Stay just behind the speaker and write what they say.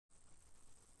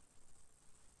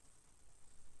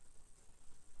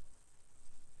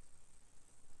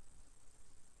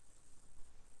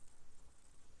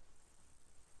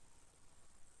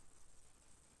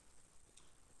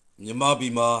Myanmar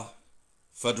Bima,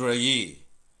 Federal Ye,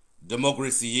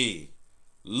 Democracy Ye,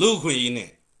 Luke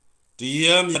Ye, the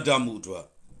Yamudra,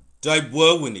 Type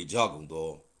War when the Jagun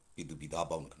door, it to be that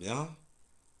bound, ya.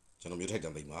 Channel mutate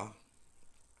them, Bima.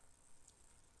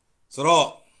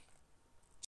 So,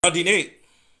 Dine,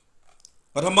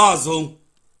 but a mazo,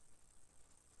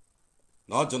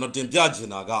 not Jonathan Judge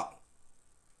in Aga.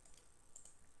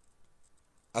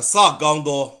 A saw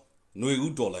gondo, no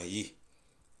utola ye.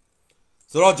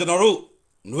 So, General,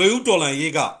 no utola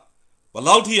yega,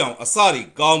 Balautia, a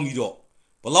sari, gaumido,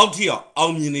 Balautia,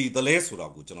 Almini, the lesura,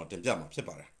 which Jonathan Jam,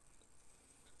 separa.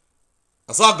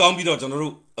 A saw gaumido,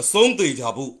 General, a song to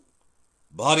Jabu,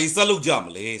 Bari salu jam,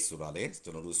 le, surale,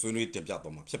 General Sunni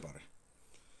Tempjapam, separa.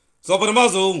 So, for the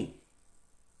mazo,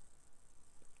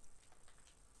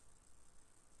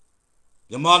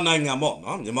 your man nang a mock,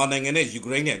 no? Your man nang an edge,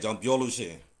 Ukrainian, John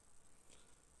Piolushi.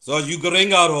 So,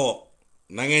 Ukraine are all.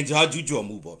 Nangan Jaju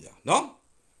move of ya, no?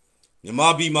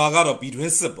 Yamabi Magaro be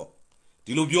principle.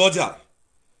 Dilu Bioja.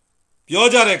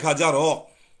 Bioja Kajaro.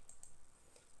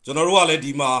 General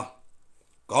Dima.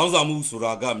 Gonza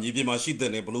Musuraga, Yibima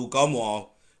Shitten a blue Gamo,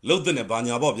 Loden a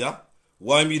Banya Bobia.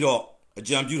 Why me do a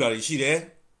jambura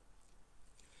shide?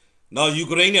 Now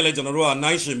Ukrainian General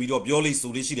Nice Mido Bioli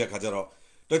Surishida Kajaro.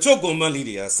 The Choco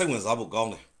Malidia, 7 Zabu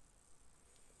Gone.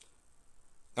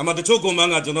 I'm at the Choco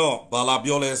Manga Jano, Bala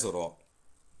Biole Soro.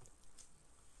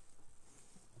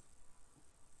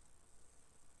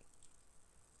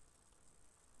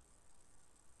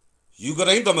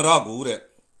 Ukraine the Marabu,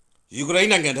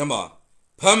 Ukraine and Hema,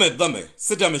 permit them,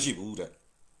 sit a machine.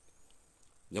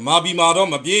 Yamabi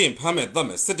Madam, a being permit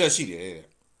them, sit a sheet.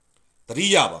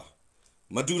 Triaba,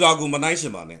 Maduragu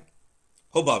Manaishimane.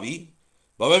 Hobabi,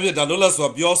 Bababi Dalulas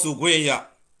or Biosu Guaya.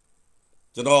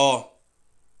 Jano,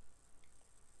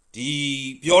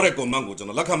 the Bioreco Mango,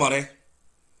 Jano Lacamare.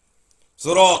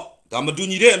 So,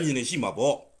 Damaduni Minishima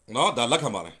bo, no, da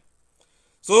Lacamare.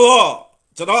 So,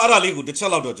 General Araligu, the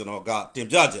Chalado General got Tim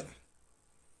Judge.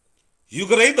 You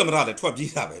grade them rather 12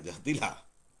 Dila.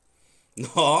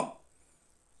 No,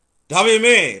 Davi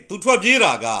me, to 12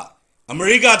 Jiraga,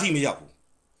 America team Yaku.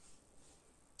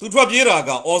 To 12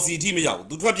 Jiraga, Aussie team Yaku,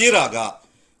 to 12 Jiraga,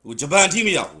 Japan team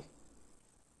Yaku.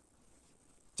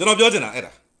 General Jojana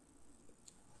era.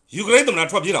 You grade them at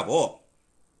 12 Jirabo.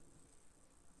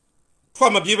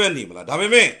 12 of Jivanimla, Davi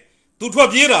me, to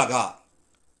 12 Jiraga.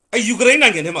 A Ukraine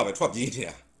and him about 12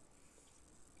 years.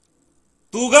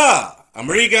 Tuga,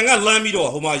 American and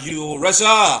Lamido, whom are you,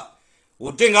 Russia,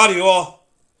 would think out your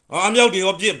I'm out the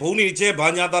object, Pony Che,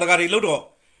 Banya Targari Lodo,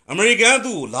 American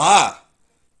do, la,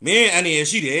 me and a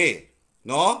she,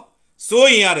 no, so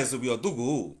in Ares of your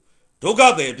Dugu,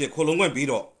 Toga the Colonel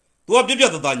Bido, to a bibia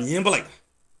than Yimblake.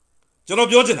 John of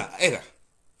Georgiana, era.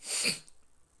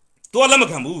 To a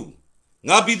Lamakamu,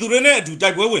 Nabi Durene to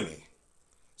type with me.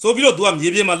 So we do am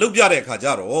Yibima Lubia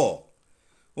Kajaro.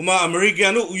 Uma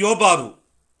Americano Uyobaru.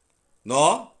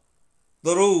 No?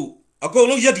 The rule, a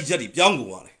colo yeti jetty, young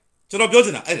one. General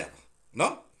Biojana, Era.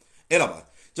 No? Era.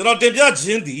 General Debia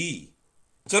Jendi.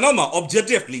 Genoma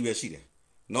objectively where she.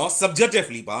 No,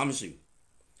 subjectively, Bamshi.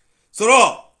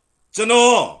 So,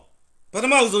 General,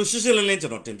 Panama was on Sicilian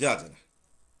Legend of Tempiajan.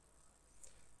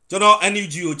 General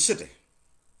Anugio Chitty.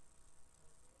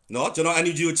 No, General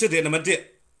Anugio Chitty and a Madrid.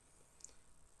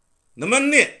 Number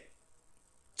net,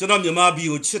 General Yamabi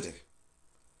would chit.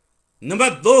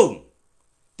 Number dome,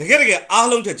 the get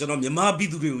along to General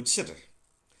Yamabi would chit.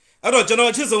 I don't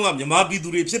General Chisholm Yamabi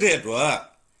do chit at Roa.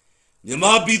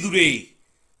 Yamabi do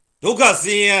Doka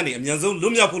Siani and Yazon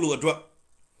Lumia Pulu at drop.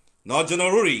 Not General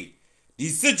Rory, the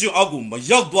Situ Agum, my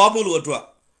young Babulu at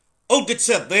drop. Oh, the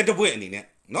chat there the way in it.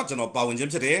 Not General Bowen Jim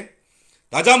today.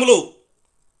 Tajamulu,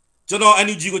 General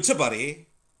Anuji would chipare.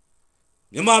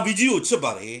 Yamabi would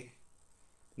chipare.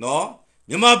 No,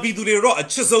 Yamabi do the rock a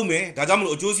chisel me,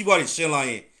 Dajam Josie Boy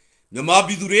Shelline.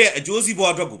 Yamabi do a Josie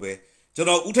Boy Dragobe,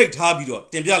 General Htike Tabido,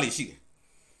 Tembiali she.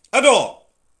 Adore.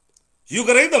 You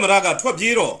can read the Maraga 12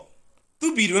 years.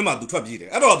 2 be remembered to 12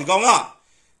 years. Adore the Gonga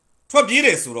 12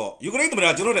 years, Suro. You can read the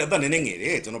Maraja than an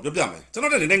engage, General Jam,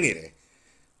 General Nengere.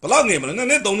 Palang name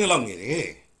and don't long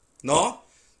it. No,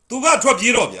 2 got 12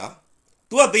 years of ya.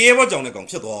 2 at the ever John Gong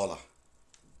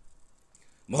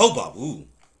Mobabu.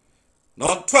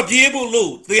 Not 12 years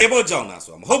low, the ever John as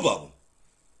well. Hobo.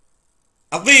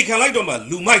 A they can like them a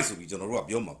Lumais be General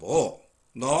Yoma Bo.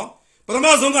 No, but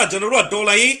Amazon General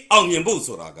Dolai, Onion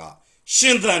Bosoraga,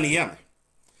 Shindani Yam.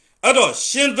 Ado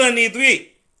Shindani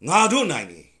 3, Nadu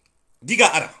 90. Diga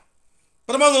Ara.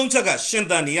 But Amazon Chaga,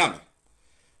 Shindani Yam.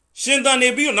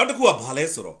 Shindani be not a Kua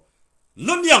Palesoro.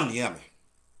 Lumyam Yam.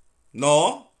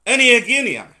 No, any again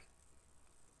Yam.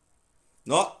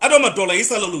 no I don't matter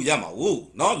is a little yama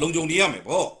no long jong yame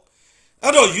bo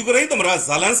I don't Ukraine the Mara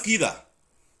Zelensky da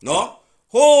no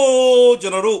ho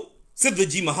general sit the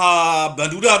Jimaha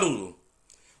Bandula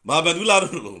Ma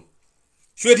Bandula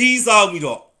should he saw me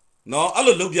do no I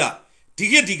look ya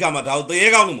Htike come out the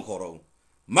Egalum Koro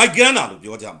my gun out of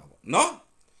your jam no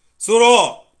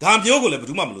so damn Yogo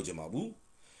Lebuma Jamabu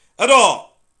at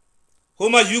all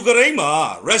Homa Ukraine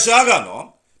ma Rashaga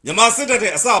no Yama sit at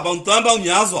a sub on Tamba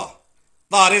Yazwa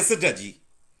that is a G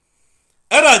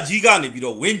Era Gigani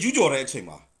Bido when you join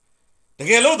Chema the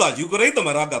Gelo that you create the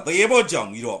Maraga the Ebo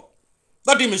Jam you know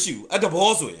that issue at the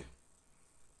boss way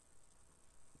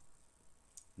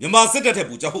Yama sit at a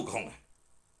Bujahu Kong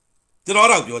did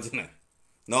not out your dinner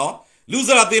no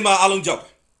loser at them along job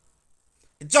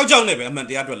Jow never meant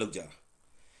the other look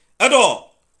at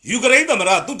all you create the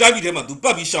Mara to die with him to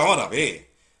Babi Shawara way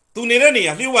to Nirani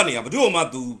and Liwania but do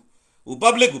Madu who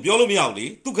public with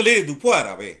Yolomiali to Kale to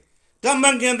Poira way that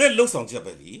man can then look on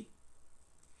Jabali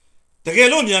the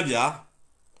Gelo Nyabia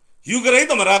you create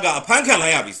the Maraga a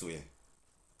Pankalayabis way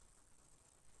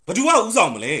but you are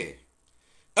Uzamale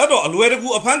at all where to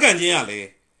a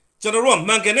Pankanyale General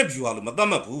Mankanebua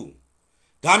Madame Boo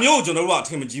Damio General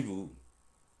Timijibu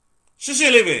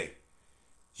Shishileve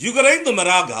you create the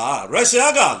Maraga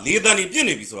Rashaga Lidani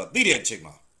Pinibis or Didia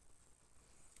Chigma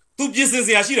two pieces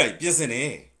Yashira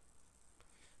Piesene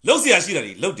Losi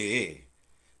Ashiri Lode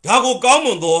Dago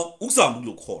Gamondo Usamu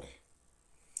look hore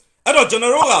at all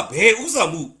General Be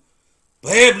Usamu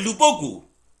Be Lupoku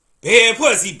Be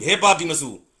Percy Be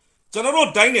Batimasu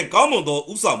General Dine Gamondo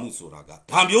Usamu Suraga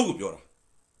Damyogu Biora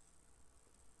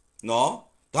no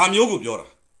Damyogu Biora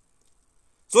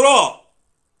so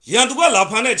Yanduga La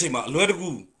Panechima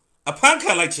Luegu a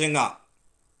panka like Chenga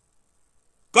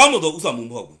Gamondo Usamu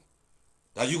Hogu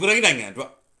that you great and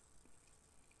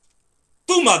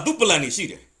Tuma Dupolani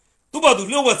Shide Tuba do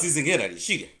lower season here at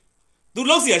Shide do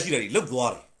Losia Shide look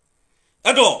worry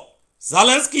at all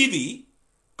Zelensky the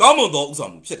Gamondo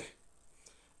Usamu Shide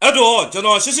at all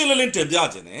General Shishilin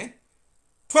Tembiagen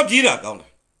 12 years ago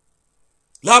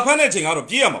La Paneching out of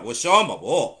Piama was Shama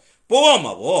Bo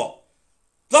Poama Bo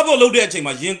Double loaded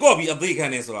my Yankobi of the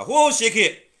Canesra, who shake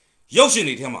it,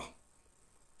 Yoshin Hema.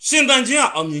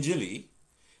 Shindanjia Omnijili.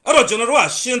 I don't general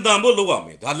Shindan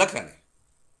Boluame, that Lacane.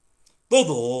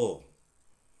 Todo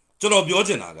General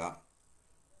Biogenaga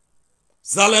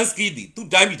Zelensky di to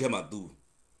die with him at do.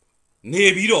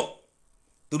 Nebiro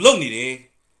to Lonely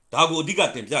Dago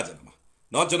Diga Tempiajanama.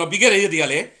 Not General Bigger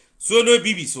Diale, so no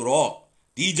Bibi Suro,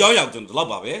 the Joy out on the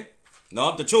Lababe,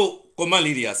 not the Cho Command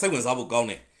Lydia, 7 Abu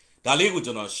Gone. Daligu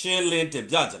General Shelling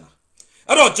Tempiajana.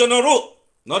 I don't general,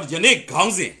 not Jane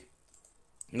Gounsing.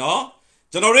 No,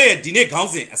 General Dine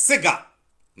Gounsing, a cigar.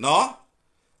 No,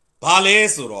 Bale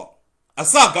Suro, a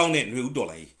sack gown in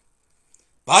Rudolai.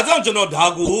 Bajan General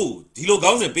Dagu, Dilo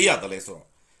Gounsing Pia the Lesor.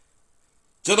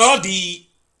 General D.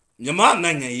 Yaman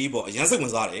Nanga Ebo, Yansen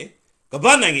Wazare,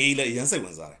 Gabanang Ela Yansen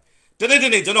Wazare.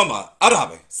 Today, Genoma,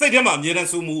 Arabe, say them up Yeran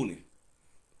Sumuni.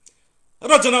 I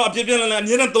don't know if you're and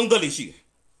Yeran don't delishi.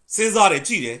 Cesare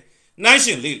Chile,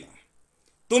 Nation Lila.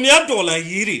 Tumiatola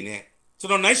Yirine, so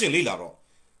no Nation Lila.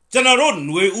 General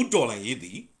Nue Utola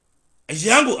Yidi, a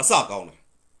Yango Asakona.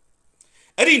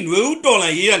 Eddie Nue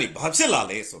Utola Yali, Bapsela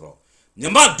Lesoro.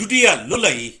 Yama Dudia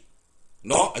Lulai.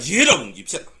 No, a Yeron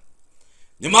Gipset.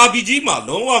 Yama Bijima,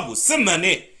 Loagu,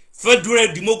 Semane,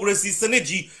 Federal Democracy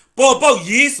Seneji, Popo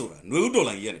Yesura, Nue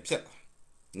Utola Yanipset.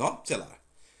 No, Sella.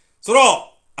 So,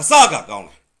 Asaga Gona.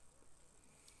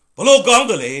 Hello,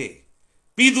 Gondole.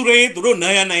 Pidure, Duro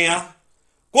Naya Naya.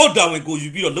 Go down and go, you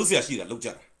be a Lucia Shida, look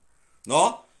at.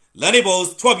 No,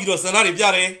 Lanibos, 12 years and I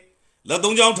Jare, La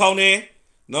Donjon Towne,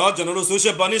 no general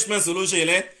social punishment solution,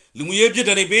 Lumier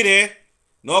Jitani Bede,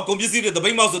 no complicity the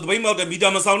Baymouse of the Baymouth and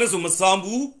Midama Soundness of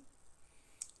Masambu.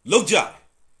 Look jar.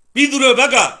 Pidure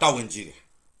Baga, Towinji.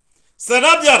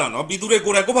 Sarabjara, no, Pidure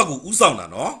Korakopagu, Usana,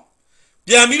 no?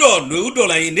 Piamiro,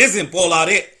 Nudola in Nesin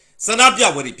Polare,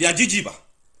 Sanabia, where Piajiba.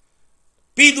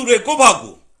 Pidure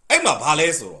Kobagu, I'm a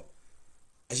palesoro.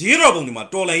 A year of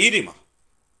Unima, Tola Irima,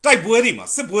 Taibuerima,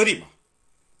 Sebuerima.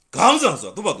 Counselors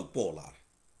of Tubatu Polar.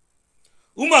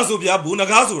 Umazubia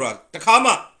Bunagazura,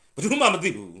 Takama, but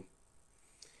Umamadibu.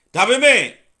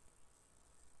 Tabeme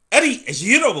Eddie, a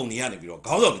year of Unianibiro,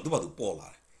 Council of Tubatu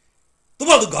Polar.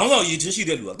 Tubatu Ganga, you just see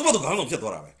the Tubatu Ganga of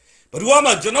Chetorave. But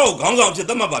Wama General Ganga of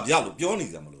Chetama Babialu, Pioni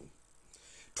Zamalu.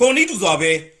 Tony to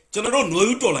Zabe, General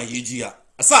Nutola Yigia,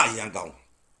 a Sa Yang.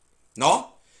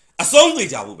 No, a song they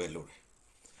jabu belur.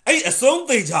 A song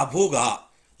they jabuga,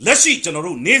 Lashi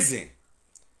General Nizin.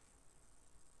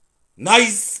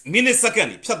 Nice minute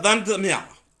second, Psadan the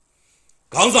Miama.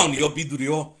 Counts on your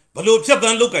Bidurio, Below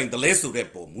Piatan look in the less of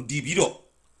repo, Mudibiro.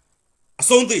 A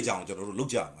song they down, General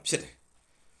Luja, Pit.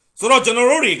 So that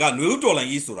General got no dollar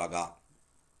Isuraga.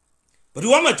 But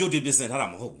who am I to do business?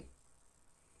 I'm home.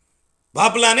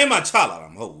 Bablanema Chala,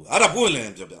 I'm home. Ada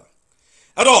Boylan Jabba.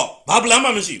 At all,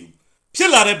 Bablama machine.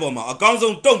 Pilla Reboma, a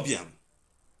gonzo tompian.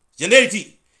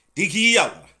 Geneti, Diki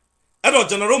Yawa. At all,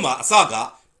 Generoma,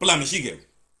 Saga, Plamashige.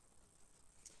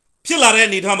 Pilla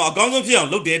need him a gonzo pian,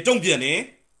 look there, tompian, eh?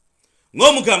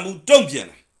 Ngomukamu tompian.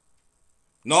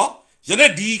 No,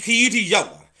 Janet Diki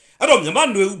Yawa. At all, the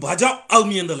man will baja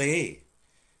out in the lay.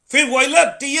 Fair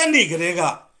Willa, Tiani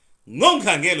Grega.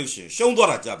 Ngonkan Gelushin, shown what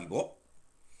a jabibo.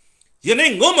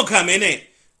 Yene Ngomukamene,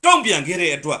 tompian get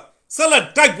it at what.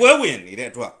 Salad type well win it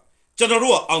at what.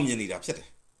 General Almian upset.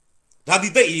 That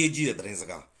is the EAG at the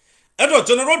Rensaga. At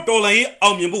General Dolay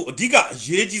Almiamu, Diga,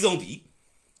 Yeji Zondi,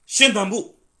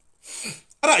 Shentambu.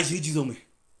 Ara Yeji Zomi.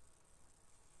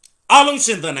 Along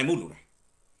Shentan and Mulu.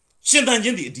 Shentan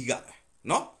Yendi Diga.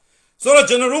 No? So a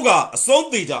Generuga, a song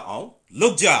data on,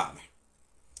 look jam.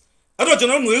 At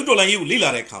General Dolay,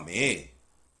 Lila come, eh?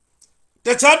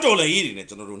 The Chatolay eating a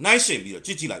general, nice shame, your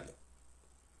chichi like.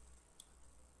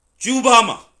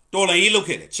 Jubama. Dolay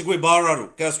located, Chiquibara,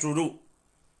 Castro.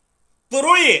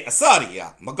 Toroye,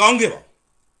 Asaria, Magangeva.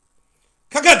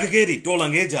 Kakakageri,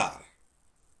 Dolangeja.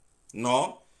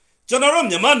 No, General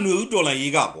Yamanu,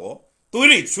 Dolayigabo,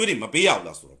 Turi, Sweetie, Mapia,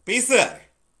 Pisa.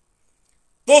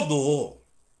 Todo.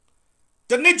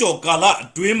 The Nijo Gala,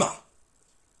 Dreamer.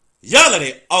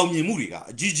 Yalare,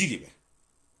 Almimuriga, Gigi.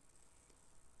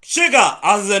 Shega,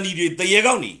 Azani, the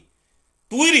Yagani.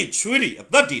 Turi, Sweetie, a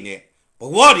Batine.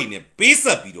 Bawarine,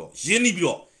 Pesa Biro, Jenny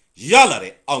Biro,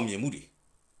 Yalare, Almemudi.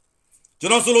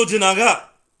 Jonosolo Jenaga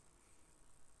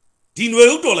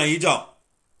Dinwell Dola Ija,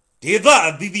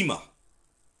 Deda Didima.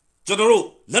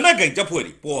 General Lanaga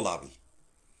Japuri, Polabi.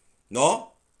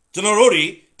 No,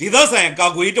 Generori, Didasa and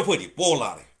Gagwe Japuri,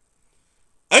 Polare.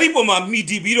 Aripoma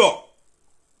Midi Biro.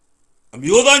 A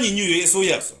Miodan knew so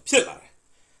yes, Pillar.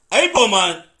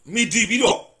 Aripoma Midi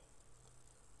Biro.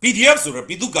 PDFs or a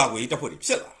Bidugawe Japuri,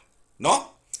 Pillar.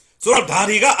 No? So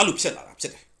Dariga Alupsella.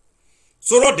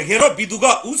 So the hero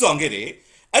Biduga Uzangere,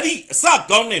 Adi Sa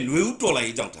Gon and Wutola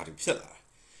Jantari Pilla.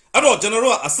 Ado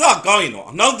General Asa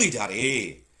Gaino, now the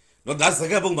Jare. No, that's the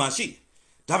Gabu Mashi.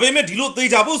 Tabeme Dilo de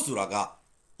Jabusuraga.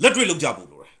 Let me look Jabu.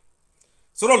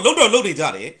 So Lodo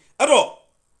Jare, Ado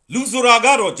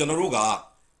Luzuragaro Generuga.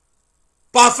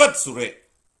 Perfect Sure.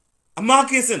 A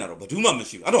market senator, but Duma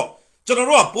Mashi. Ado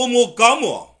General Pomo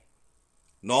Gamo.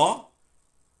 No?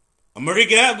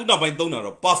 America do not buy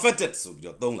donor perfected so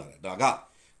your donor daga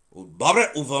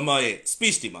Barbara over my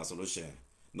speech team solution.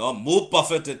 No more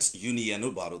perfected union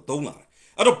about donor.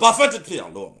 I don't perfected clear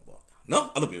long.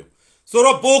 No, I love you. So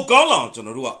a bo gala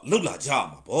general Lula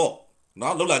Jam, bo.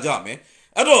 No Lula Jam, eh?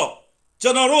 I don't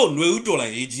general no dollar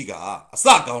ejiga, a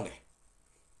sack on it.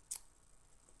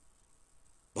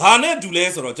 Bane do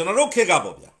less or general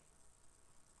kegabobia.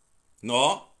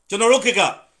 No, general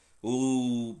kega.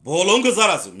 Bolonga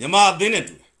Zarasu, Yama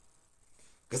Denetu.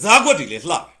 Gazagua de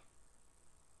la.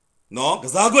 No,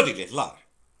 Gazagua de la.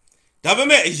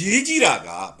 Tabame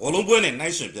Yijiraga, Bolonguan and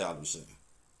Nation Jalusen.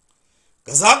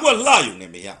 Gazagua la you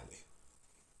name me.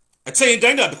 I say,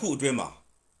 Dana the cool dreamer.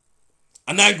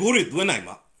 And I go it when I'm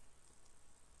a.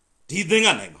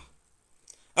 Tidinganema.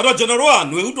 I don't general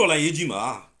no dola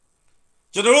yejima.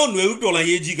 General no dola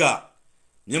yejiga.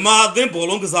 Yama then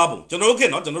Bolonga Zabu. General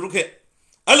not General K.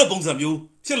 I love Bonsam you,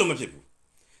 Siloma people.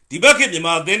 The bucket in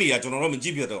my Denia, General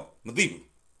Jibito, Madibu.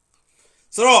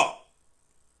 So,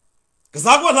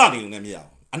 Kazagua Lani, Namia,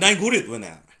 and I go it when I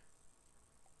am.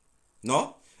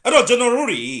 No, I don't General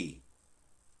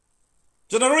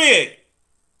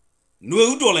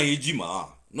no dollar Jima,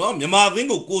 no, Yama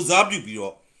Dingo goes up you,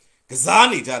 Biro,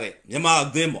 Kazani Tare,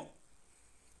 Yama Demo.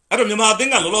 I don't Yama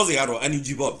Dinga Losiaro, and you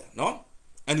jibob, no,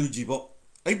 and you jibob,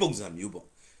 I Bonsam you.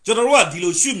 General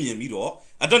Dilo Shumi and Miro,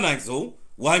 I don't like so,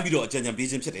 why Miro a Janian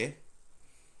Bijim today?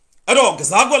 I don't,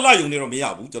 Kazagua Lion near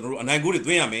Miabu, General, and I go to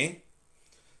Dwayame.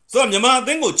 So Yama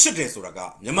Dingo Chite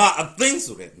Suraga, Yama a thing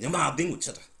Sure, Yama Dingo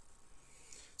Chita.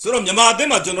 So Yama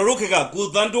Dema General Kega,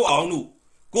 good Dando Aunu,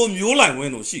 go Mula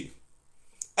when no she.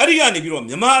 Ariani Biro,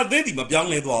 Yama Dedi, my young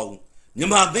lady,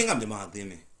 Yama Dinga, Yama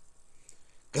Deme.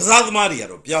 Kazag Maria,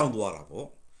 Pian Duarabo.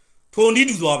 Tony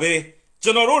Duabe,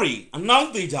 Generori, and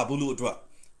now the Jabulu drug.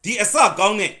 The Asa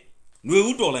Gone,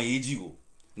 no dollar ejigo.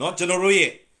 Not General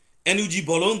NUG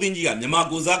Bolon Dingia,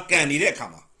 Yamagoza can eat a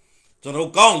kama. General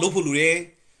Gong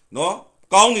Lopulure, no,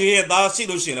 Gong here, da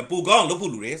Sido a Pugon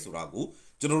Lopulure, Suragu,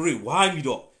 General why we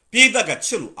do, Pieta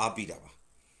Gachilu Abidaba.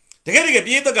 The getting a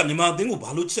Pieta Ganima Dingo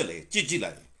Baluchele, Gigi.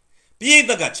 Pie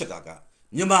the Gachaka,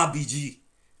 Yama BG,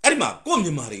 Edma, go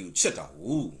Yamari, Cheta,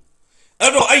 woo.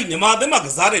 Edo, I, Yama, the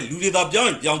Magazare, Ludi the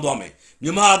Beyond Dome,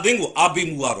 Yama Dingo, Abi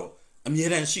Muaro, and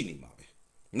Yeran Shini Mabe.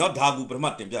 Not Dagu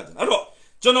Permatim Jajan. Edo,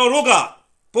 Jono Roga,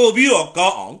 Pobio, go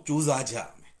on, Juza Jam.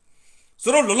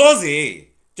 So, Loloze,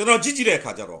 Jono Gigi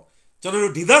Kajaro,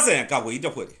 Jono Didase and Kawi, the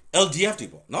LGF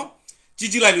people, no?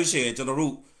 Gigi Luce,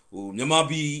 Jono,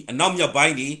 Yamabi, and Namya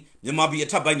Bini, Yamabi, a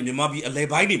Tabine, Yamabi, a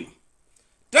Lebinim.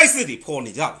 Dicity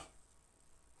Pony Jolly.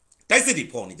 Dicity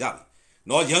Pony Jolly.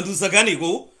 No Yandu Sagani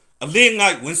go, a laying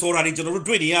night when so running General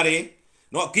Dwiniare,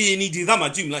 not Kini Didama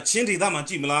Jimla, Chinti Dama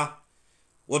Jimla,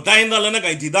 or Diana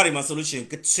Lanaga Didarima solution,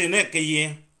 Kitchenet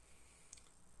Kaye.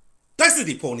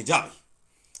 Dicity Pony Jolly.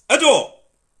 Ado,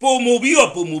 Po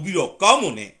Mobile,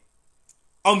 Commone,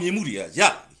 Amuria,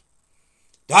 Jolly.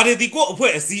 Daddy the go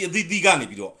where see the Digani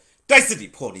below. Dicity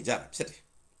Pony Jolly, city.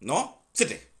 No,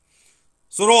 city.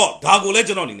 So, Dago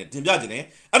legend in it, Timjane,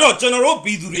 Ado General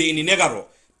Bidure in Negaro,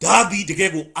 Dabi de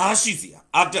Gego Ashizia,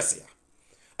 Ardesia.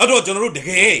 Ado General de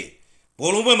Gay,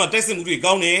 Boloma Tessimuri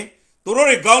Gaune,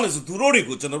 Torore Gaunes,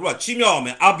 Turorico, General Chimiam,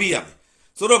 Abiam.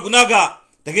 So, Gunaga,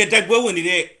 the get that bow in the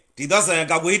day, Tidasa and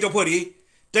Gaguita Puri,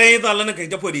 Tay the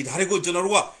Lanaka Puri, Harigo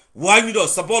General, why you do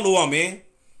Sapolo me?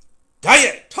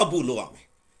 Diet Tabu Loame.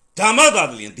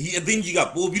 Tamadalin, the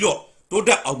Adinjiga Bobido,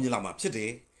 Tota Omilama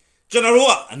City.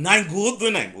 General, a 9 good to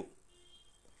 9 book.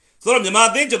 So, the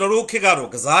Martin General Kigaro,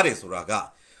 Gazare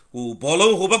Suraga, who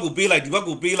Bolo Hoba would be like,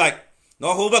 would be like, no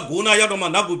Hoba Guna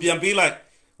Yadoma would be like,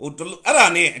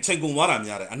 Arane, and Chengumara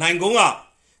Yara, and 9 go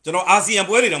up. General Asi and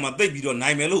Bueri, my baby don't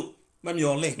 9 melu, Mammy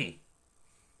Lane.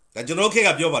 The General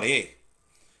Kigab Yobare.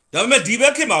 The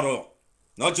Mediba came out,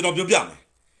 not General Biame.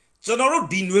 General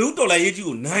Dinu to like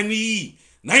you, 9 me,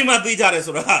 9 months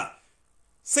Suraha.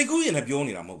 Segu in a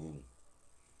Bioni Ramagu.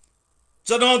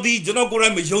 General the General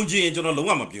Goram Jonji and General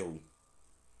Lumapio.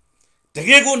 The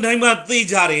Gego Naima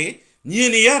Tejare,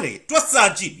 Nianiare,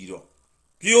 Twasaji Biro,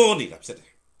 Pioni upset.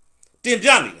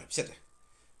 Timjani upset.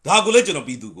 Dago legend of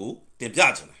Bidugo,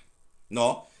 Timjana.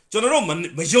 No, General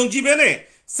Majonji Bene,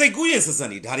 Seguin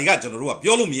Sasani, Dariga General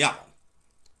Biolumia.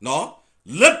 No,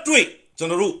 let wait,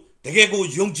 General, the Gego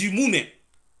Yonji Mune,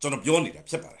 General Bioni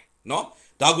upset. No,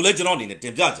 Dago legend on in a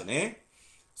Timjane.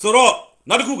 So,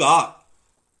 Nadakuga.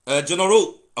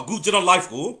 General, a good general life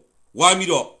go, why me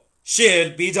do share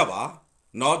Bijaba,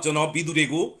 no, General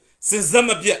Bidurego, since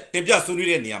them a bit, they just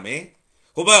only near me.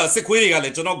 Hoba Sequia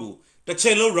Lejonogu, the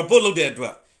channel Rapolo de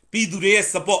Dra, Bidure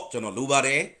support General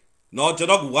Lubare, no,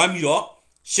 General why me do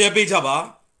share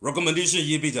Bijaba, recommendation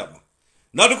ye Bijaba.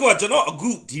 Not a good general, a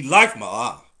good de life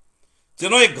ma.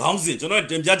 General Gausin, General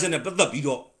Demjajan and Pata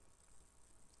Bido.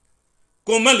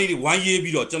 Commonly 1 year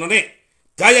Bido, General,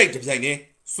 Diet Design.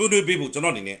 So do people to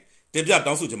not in it. They are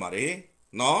down to Jamare.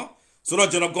 No, so not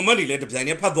General Commander let the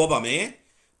Piana Padoba me.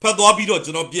 Padobido,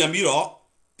 General Piamiro,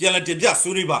 Piana Tebia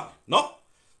Suriba. No,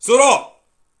 so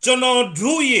General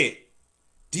Druye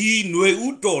D.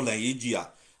 Nueuto la Egia.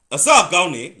 A sa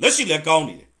gowny, let she let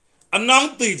gowny. A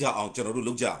non data on General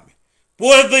Lujami.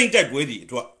 Poor thing that way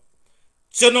it was.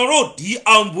 General D.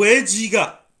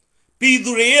 Ambuegiga.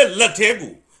 Pidure la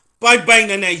tegu. By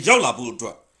bang and a jala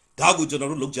bultra. Dagu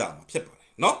General Lujam.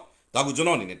 No, that would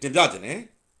on in it, eh?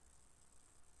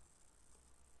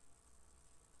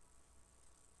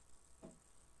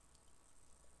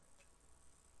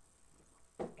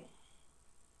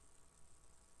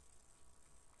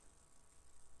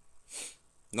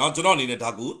 Now, John in a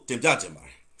Dagu, Tim Jajamar,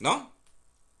 no?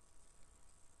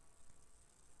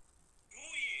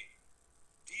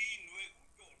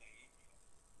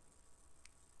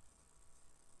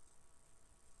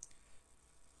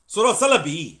 So,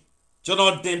 Salabi.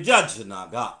 John Dem Judge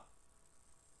Naga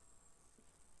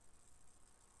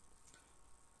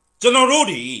General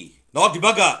Rodi, not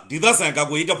Dibaga, Didasan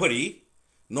Gaguita Puri,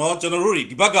 no General Rodi,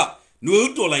 Dibaga,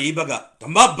 Nutola Ibaga,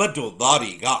 Tamabato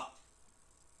Dariga.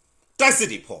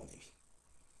 Dicity Pony.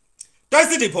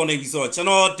 Dicity Pony, we saw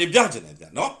General Dem Judge,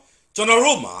 no? General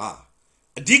Roma,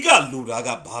 Diga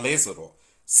Luraga Balesoro,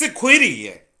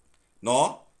 Sequiri,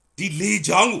 no? Di Le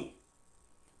Jangu,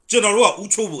 General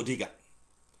Ucho Diga.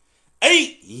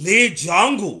 Ay, Le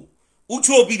Jangu,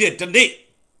 Ucho be there today.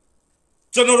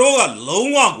 General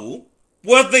Longagu,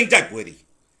 what think that way?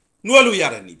 No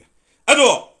Luyara Niba.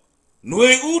 Ado, no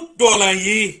Utola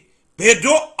ye,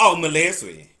 Pedro au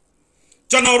Maleswe.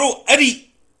 General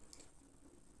Eddie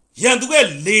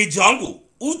Yanduel Le Jangu,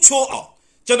 Ucho,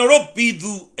 General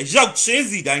Bidu, a young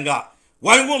chazy danga.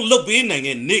 Why won't look in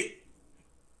and Nick?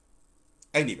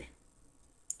 Anyway,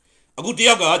 a good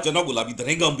Diaga, General will be the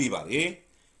Ringam Biba, eh?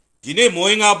 Gine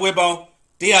mowing up weba,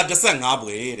 they are the sang up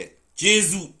with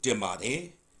Jesu de Mare.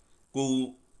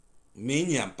 go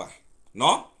Myanmar by.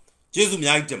 No? Jesu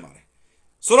Myai Demare.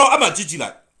 So I'm a Gigi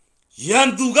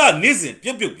Yanduga Nizin,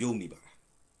 Pipu Yumi.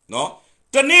 No?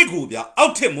 The Negubia,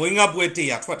 out him wing up with the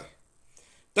Atwat.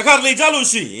 The Carly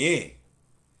Jalushi,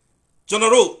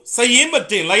 General, say him a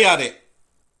thing like it.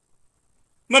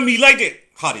 Mammy like it,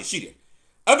 Hardy she.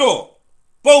 Ado,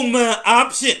 Bowman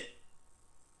up shit.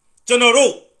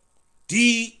 General,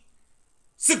 D.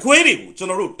 Sequeri,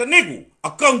 General, the Negu,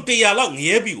 a county along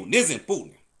Yebu, Nizin Poon.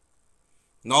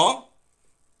 No?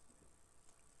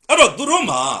 Ado,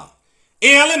 Duroma,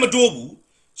 Ealemadobu,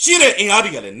 she in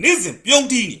Adigal, Nizin,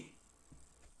 Piondini.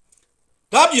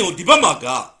 Tabio,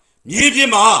 Dibamaga,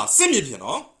 Yebima,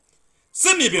 Semipino,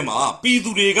 Semipima,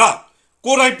 Pidurega,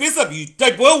 Korai Pesabi,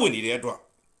 type well when it had.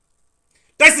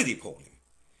 That's the pony.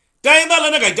 Diana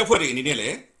Lanaga to put it in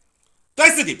Nile.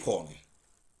 That's the pony.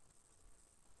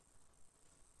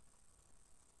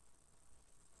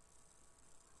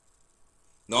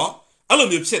 No, I'll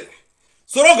be upset.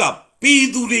 Soroga,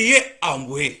 Pidure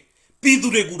Amway,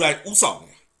 Pidure Gudai Usang.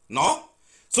 No,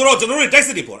 Soro generate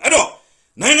that's the pony. I don't.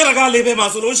 Nangaraga lebe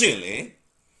masoloshele.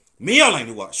 Me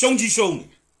align what? Shonji show.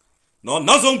 No,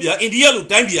 Nazombia, India lu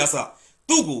Dambiasa,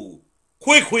 Tugu,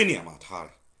 Quaquinia matar.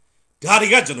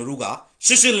 Dariga Generuga,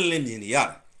 Shishil in the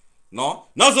yard. No,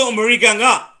 Nazo American,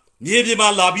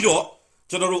 Yebima Labido,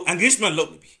 General engagement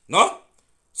look me. No,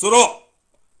 Soro,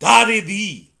 Dari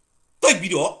di, Type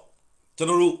video,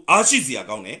 General Archizia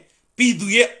Gone,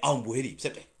 Piduye Ambueri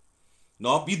Pete.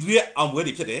 No, Piduye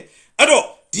Ambueri Pete.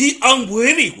 Ado. Di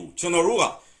angwerigu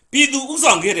General Pidu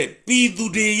Uzangere Pidu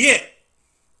de ye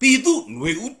Pidu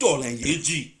Nwe Utolan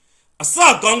Yeji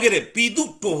Asa Gangere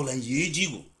Pidu Tolan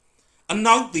Yejigu and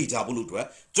now the Jabuludra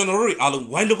General Alum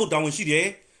Windable down in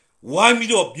Shide why me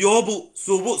do Biobu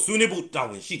Sobo Sunibu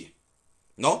down in Shide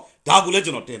no Dagu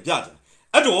legend of Tempiaja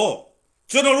at all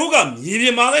General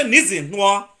Male Nizin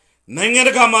Noa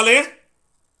Nangadaka Male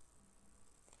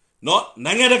no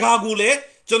Nangadaka Gule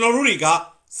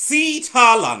General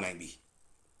Sita la nami.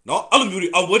 No,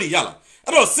 Alumuri already yalla.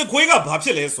 I don't sit quick up,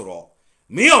 Papsele or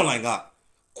me online got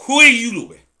Quay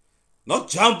Yulube. Not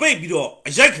jump baby door, a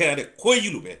jack had a Quay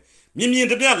Yulube. Mimi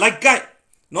and the like guy.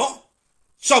 No,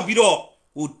 shall be door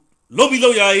would lobby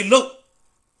lawyer low.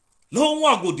 Low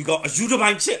one good to go a shooter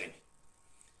by chilling.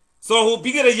 So who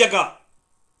bigger a yaga?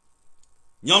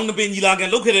 Young the Ben Yilag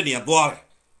and look at it, boy.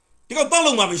 You got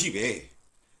Balo Mamishibe.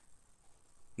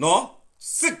 No,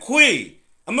 sick quay.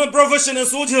 I'm a professional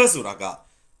soldier, Suraga.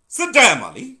 Sit down,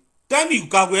 Mali. Damn you,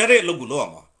 Kawere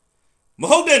Loguloma.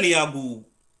 Mahodeniabu.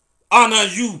 Anna,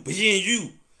 you, being you.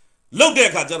 Look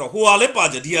there, Kajaro, who are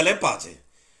lepaja, dear lepaje.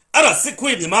 Ara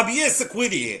sequid, Mabi,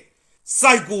 sequidi.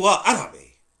 Saigua Arabe.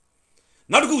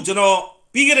 Not good, you know,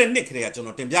 bigger than Nick,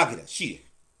 General Tembiaki, she.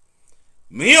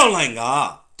 Me online,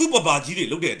 Tupaba Giri,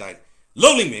 look at that.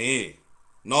 Lowly me.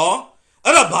 No,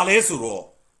 Ara Balesuro.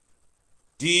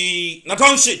 The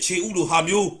Natanshi Chi Ulu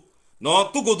Hamu, no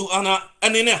to go to Anna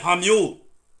and in a Hamu.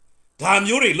 Damn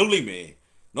you're lowly me.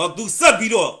 Not to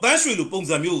Sabido, Banshu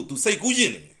Ponzamu to say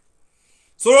Kujin.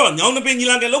 So on young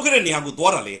Benyilang and local Niago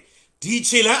Dwarale, D.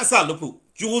 Chela Salupu,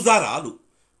 Juzara Lu,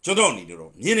 Jodoni,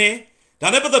 Yene,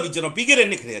 Danaba the General Bigger and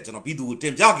Nicker, General Pidu,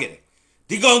 Temjagere.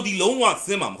 Digon the Lone One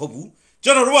Simam Hobu,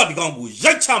 General Digongu,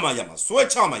 Jachama Yama,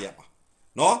 Swechama Yama.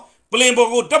 No,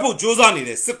 Plembo double Josani,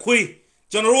 the Sequi,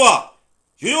 General.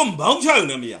 You bound child,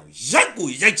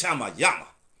 Jaku, Yachama Yama.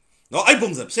 No, I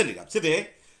boom them, send it up, today.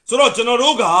 So,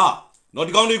 Generoga, not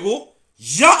the only go,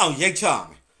 Yam Yacham.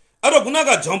 I don't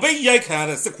naga jumping Yakan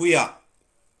and Sequia.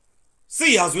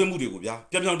 See as we move,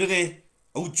 Japan today,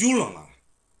 oh, Julana.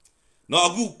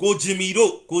 No, go Jimmy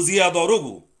Do, Gozia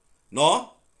Dorogo.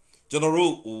 No,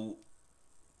 General,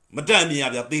 Madame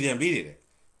Yabia did and beat it.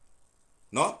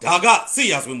 No, Daga,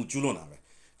 see as we move Julona.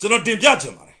 General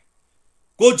Dimjajama.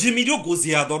 Go Jimmy do go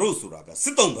see Adorosuraga,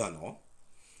 sit on Bano.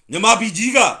 Yamabi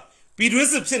Jiga, be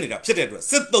dressed Senator,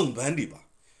 sit down Bandiba.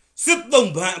 Sit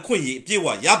down Ban Quay,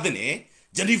 Piwa Yabene,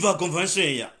 Geneva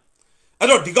Convention ya. I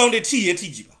don't dig on the tea at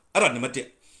Tijiba. I don't know.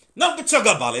 Not the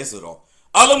Chaga Balesero.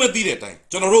 Alama did it,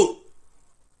 General.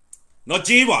 Not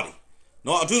J. Wadi.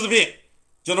 No, to the way.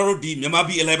 General D.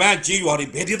 Yamabi 11 J. Wadi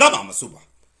Betty Dama Suba.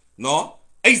 No,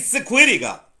 I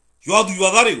sequeriga. You are the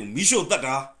Yadari, Misho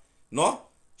Tata. No.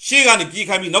 She got a peak,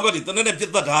 I mean, nobody done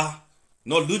that.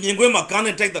 No, Ludian Grandma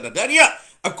can't take that. Daria,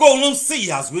 a call no see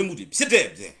as we would sit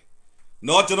there.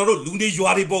 No, General Lundi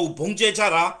Juaribo, Ponche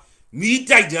Chara, me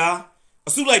Taida, a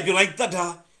suit like you like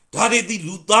that. Daddy the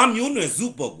Lutam Yun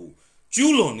Zupogu,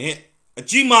 Julone, a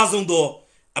Jimazondo,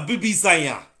 a Bibi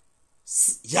Saya,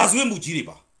 Yazwemu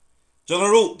Jiriba.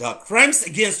 General, the crimes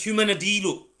against humanity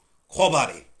look,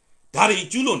 Kobari, Daddy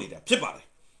Julone, Pipari.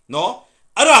 no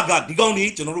araga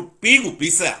digoni general pigu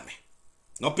pisame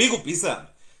no pigu pisame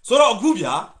so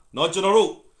agubia no general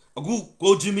agu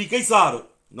go jimmy kaisaro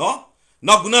no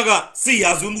no gunaga si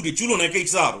yazumu di chulo ne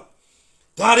kaisaro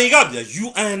dariga bia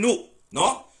UN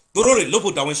no torore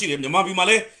lopo tawon shi de myama bi ma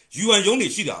le UN yong ni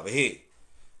shi da be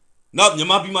no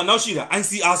myama bi ma now shi da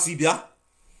ICRC bia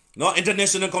no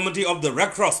International Committee of the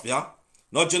Red Cross bia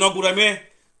no general ku dai me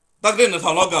tak de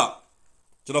 2000လောက်က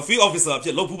ကျွန်တော် field officer ဖြ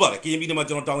စ်လုပ်ဖူးပါတယ်ကရင်ပြည်နယ်မှာ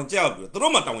ကျွန်တော်တာဝန်ကျရပြီးတော့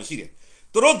တို့မှတာဝန်ရှိတယ်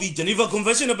တို့ဒီ Geneva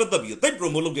Convention နဲ့ပတ်သက်ပြီးတိတ်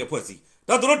promote လုပ်တဲ့အဖွဲ့အစည်း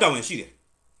ဒါတို့တာဝန်ရှိတယ်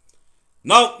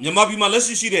နောက်မြန်မာပြည်မှာလက်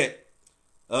ရှိရှိတဲ့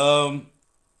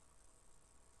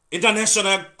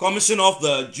International Commission of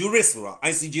the Jurists ဆိုတာ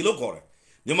ICJ လို့ခေါ်တယ်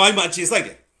မြန်မာပြည်မှာအခြေစိုက်တ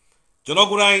ယ်ကျွန်တော်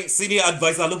ကိုယ်တိုင် senior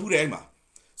advisor လုပ်ဖူးတယ်အဲ့မှာ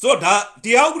ဆိုတော့ဒါတ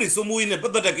ရားဥပဒေစိုးမိုးရေးနဲ့ပ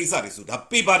တ်သက်တဲ့ကိစ္စတွေဆိုဒါ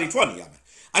paper တွေထွက်နေရမယ်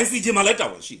ICJ မှာလည်းတာ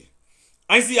ဝန်ရှိတယ်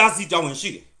ICRC တာဝန်ရှိ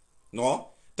တယ်နော်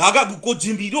ဒါကကိုဂျ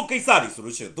င်ဘီတို့ကိစ္စတွေဆို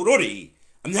လို့ရှိရင်တို့တွေ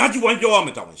အများကြီးဝိုင်းပြောရမ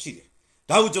ယ်တာဝန်ရှိတယ်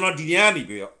ဒါကိုကျွန်တော်ဒီနေ့ကနေ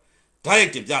ပြီးတော့ဓာတ်ရို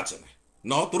က်တင်ပြချင်တယ်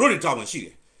နော်တို့တွေတာဝန်ရှိတ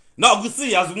ယ်နောက်အခုစစ်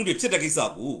ရာဇဝမှုတွေဖြစ်တဲ့ကိစ္စ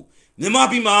ကိုမြန်မာ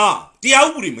ပြည်မှာတရားဥ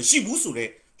ပဒေမရှိဘူးဆိုတဲ့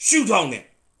ရှုထောင့်နဲ့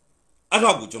အဲ့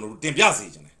တော့ကိုကျွန်တော်တို့တင်ပြစေ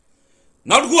ချင်တယ်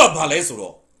နောက်တစ်ခုကဘာလဲဆို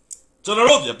တော့ကျွန်တော်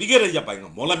တို့ပြီးခဲ့တဲ့ရက်ပိုင်းက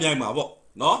မော်လမြိုင်မှာပေါ့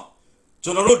နော်ကျွ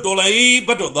န်တော်တို့တော်လိုင်းဘ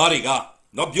တ်တော်သားတွေက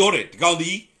နော်ပြောတယ်ဒီကောင်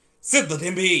ဒီစစ်သတ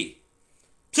င်းပေး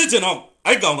ဖြစ်ချင်တော့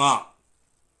အဲ့ကောင်က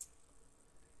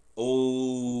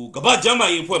ကဘာဂျမို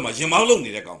င်အဖွဲ့မှာရင်မောင်းလုပ်နေ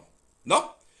တဲ့ကောင်နော်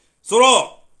ဆိုတော့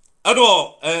အဲ့တော့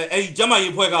အဲ့ဂျမိုင်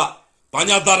အဖွဲ့ကဘာ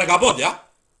ညာတာရကပေါ့ဗျာ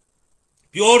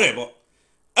ပြောတယ်ပေါ့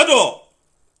အဲ့တော့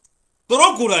သူ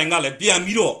တို့ကိုယ်တိုင်ကလည်းပြန်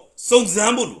ပြီးတော့စုံစ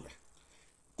မ်းဖို့လိုတယ်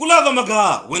ကုလသမဂ္ဂ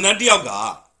ဝန်ထမ်းတယောက်က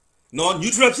နော်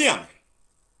neutral ဖြစ်ရမယ်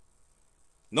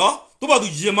နော်သူဘာသူ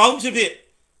ရင်မောင်းဖြစ်ဖြစ်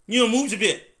ညွန့်မှုဖြစ်ဖြ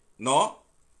စ်နော်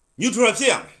neutral ဖြစ်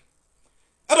ရမယ်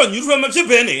အဲ့တော့ neutral မဖြစ်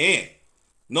ဘဲနဲ့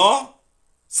နော်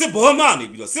စစ်ဘောမနေ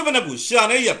ပြီးတော့စစ်ဘက်နဲ့ကိုရှာ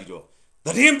နေရပြီးတော့သ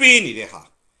တင်းပေးနေတဲ့ဟာ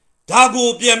ဒါကို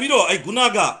ပြန်ပြီးတော့အဲ့ခုန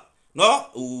ကနော်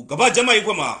ကဘာဂျမိုင်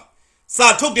ဖွဲ့မှာစာ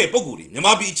ထုတ်တဲ့ပုံကိုယ်တွေမြန်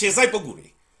မာပြည်အခြေစိုက်ပုံကိုယ်တွေ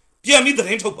ပြန်ပြီးသတ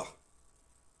င်းထုတ်ပါ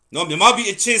နော်မြန်မာပြည်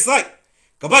အခြေစိုက်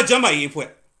ကဘာဂျမိုင်ဖွဲ့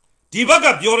ဒီဘက်က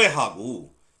ပြောတဲ့ဟာကို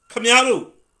ခမည်းတော်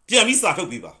ပြန်ပြီးစာထုတ်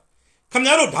ပေးပါခမ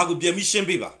ည်းတော်ဒါကိုပြန်ပြီးရှင်း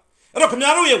ပေးပါအဲ့တော့ခမ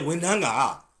ည်းတော်ရဲ့ဝန်ထမ်းက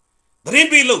သတင်း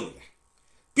ပေးလို့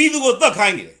ပြည်သူကိုတတ်ခို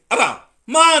င်းနေတယ်အဲ့ဒါ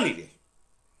မှားနေတယ်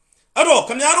အဲ့တော့ခ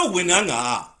မည်းတော်ဝန်ထမ်းက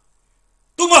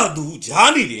သူ့ဘာသူ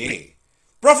ဂျားနေတယ်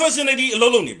professionally အလု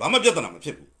ပ်လုပ်နေဘာမှပြဿနာမဖြ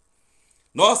စ်ဘူး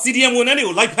နော် CDM ဝန်ထမ်းတွေ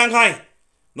ကိုလိုက်ဖမ်းခိုင်း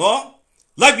နော်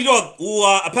လိုက်ပြီးတော့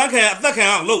အဖမ်းခံအသက်ခံ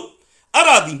အောင်လုပ်အဲ့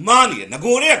ဒါဒီမှားနေတယ်င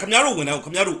ကိုတွေကခမည်းတော်ဝန်ထမ်းကိုခ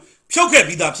မည်းတော်ဖြုတ်ခဲ့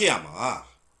ပြီးသားဖြစ်ရမှာ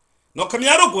နော်ခမ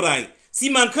ည်းတော်ကိုယ်တိုင်စီ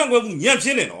မံခန့်ခွဲမှုညံ့ဖြ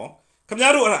စ်နေနော်ခမ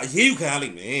ည်းတော်အဲ့ဒါအရေးယူခံရလိ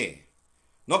မ့်မယ်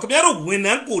နော်ခမည်းတော်ဝန်ထ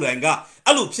မ်းကိုယ်တိုင်က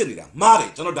အဲ့လိုဖြစ်နေတာမှားတယ်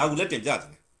ကျွန်တော်ဒါကိုလည်းတင်ပြချင်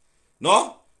တယ်နော်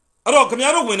အဲ့တော့ခမ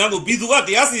ည်းတော်ဝန်ထမ်းကိုပြည်သူကတ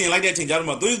ရားစီရင်လိုက်တဲ့အချိန်ကျတော့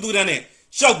မှသူတန်းနဲ့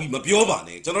ရှောက်ပြီးမပြောပါ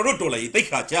နဲ့ကျွန်တော်တို့တော်လည်းတိတ်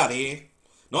ခါကြတယ်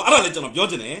နော်အဲ့ဒါလည်းကျွန်တော်ပြော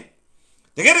ချင်တယ်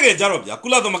တကယ်ကြတော့ဗျာကု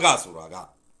လသမဂ္ဂဆိုတာက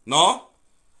နော်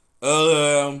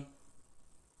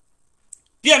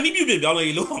ပြန်ပြီးပြုပြင်ပြောင်းလဲ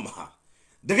ရေးလို့မှာ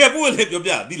တကယ်ပို့လေပြော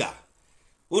ပြသီလား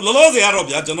ဟိုလောလောဆယ်ကတော့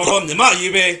ဗျာကျွန်တော်တို့မြမ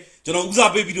ရေးပဲကျွန်တော်ဦး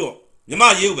စားပေးပြီးတော့မြမ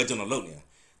ရေးကိုပဲကျွန်တော်လုပ်နေတာ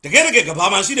တကယ်ကဘာ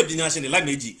မှရှိတဲ့ပညာရှင်တွေလိုက်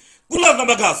မေးကြည့်ကုလသ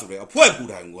မဂ္ဂဆိုတဲ့အဖွဲ့ကူ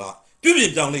တိုင်းကပြုပြ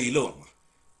င်ပြောင်းလဲရေးလို့မှာ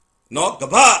နော်က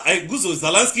ဘာအဲ့ဂုဆိုဇာ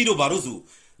လန်စကီတို့ဘာလို့ဆို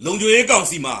လုံခြုံရေးကောင်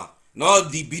စီမှာနော်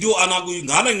ဒီဗီဒီယိုအာနာကို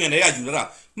9နိုင်ငံတည်းကယူလာတာ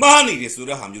မှားနေတယ်ဆို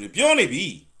တဲ့ဟာမျိုးတွေပြောနေပြီ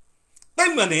တို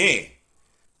က်မှန်နေ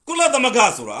ကုလသမဂ္ဂ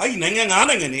ဆိုတာအဲ့ဒီနိုင်ငံ9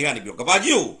နိုင်ငံတည်းကနေပြီးတော့ကဘာ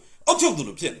ကြီးကိုအုပ်ချုပ်သူ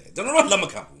လို့ဖြစ်နေတယ်ကျွန်တော်တို့လက်မ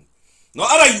ခံဘူးနော်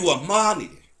အဲ့ဒါယူကမှားနေ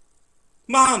တယ်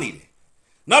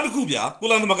နောက်တစ်ခုဗျာကု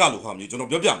လသမဂ္ဂလိုဟာမျိုးကျွန်တော်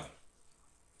ပြောပြမယ်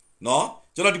နော်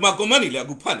ကျွန်တော်ဒီမှာ comment တွေလည်းအ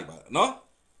ခုဖတ်နေပါတယ်နော်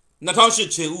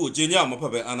2008ချေဦးကိုကျင်းကြမဖ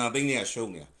တ်ပဲအာနာသိန်းတွေက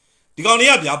ရှုံးနေတာဒီကောင်တွေ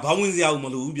ကဗျာဘောင်းဝင်စရာမ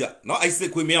လိုဘူးဗျနော်အဲ့စ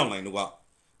စ်ခွေမရောက်နိုင်တော့က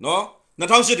နော်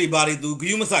2008တွေဘာတွေသူဂ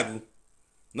ယူးမဆိုင်ဘူး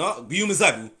နော်ဂယူးမဆို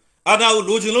င်ဘူးအာနာကို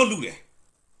လိုချင်လို့လူတယ်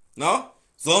နော်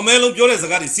ဇော်မဲလုံးပြောတဲ့စ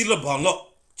ကားတွေစီလဘောင်တော့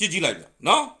ကြည့်လိုက်ဗျ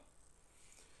နော်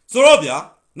ဆိုတော့ဗျာ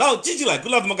နောက်ကြည့်လိုက်ကု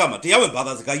လသမဂ္ဂမှာတရားဝင်ဘာ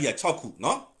သာစကားကြီးက6ခု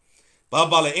နော်ဘာ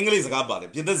ပါလဲအင်္ဂလိပ်စကားပါတယ်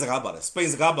ပြင်သစ်စကားပါတယ်စပိန်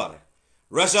စကားပါတယ်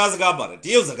ရုရှားစကားပါတယ်တ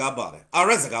ရုတ်စကားပါတယ်အာရ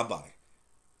ပ်စကားပါတယ်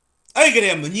အဲ့ဒီက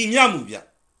လေးကမညီမျှမှုဗျ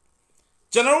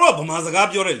ကျွန်တော်တို့ကဗမာစကား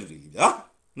ပြောတဲ့လူတွေဗျာ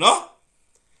နော်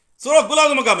ဆိုတော့ကုလ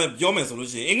သမဂ္ဂမှာပြောမယ်ဆိုလို့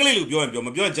ရှိရင်အင်္ဂလိပ်လိုပြောရင်ပြောမ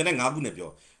ပြောရင်ကျန်တဲ့9ခုနဲ့ပြော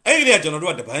အဲ့ဒီကလေးကကျွန်တော်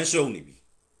တို့ကတပန်းရှုံးနေပြီ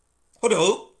ဟုတ်တယ်ဟု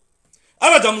တ်အဲ့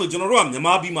ဒါကြောင့်မလို့ကျွန်တော်တို့ကမြန်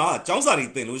မာပြည်မှာចောင်းစာတွေ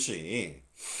တင်လို့ရှိရင်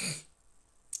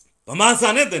ဗမာစာ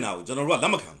နဲ့တင်တာကိုကျွန်တော်တို့ကလ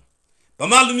က်မခံဗ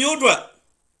မာလူမျိုးအတွက်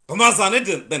ဗမာစာနဲ့တ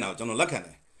င်တာကိုကျွန်တော်လက်ခံတ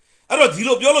ယ်အဲ့တော့ဒီ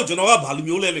လိုပြောလို့ကျွန်တော်ကဘာလူ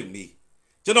မျိုးလဲလို့မေး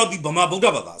ကျွန်တော်ဒီဗမာဗုဒ္ဓ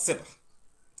ဘာသာအစ်စ်ပါ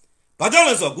ဘာကြောင့်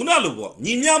လဲဆိုတော့ခုနလိုပေါ့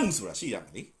ညီမျှမှုဆိုတာရှိရမ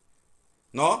ယ်လေ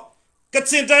နော်က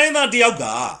ချင်တိုင်းသားတယောက်က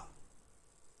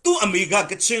tu America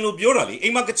kitchen lo biorali,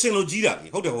 Emma kitchen lo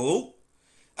girali, how the ho?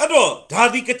 Ado,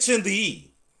 Daddy kitchen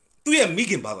the tu ye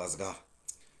Megan Badasga.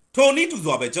 Tony to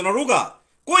Zobe, Generoga,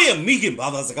 go ye Megan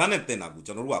Badasgan and Tenagu,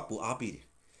 General Pu Api.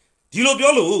 Dilo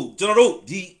Biolo, General,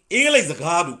 the English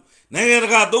Gadu,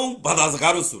 Nagado,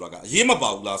 Badasgado Suraga, Yema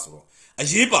Baulaso, a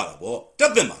Yeba,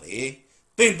 tell them, eh?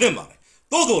 Think them,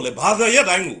 todo le Bada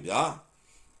Yadangu, ya.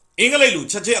 England,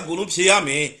 Chacha Gulu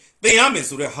Chiame, they are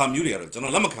Miss Hamuria,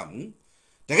 General Lamakam.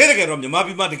 The get from the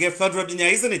Mabima to get federal in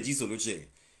a Gisoluce.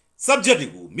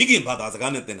 Subject, Migin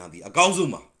Badasgan and Tenadi, a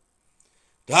Gauzuma.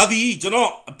 Daddy,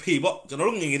 General, a paper,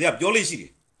 General in the Abjoli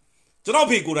City. General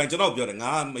Pico and General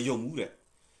Biodan, my young Mude.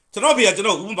 General Pia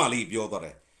General Umali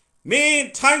Biodore.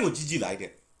 Main time with Gigi like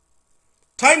it.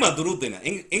 Time at the Rutena,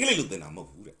 English Lutena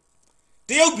Mahude.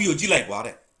 Teo Biogi like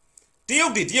water.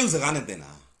 Teo did use a gun and then.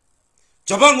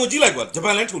 Japan would you like what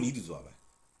Japan and Tony to Zaba.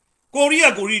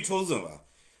 Korea go reach over.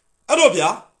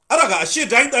 Adobia, Araga, she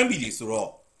died time be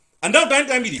raw. And now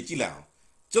time be Chila.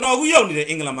 General, we only the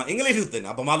English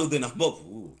Lutena, Bamalu than a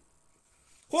Mofu.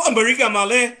 Who America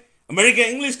Malay, American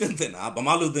English Contena,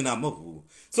 Bamalu than a Mofu.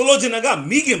 So Loginaga,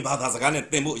 Megan Badazagan and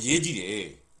Temo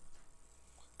Yeji.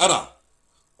 Ara,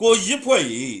 go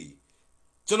Yipway.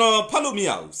 General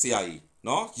Palomia, CI,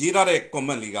 no, Yirare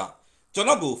Common Liga.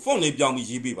 Jonago, phone young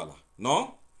Yibibala,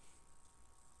 no?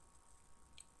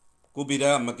 Could be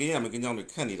there, Magia, Magan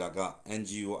Candidaga,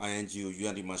 NGO, INGO,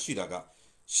 Yuandi Mashidaga,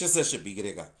 Shesha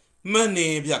Bigrega.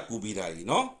 Mane Biakubida,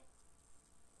 no?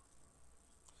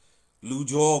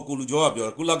 Lujo,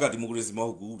 Gulujo, Kulaga, Democracy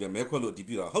Mogu, the Mekolo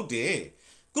Dibura, how dare?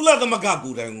 Kulaga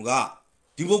Magagu, Danga,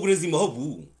 Democracy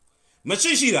Mobu.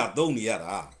 Machishira, don't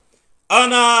yara.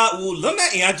 Ana, Lana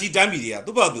Yaji Damidia,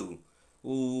 Dubadu.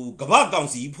 Gabad down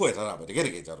see poeta, but the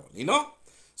get you know?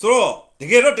 So, the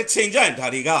get up the change and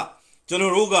Tariga,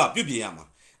 Generoga, Pubiama.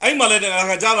 I'm a letter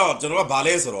Hajala, General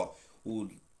Balesoro, who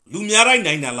Lumiara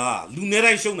Nainala,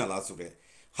 Lunera Shonala Sure.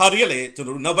 Hardly to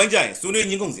Nabanja, sooner in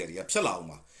Yonzia,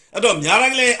 Psalama. Adom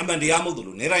Yarale, Amandiamo,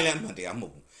 Lunera and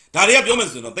Mandiamo. Daria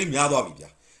Biomason of the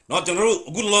Miadovia. Not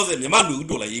General good laws and Yamanu,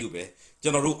 Dola Yube,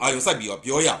 General Iosabi of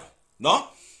Pioya. No?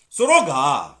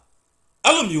 Soroga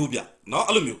Alumubia, no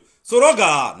Alumu.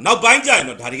 Soroga, now Banja,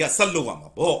 no Daria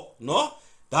Saloma, bo, no?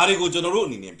 Darigo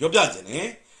General in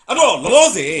Piobjane, Ado,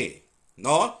 Lose,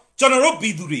 no? General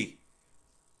Biduri,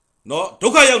 no?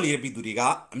 Tokayoni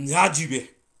Biduriga, Amyajibe,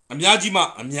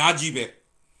 Amyajibe.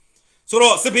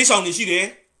 Soro, Sebation is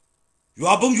she you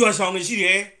are Bunga Sound is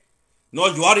she no,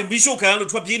 you are in Bishop Can,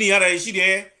 Twapini, is she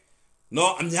there?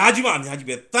 No,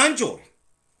 Amyajibe, Tanjo,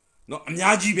 no,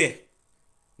 Amyajibe,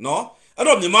 no? I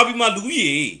don't know, Mabima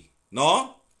Louis,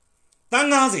 no?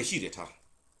 Tangaze she did her.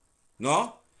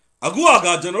 No?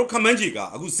 Aguaga General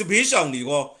Kamanjiga, Agu Sebation,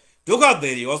 Nigo, Doga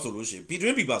there also solution,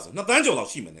 Peter Bibas, Natanjo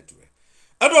Shiman.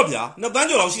 Adobia,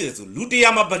 Natanjo she is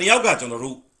Lutiama Baniaga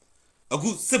General.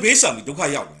 Agu Sebation, Doka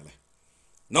Yaga.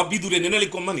 Not be to the Nelly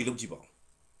Comani Lujibo.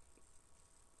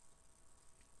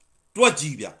 Tua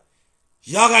Jibia.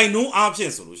 Yaga no option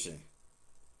solution.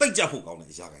 Take Japu on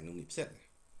the Yaga no nip said.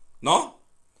 No?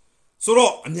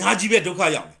 Soro, Najibe Doka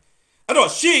Yaga. Ado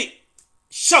she.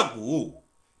 Shagu,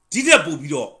 Dida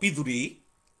Bubido, Piduri,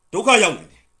 Doka Young.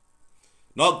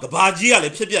 No, the Bajia, the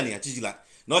Pipiani, Chila.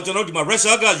 No, General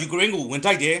Maresaga, Ukraine went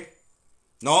I there.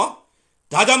 No,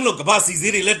 Tadam look about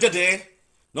Ciziri letter day.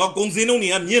 No,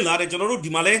 Gonzinoni and Yella, the General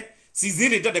Dimale,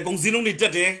 Ciziri that the Gonzinoni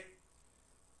day.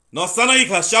 No,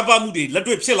 Sanaika, Shaba Moody,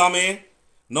 Letu Psilame.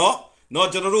 No,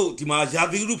 General Dima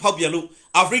Yadiru Papialu,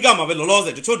 Africa Mavelos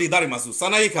at the Chodi Darimasu,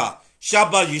 Sanaika,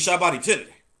 Shaba Yishabari Pil.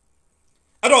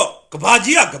 Ado,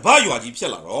 Kabajia, Kabayu,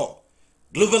 Ajipsela,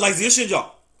 globalization job.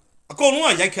 A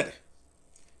conwa yaket.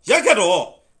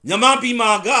 Yakado, Yamabi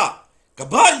Maga,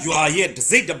 Kabayu are yet to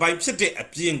say the Bible city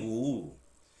at Piengu.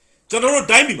 General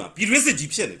Dimima, Pirisi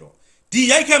Gipselo. The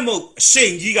Yakamo,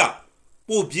 Shane Giga,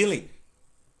 Poor Billing.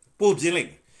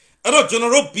 Ado,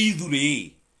 General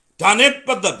Biduri, Danet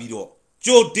Padabido,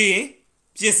 Joe Day,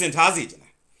 Piesent Hazit.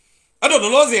 Ado, the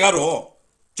laws they are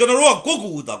General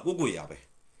Gogu, the Gogu Yabe.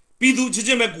 Pidu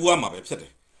Jime Guama website.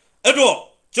 Ado,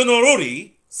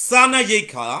 Generori, Sana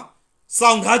Yeka,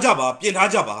 Sound Hajaba, Pien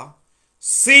Hajaba,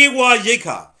 Sewa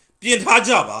Yeka, Pien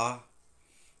Hajaba,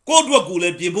 Kodwa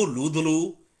Gule Bibu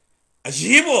Ludulu, a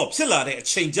Jibo Psilare,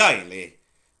 Change Jaile,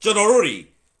 Generori,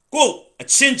 go a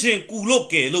Chinchin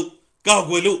Kuloke look,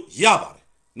 Gagwelu, Yaba.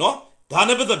 No,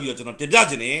 Dana the Bioton, the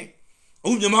Dajane,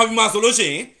 Unyamavi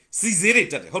solution,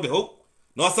 Ciziri, hold the hope.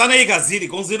 No Saneka Ziri,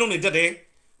 consider it today.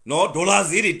 No, Dola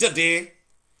Ziri today.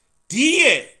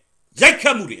 Dear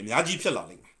Yakamuri, Yaji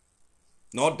Pilaring.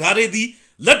 No, Dare the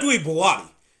Letwe Boari.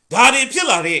 Dare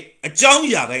Pilare, a John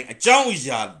Yare, a John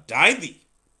Yard, died thee.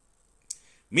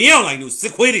 Meow like no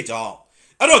sick way it all.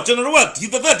 I don't general what, he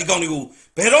the 30 county who,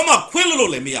 Peroma quillo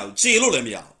let me out, chilo let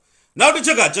me out. Now the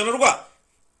check out general what?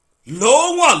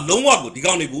 Low one, the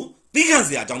county who, the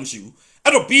hands are down shoe.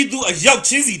 I don't be do a young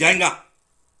cheesy danga.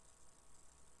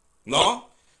 No?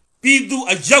 Be do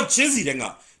a young cheesy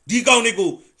danga. The county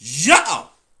go, ya,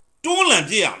 don't land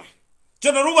the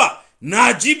general what?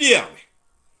 Na GBM.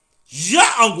 Ya,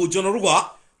 uncle general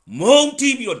what? Mom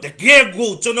TV or the gay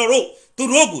go general. To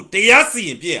rogu, they are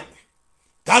seeing Pierre.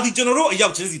 Daddy General, a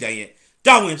young Chelsea day,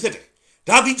 Darwin City.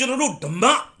 Daddy General, the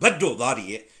ma, but do that,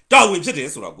 Darwin City,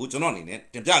 so I go on in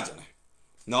it, the judge.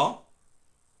 No?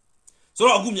 So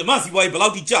I'll go your massy wife below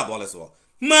the job all as well.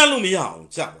 Malumia,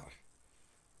 job.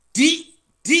 D,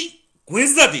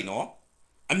 when's that, no?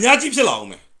 I'm Yaji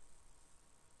Pelaume.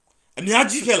 I'm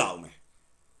Yaji Pelaume.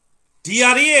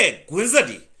 Diarrhea, when's that?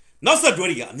 Not so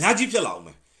dirty, I'm Yaji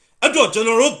Pelaume. I do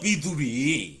General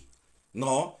B.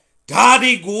 No,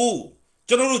 Daddy go.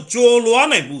 General Joe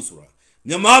Luana Busura.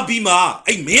 Nyama Bima,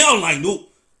 a male line no.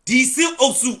 DC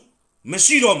Osu,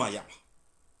 Machiro Maya.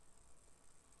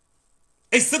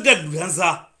 A said that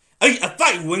Luanza, a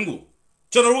Thai wingo.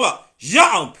 General,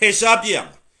 Yam, Pesha Biam,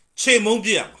 Che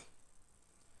Mobiam.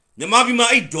 Nyama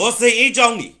Bima, a Dorse, a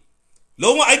Johnny.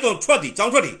 Lower I don't 20,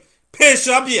 John 20,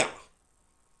 Pesha Biam.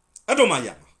 I don't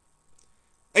mind.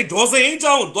 A Dorse, a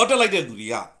John, daughter like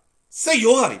that, say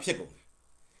your hurry, pickle.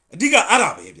 Diga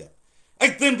Arab, baby. I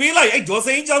think be like I just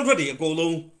ain't already a go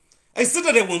long. I said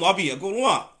that it will not be a go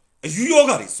long. As you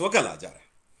yoga is so galaja.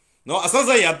 No, as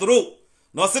I had true.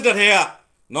 No, sit at here.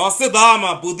 No, sit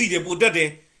dama, Budi de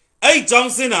Budete. I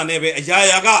Johnson and never a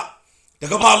yaga. The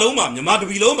Kapaloma, your mother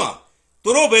Viloma.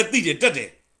 Torobe Tide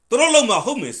Tete. Toroloma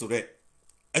home is today.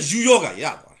 As you yoga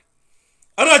yaga.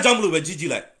 I jump with Gigi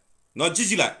like. Not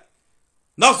Gigi like.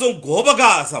 Now some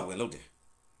Gobaga as I will look.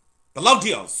 The loud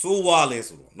deal, so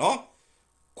wireless, no?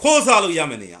 Cosalo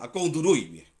Yamania, a con to do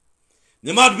it.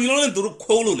 The mad be learned to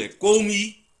call it, call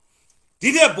me.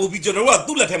 Did that Bobby General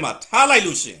do let him at Halai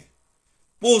Lucian?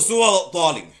 Poso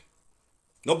darling.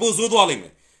 No Poso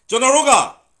darling.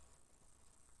 Generoga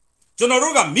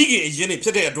Migi is Jenny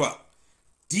Pete at work.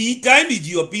 The time did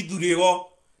you beat to the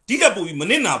war? Did that Bobby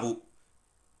Maninabu?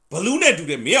 Balloon to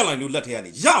the mail and you let her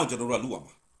young General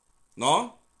Luama.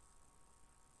 No?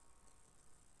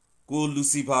 Go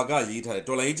Lucy Paga, eat her,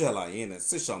 Dolagella in a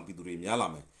session biduri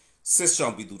Yalame,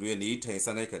 session biduri and eat a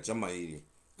Saneka Jamai,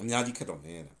 and Yadi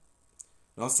Caton.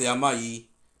 No say Amai,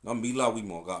 no Mila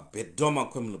Wimoga, Bedoma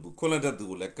Quimlabu, Colenda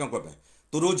do like Campabe,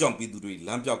 Toro jump biduri,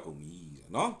 Lamjaco me,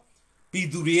 no?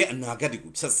 Biduri and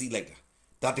Nagadi, Sassy like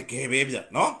that the baby,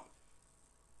 no?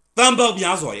 Tamba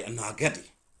Biazoi and Nagadi.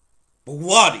 But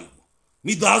what do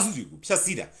you? Midazu,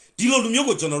 Sassida, Dilo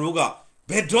Lumiogo Jonaruga,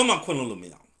 Bedoma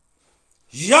Quimlumia.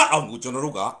 Ya Uncle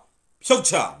Jonaruga,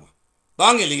 Shocha,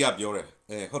 Dangeli up your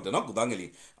hot and Uncle Dangeli,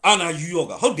 Anna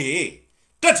Yoga, how day?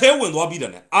 That hell will not be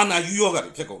done, Anna Yoga,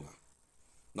 Pecona.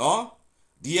 No?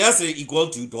 The essay equal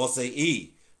to Dorse A.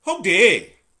 How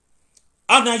day?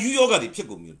 Anna Yoga, the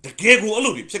Pecomio, the Gego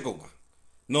Olobi Pecona.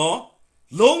 No?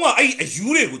 Loma I a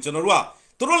Jure with General,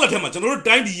 Torola Tema, General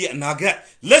Dandy and Naga,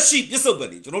 let's sheep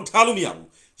yesterday, General Talumiam,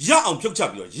 Ya on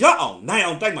Pochabio, Ya on, 9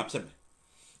 on time up 7.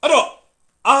 Ado.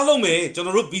 Alome,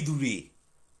 General Biduri.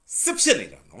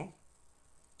 Sipselator, no?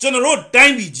 General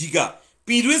Danby Giga,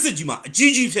 Pidwesijima,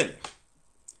 Gigi Fen.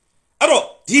 Ado,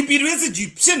 the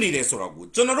Pidwesiji Penny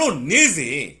Sorabu, General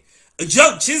Neze, a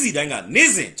jug chizzy danga,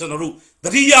 Neze, General, the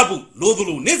Riabu,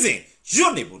 Lodulu, Neze,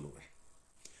 Jonebulu.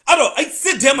 Ado, I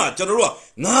said Dema, General,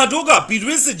 Nadoga,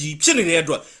 Pidwesiji, Penny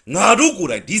Edra,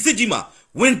 Nadokura, Disijima,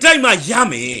 when time I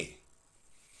yame.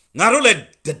 Narole,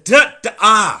 the dirt,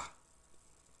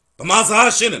 Maza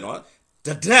Shannon,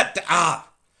 the dead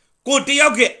Go to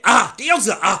Yoga,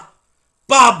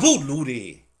 Babu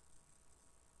Ludi.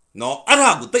 No,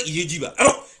 I would take Yijiba. I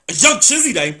don't a young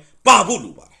chizzy dame, Babu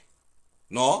Luba.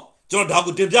 No, John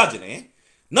Dago Dimjajin, eh?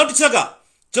 Not the Chaga,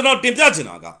 John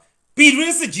Dimjajinaga.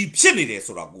 Pedro Jeep Shinny de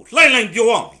Sorabu, line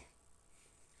Joami.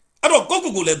 I don't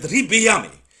go let the Ribiami.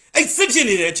 I sit in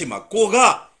it, Chima,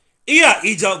 Koga, Ea,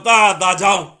 Ija, da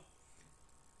down.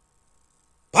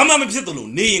 Pama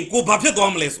Mipsitulu, name go Papia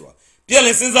Domleswa,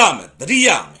 Pialis Zame, the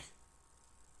Riam.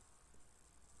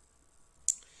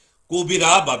 Go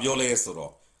bida Babiole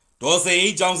Soro. Dose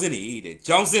A. Johnson eat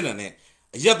Johnson and it.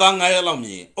 Yadang I allow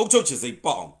me, Ochoches a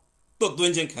bomb. Don't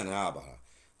Dungeon Canaba.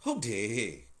 How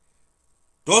day?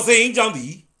 Dose A.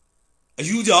 Johnny. A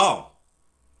you down.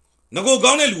 Nago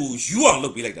Gonelu, you are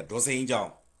looking like that. Dose A.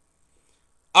 John.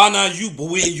 Anna, you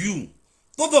boy, you.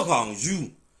 Totokang,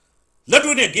 you. Let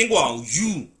me get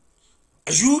you.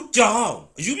 You down.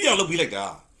 You be a looking like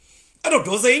that. I don't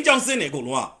Dose A. Johnson, a good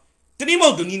one.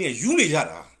 Tenimo Dunini, Uni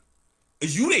Yara. A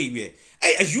Uni,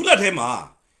 a Yula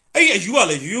Tema. A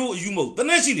Yuala, you, the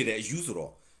Nation did a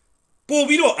usual.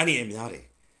 Poviro, any emiare.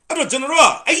 I don't general,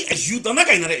 a you, the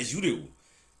Nakana as you do.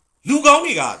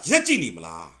 Lugoniga,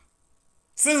 Jetinimla.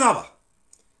 Senava.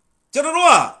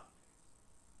 General.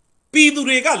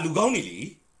 Pidurega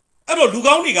Lugonili. I don't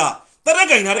Lugoniga, the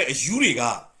Nakana as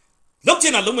Yuriga.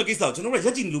 Lokena Lumakisa, General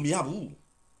Jetin Lumiabu.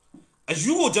 As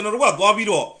you go, General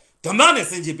Bobbido, the man is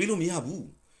Saint Bilumiabu.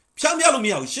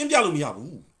 Shambialumia,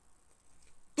 Shimbialumiabu.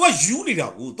 To a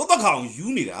Unida, to the town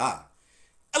Unida.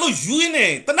 Hello,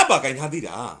 Uine, the Nabaka in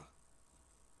Hadida.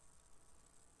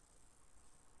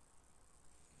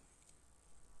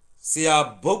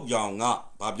 Sia Bogyanga,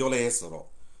 Babiole Esoro.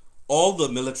 All the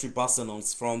military personnel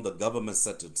from the government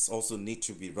settings also need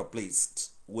to be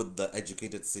replaced with the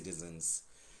educated citizens.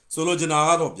 Solo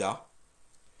Janarobia.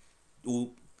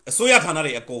 Soya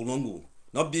Tanare a Kolongu,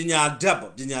 not Binya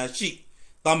Deb, Binya Shi,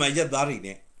 Tama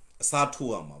Yadarine, a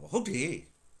Satuama. Hote.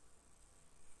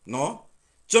 No?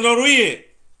 General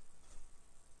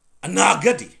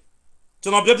Anagati.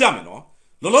 General Biamino.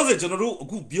 Loloze General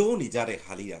Gubioni Jare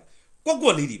Halia.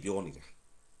 Quagua lady Bioni.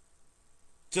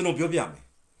 General Biame.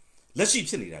 Let's see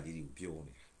Chinida Lady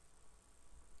Bioni.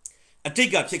 I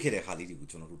take up check it Halidi with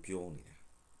General Bioni.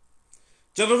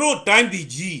 General Time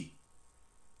BG.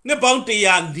 Nebonte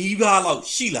ya Niva Lao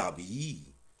Shila B.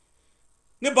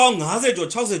 Nebong Hazard or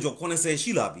Chelsea or Conese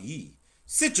Shila B.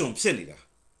 Sitchum Senida.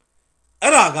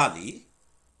 Aragali.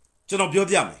 General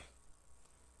Biame.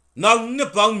 Now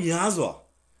Nepal Miazwa.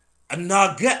 And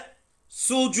now get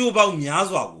Soju about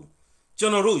Miazwa.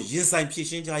 General, yes, I'm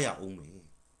pitching Jaya only.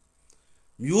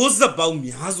 News about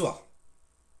Miazwa.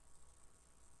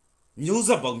 News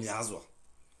about Miazwa.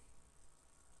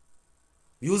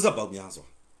 News about Miazwa.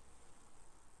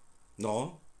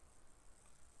 No.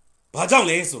 Bajang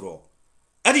Lesoro.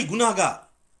 Adi Gunaga.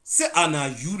 Se ana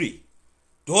Yuri.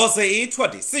 Dose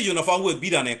A20. Se uniform will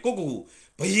be done a cocoa.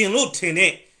 But he no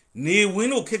tene. Ne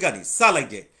wino kegani.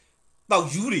 Salade. Now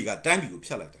Yuri got time you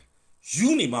pellet.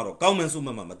 Juni Maro,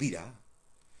 Gaumensuma Madida.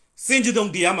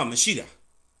 Sinjidong Diama Mashida.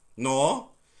 No.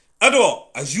 Ado,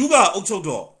 as you got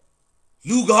Ochodo.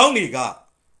 Lugauniga.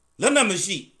 Lena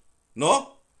Mashi.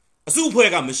 No. A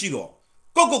superga Mashido.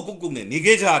 Coco Gugune,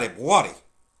 Nigejare, Boari.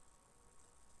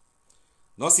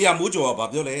 No see a mujo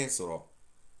about Biole Soro.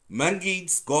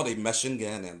 Mangi's got a machine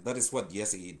gun, and that is what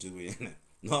yes he doing.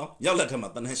 No, you let him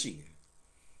at the Nashi.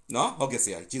 No, okay,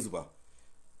 say I Chizuba.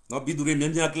 No be doing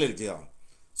Mania clear jail.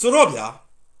 So Robia.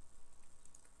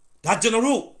 That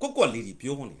general, Coco lady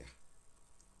Pionia.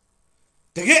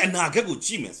 To get an Agago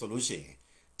Chime solution.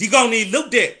 Digoni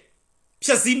looked at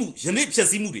Chasimu, Janip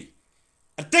Chasimudi.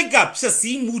 A take up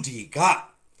Chasimudi, ga.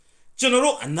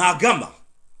 General Anagama.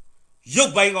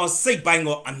 Yoke bang or say bang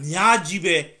or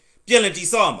Anyajibe, Pianity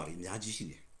Sama in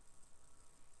Yaji.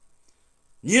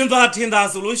 Nimba Tinda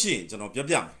solution, General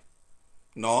Piam.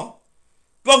 No,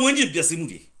 but when you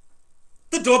Chasimudi.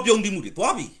 The top young Dimudi,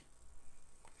 Bobby.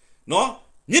 No,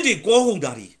 Nitty go home,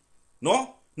 daddy.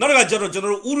 No, not a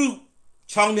general Uru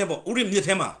Chang never Urim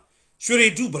Nitema. Should they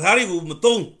do Brari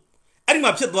Maton? And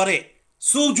my pet body,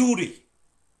 so jury.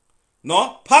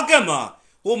 No, Pakama,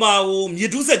 Homa,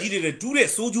 Medusa did a dure,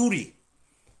 so jury.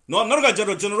 No, not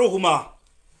a general Homa,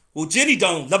 who Jenny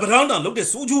down, Labranda looked at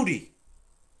so jury.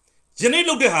 Jenny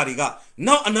looked at Hariga,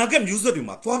 now another user to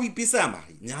my Bobby Pisama,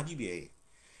 Nabi.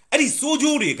 And he's so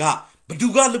jury got. But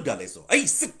do God look at so? I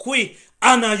sick quay,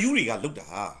 Anna Yuriga looked at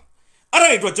her.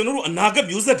 I write general Anaga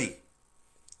Musati.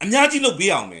 And Yaji look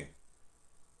beyond me.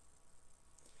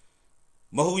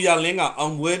 Mahuya Lenga,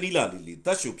 unworthy lily,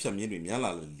 that should come in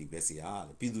Yala Libesia,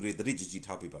 Pidure the rich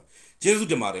paper. Jesu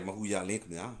de Mare, Mahuya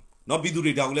Lengna, not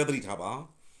Bidure down leather taba.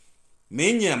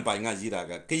 Manian by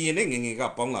Najiraga, Kayening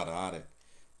up Ponga.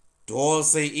 Do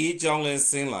say each young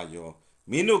sing like you.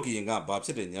 Minoki and got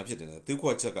Babset and Yapset, 2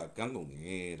 quarter gango.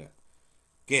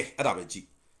 Ke Arabeji.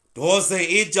 Do say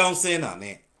 8 John Sena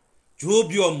ne.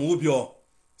 Jubio Mubio.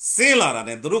 Sailor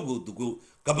and Drogo to go.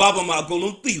 Kababa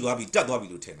Golunti will be Tadwabi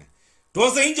Lieutenant. Do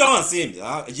say John Sim,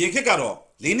 Yakaro,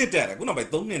 Lina Terra, gonna by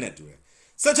Domine to it.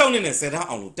 Such only said her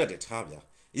on Lieutenant Tabia.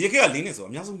 Yaka Linas or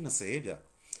Yazuna Savior.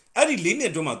 Adi Lina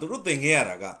Doma to root the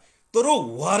hair. Toro,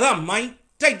 what a mine,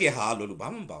 take the hard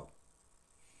Lubamba.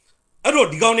 I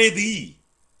wrote Digone thee.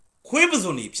 Quavers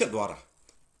only Piedwara.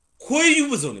 Quay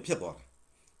was only Piedwara.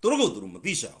 Torugo to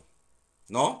Madisha.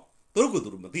 No, Torugo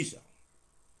to Madisha.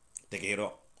 Take it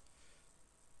off.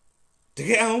 Take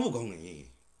it out of me.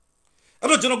 I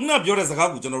don't know your as a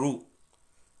Habu General.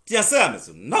 Tia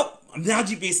Samus, no,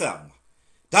 Naji Pesam.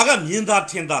 Taga Minda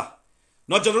Tenda.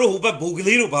 Not General Huba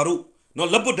Bugiliro Baru, no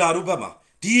Labudaru Bama.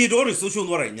 ဒီတော့ရဆိုရှုံ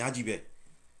သွားတယ်အများကြီးပဲ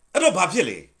အဲ့တော့ဘာဖြစ်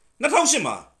လဲ2008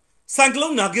မှာဆိုင်ကလု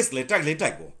န်းနာဂစ်လေတိုက်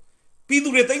ပေါ့ပြည်သူ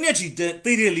တွေတိတ်နဲ့ချီ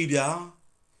သေးတယ်လीဗျာ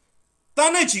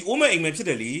တားနဲ့ချီအိုးမဲ့အိမ်မဲ့ဖြစ်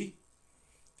တယ်လी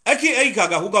အဲ့ခါ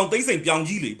ကဟိုကောင်သိမ့်စိန်ပြောင်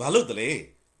ကြီးလေဘာလို့တလဲ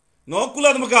နော်ကုလ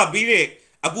သမဂ္ဂပေးတဲ့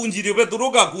အကူအညီတွေပဲသူ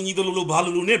တို့ကကူညီတယ်လို့ဘာ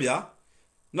လို့နဲ့ဗျာ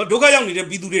နော်ဒုက္ခရောက်နေတဲ့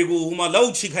ပြည်သူတွေကိုဟိုမှာလော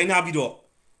က်ချီခိုင်းထားပြီးတော့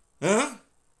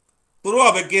သူတို့က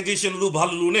ပဲ ketation လို့ဘာ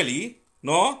လို့နဲ့လी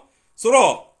နော်ဆို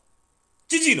တော့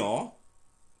ကြည့်နော်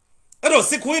အဲ့တော့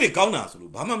စစ်ခွေးတွေကောင်းတာဆို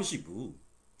လို့ဘာမှမရှိဘူး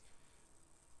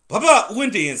ဘာဥဝင်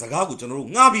တည်ရင်စကားကိုကျွန်တော်တို့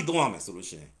ငှားပြီးသုံးရမယ်ဆိုလို့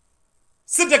ရှိရင်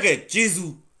စစ်တက်ကဂျေ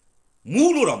ဇူး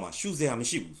မူးလို့တော့မှရှူစရာမ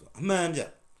ရှိဘူးဆိုအမှန်ဗျ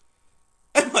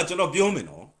အဲ့မှာကျွန်တော်ပြောမယ်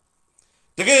နော်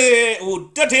တကယ်ဟို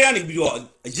တက်ထဲကနေပြီးတော့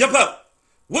ရက်ဖက်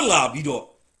ဝစ်လာပြီးတော့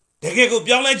တကယ်ကို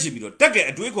ပြောင်းလဲချင်ပြီးတော့တက်က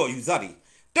အတွေးခေါ်ယူစားတွေ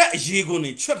တက်အရေးကုန်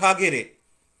နေချွတ်ထားခဲ့တဲ့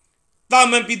တာ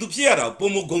မန်ပြည်သူဖြစ်ရတာပုံ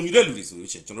မဂုံယူတဲ့လူတွေဆို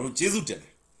လို့ရှိရင်ကျွန်တော်တို့ဂျေဇူးတင်တ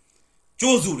ယ်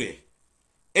ကြိုးစုတယ်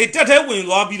အဲ့တက်ထဲဝင်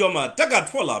သွားပြီးတော့မှတက်က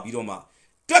ထွက်လာပြီးတော့မှ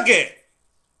တက်က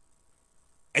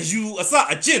အယူအစ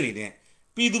အကျင့်နေတဲ့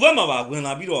ပြည်သူဘက်မှာပါဝင်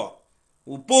လာပြီးတော့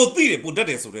ဟိုပိုသိတယ်ပိုတက်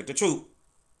တယ်ဆိုတဲ့တချို့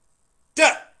တ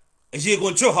က်အရေကု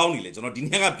န်ချွတ်ဟောင်းနေလေကျွန်တော်ဒီ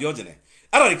နေ့ကပြောချင်တယ်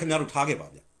အဲ့ဒါတွေခင်ဗျားတို့ထားခဲ့ပါ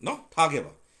ဗျနော်ထားခဲ့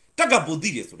ပါတက်ကပိုသိ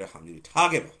တယ်ဆိုတဲ့ဟာမျိုးတွေထား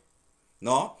ခဲ့ပါ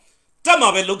နော်တက်မှာ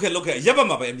ပဲလုတ်ခဲ့ရက်ဘက်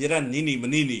မှာပဲအမြဲတမ်းနေမ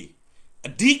နေအ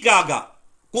ဓိက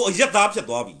ကိုအရက်သားဖြစ်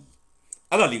သွားပြီ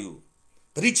အဲ့ဒါလေးကို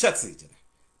သတိချက်စေချင်တယ်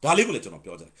ဒါလေးကိုလည်းကျွန်တော်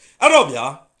ပြောချင်တယ်အဲ့တော့ဗျာ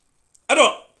အဲ့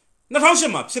တော့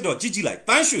2008မှာဖြစ်တော့ကြည့်လိုက်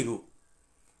တန်းရွှေတို့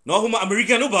နော်ဟိုမှာအမေရိ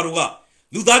ကန်တို့ဘာတို့က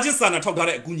လူသားချင်းစာနာထောက်ထား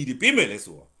တဲ့အကူအညီတွေပေးမယ်လဲ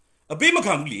ဆိုတော့အပေးမ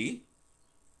ခံဘူးလေ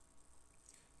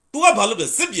သူကဘာလို့လဲ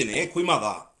စစ်ပြင်းနေခွေးမ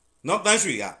သားနော်တန်း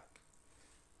ရွှေက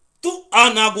သူအာ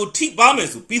နာကိုထိပါမယ်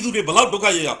ဆိုပြည်သူတွေဘလောက်ဒုက္ခ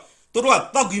ရောက်သူတို့က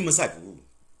တောက်ကြီးမဆိုင်ဘူး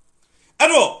အဲ့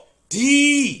တော့ဒီ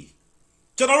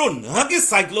ကျွန်တော်တို့နာဂစ်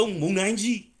ဆိုင်ကလုန်းမုန်တိုင်း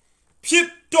ကြီးဖြစ်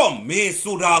တော့မေ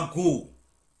ဆိုတာကို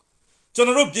ကျွန်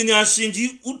တော်တို့ပညာရှင်ကြီး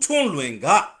ဦးထွန်းလွင်က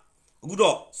အခု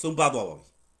တော့ဆုံးပါသွားပါပြီ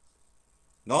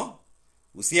နော်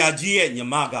ဟိုဆရာကြီးရဲ့ညီ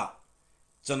မက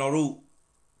ကျွန်တော်တို့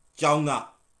ကျောင်းက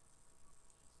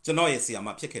ကျွန်တော်ရဲ့ဆရာမ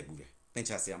ဖြစ်ခဲ့ဘူးတယ်သင်္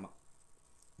ချာဆရာမ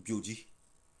ပြူကြီး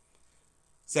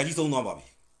ဆရာကြီးဆုံးသွားပါပြီ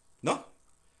နော်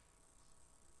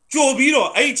ကြိုပြီးတော့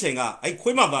အဲ့ဒီချိန်ကအဲ့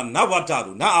ခွေးမသားနဝတ္တ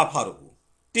တို့နအဖတို့ကို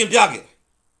တင်ပြခဲ့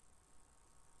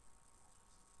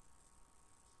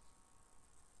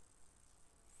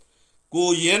ကို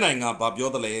ရဲနိုင်ကဘာပြော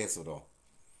တယ်လဲဆိုတော့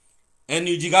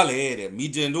NUG ကလည်းတဲ့မီ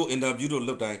တင်တို့အင်တာဗျူးတို့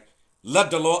လုပ်တိုင်းလက်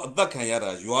တလောအသက်ခံရ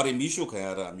တာရွာတွေမီးရှို့ခံရ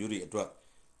တာမျိုးတွေအတွက်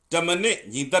10မိနစ်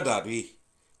ညီတက်တာတွေ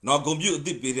နော်ကွန်ပျူတာအသ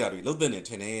စ်ပေးတာတွေလုပ်တဲ့နေထ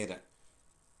င်နေတဲ့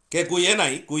ကဲကိုရဲနို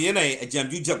င်အကြံ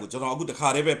ပြုချက်ကိုကျွန်တော်အခုတခါ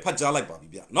တည်းပဲဖတ်ကြားလိုက်ပါပြီ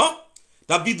ဗျနော်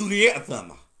ဒါပြည်သူတွေရဲ့အသံ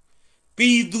ပါပြ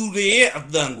ည်သူတွေရဲ့အ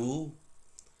သံကို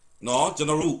နော်ကျွန်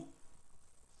တော်တို့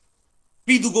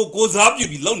ပြည်သူကိုကိုစားပြု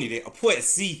ပြီးလုပ်နေတဲ့အဖွဲ့အ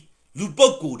စည်းလူပု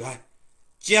ဂ္ဂိုလ်တိုင်း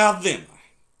ကြားသင့်ပါတ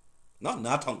ယ်နော်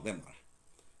နားထောင်သင့်ပါတယ်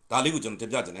ဒါလေးကိုကျွန်တော်တ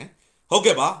င်ပြချင်တယ်ဟုတ်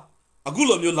ကဲ့ပါအခု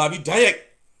လိုမျိုးလာပြီးဓာတ်ရိုက်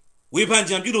ဝေဖန်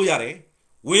ကြံပြုလို့ရတယ်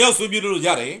ဝင်ရောက်ဆွေးပြုလို့ရ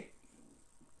တယ်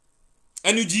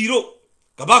NUG တို့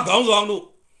ကမ္ဘာခေါင်းဆောင်တို့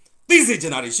သိစေချ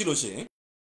င်တာတွေရှိလို့ရှိရင်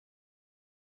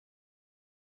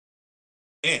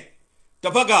တ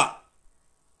စ်ဖက်က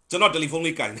ကျွန်တော်တယ်လီဖုန်း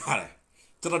လေးကင်ထားတယ်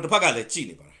ကျွန်တော်တစ်ဖက်ကလည်းကြည့်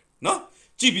နေပါတယ်နော်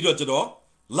ကြည့်ပြီးတော့ကျွန်တော်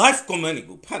live comment တွေ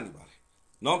ကိုဖတ်နေပါတယ်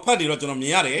နော်ဖတ်နေတော့ကျွန်တော်မြ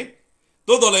င်ရတယ်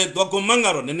တိုးတော်လည်းတော့ comment က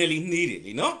တော့နည်းနည်းလေးနှီးတယ်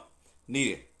လीနော်နှီး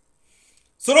တယ်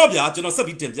ဆိုတော့ဗျာကျွန်တော်ဆက်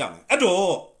ပြီးတင်ပြမယ်အဲ့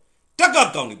တော့တက်က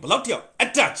ကောင်တွေဘလောက်တယောက်အ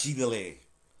တက်ကြီးတယ်လေ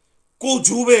ကို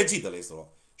ဂျိုးပဲကြည့်တယ်လေဆိုတော့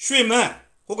ရွှေမန်း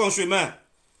ဟိုကောင်ရွှေမန်း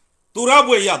သူရ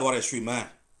ပွဲရသွားတဲ့ရွှေမန်း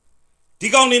ဒီ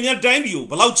ကောင်နေမြန်တိုင်းပြည်ကို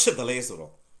ဘလောက်ချစ်တယ်လဲဆို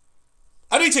တော့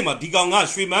အဲ့ဒီအချိန်မှာဒီကောင်က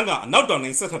ရွှေမန်းကအနောက်တောင်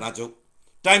တိုင်းစစ်ဌာနချုပ်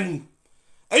တိုင်းမှု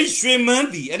အဲ့ဒီရွှေမန်း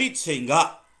ဒီအဲ့ဒီချိန်က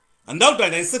အနောက်တော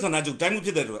င်တိုင်းစစ်ဌာနချုပ်တိုင်းမှုဖြ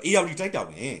စ်တဲ့တော့ AR တိုက်တာ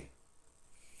ပဲ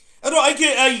အဲ့တော့အဲ့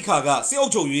ခါကစစ်အု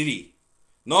ပ်ချုပ်ရေးတွေ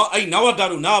နော်အဲ့နဝတ္တ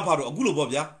တို့နာအဖတို့အခုလိုပေါ့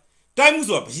ဗျာတိုင်းမှု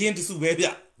ဆိုတာဘယင်တစုပဲဗျ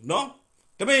နော်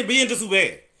တပည့်ဘယင်တစုပဲ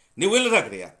နေဝဲလက်ထက်က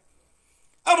လေးက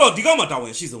အဲ့တော့ဒီကောင်မှတာဝ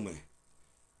န်ရှိဆုံးပဲ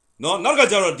နော်နောက်က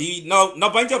ကြတော့ဒီနော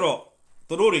က်ပိုင်းကျတော့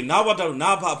သူတို့တွေနာဝတ္တတို့နာ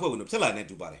အဖအဖွဲ့ဝင်တို့ဖြစ်လာနေ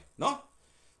တူပါတယ်နော်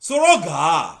ဆိုတော့က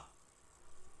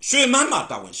ရွှေမန်းမှာ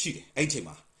တာဝန်ရှိတယ်အဲ့ဒီချိန်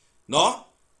မှာနော်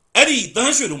အဲ့ဒီတ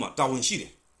န်းရွှေတို့မှာတာဝန်ရှိတ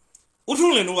ယ်ဥ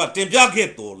ထုံးလင်တို့ကတင်ပြခဲ့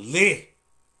တော်လေ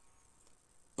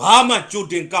ဘာမှကြို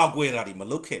တင်ကောက်ွယ်တာတွေမ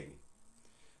လုပ်ခဲ့ဘူး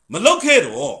မလုပ်ခဲ့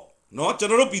တော့နော်ကျွန်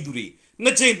တော်တို့ပြည်သူတွေ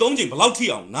2ချိန်3ချိန်ဘယ်လောက်ထိ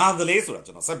အောင်နာသလဲဆိုတာ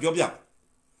ကျွန်တော်ဆက်ပြောပြမယ်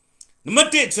နံပါတ်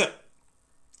1ချက်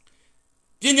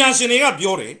ပညာရှင်တွေက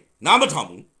ပြောတယ်နားမထောင်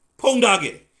ဘူးဖုံးထား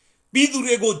ခဲ့တယ်ပြည်သူ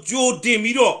တွေကိုကြိုတင်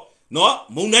ပြီးတော့နော်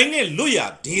မုံတိုင်းနဲ့လွတ်ရ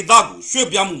ဒေသကိုရွှေ့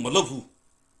ပြောင်းမှုမလုပ်ဘူး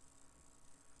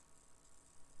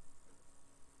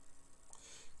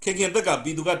ခင်တက်ကပြ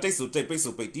ည်သူကတိတ်ဆိုတိတ်ပိတ်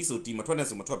ဆိုပိတ်တီးဆိုတီမထွက်နဲ့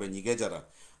ဆိုမထွက်ပဲညီခဲ့ကြတာ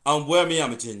အောင်ပွဲမရ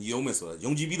မချင်းညီအောင်မယ်ဆိုတာ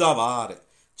ယုံကြည်ပြီးသားပါတဲ့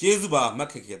ကျေးဇူးပါမှတ်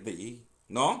ခက်ခဲ့သေး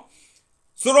နော်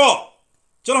ဆိုတော့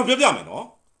ကျွန်တော်ပြောပြမယ်နော်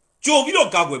ကြိုပြီးတော့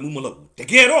ကာကွယ်မှုမလုပ်ဘူးတ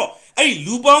ကယ်တော့အဲ့ဒီ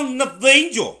လူပေါင်း2သိန်း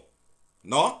ကျော်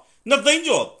နော်2သိန်း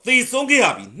ကျော်သေဆုံးခဲ့ရ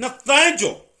ပြီ2သန်း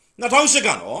ကျော်2008က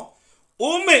နော်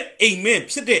အိုးမဲ့အိမ်မဲ့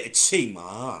ဖြစ်တဲ့အချိန်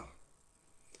မှာ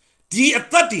ဒီအ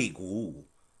သက်တွေကို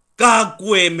ကာ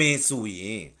ကွယ်မယ်ဆိုရ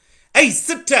င်အဲ့စ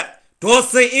စ်တပ်ဒေါ်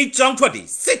စိန်အေးចောင်းထွက်တွေ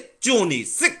စစ်ကြုံနေ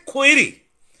စစ်ခွေးတွေ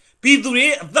ပြည်သူတွေ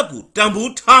အသက်ကိုတန်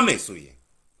ဖိုးထားမယ်ဆိုရင်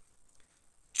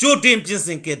ကြိုတင်ပြင်ဆ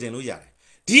င်ခဲ့တယ်လို့ရတယ်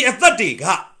ဒီအသက်တွေက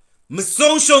မ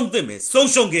ဆုံးရှုံးသင့်ပဲဆုံး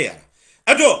ရှုံးခဲ့ရတာ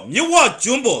အဲ့တော့မြဝ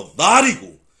ကျွန်းပေါ်သားတွေ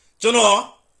ကိုကျွန်တော်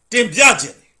တင်ပြခြ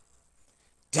င်း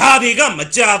ဒါတွေကမ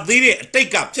ကြသေးတဲ့အတိတ်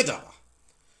ကဖြစ်တာပါ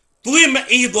သူမ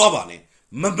အေးသွားပါနဲ့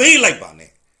မမေ့လိုက်ပါ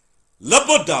နဲ့လက်ပ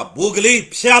တ်တာဘိုးကလေး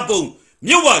ဖျားပုံ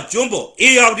မြဝကျွန်းပေါ်အေ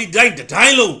ယာဝတီတိုင်းတို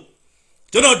င်းလုံး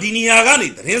ကျွန်တော်ဒီနေရာကနေ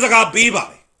သတင်းစကားပေးပါ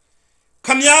မယ်ခ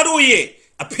မည်းတော်ရဲ့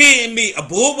အဖေအမေအ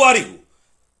ဘိုးဘွားတွေကို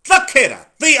သတ်ခဲ့တာ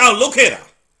သိအောင်လုပ်ခဲ့တာ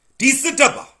ဒီစစ်တ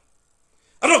ပ်ပါ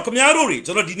အဲ့တော့ခမည်းတော်တွေ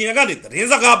ကျွန်တော်ဒီနေရာကနေသတင်း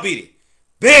စကားပေးတယ်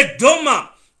ဘယ်တော့မှ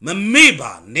မမေ့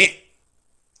ပါနဲ့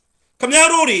ခမည်း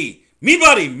တော်တွေမိဘ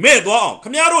တွေမဲ့သွားအောင်ခ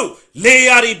မည်းတော်လေ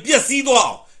ယာတွေပြက်စီးသွား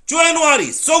အောင်ကျွမ်းနွားတွေ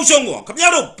ဆုံးရှုံးသွားအောင်ခမ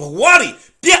ည်းတော်ဘဝတွေ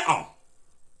ပြက်အောင်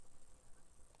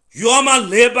ရွာမှာ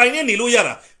လေပိုင်နဲ့နေလို့ရ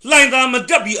တာလှိုင်သာမ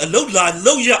တက်ပြီးအလုတ်လာ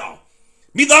လောက်ရအောင်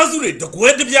မိသားစုတွေတကွဲ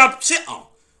တပြားဖြစ်အောင်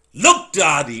လောက်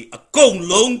တာတွေအကုန်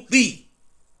လုံးသိ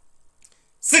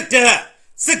စစ်တပ်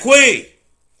စစ်ခွေး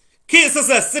ခေဆက်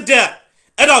ဆက်စစ်တပ်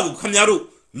အဲ့ဒါကိုခင်ဗျားတို့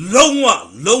လုံး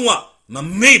ဝမ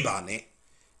မေ့ပါနဲ့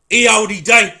အေယာဝတီ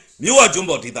တိုင်းမြို့ဝကျွန်း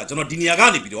ပေါ်ဒေသကျွန်တော်ဒီနေရာက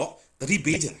နေပြီးတော့သတိ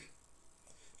ပေးခြင်း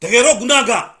တကယ်တော့ခုန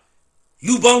က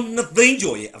လူပေါင်း2သိန်း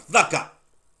ကျော်ရဲ့အသက်က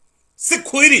စစ်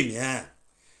ခွေးတွေမြန်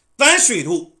တန်းရွှေ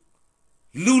တို့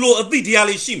လူလိုအသိတရား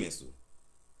လေးရှိမယ်ဆို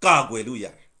ကာကွယ်လို့ရ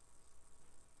တယ်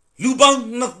လူပေါင်း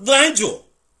2သန်းကျော်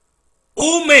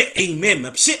အိုးမဲ့အိမ်မဲ့မ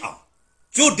ဖြစ်အောင်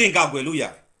ကြိုတင်ကာကွယ်လို့ရတ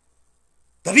ယ်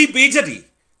သတိပေးချက်တွေ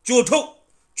ကြိုထုတ်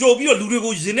ကြိုပြီးတော့လူတွေ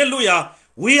ကိုရင်နဲ့လို့ရ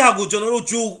ဝေးဟာကိုကျွန်တော်တို့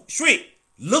ကြိုရွှေ့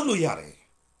လုပ်လို့ရတယ်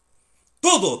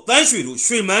တိုးတော့တန်းရွှေတို့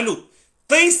ရွှေမန်းတို့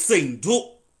သိမ့်စိန်တို့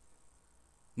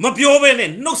မပြောဘဲနဲ့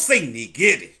နှုတ်ဆက်နေ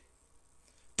ခဲ့တယ်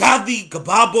ဒါဒီက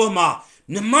ဘာပေါ်မှာ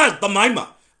မြမသမိုင်းမှာ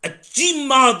အကြီး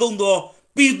မားဆုံးသော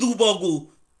ပြည်သူပေါ်ကို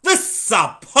သစ္စာ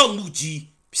ဖောက်မှုကြီး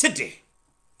ဖြစ်တယ်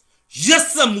ရက်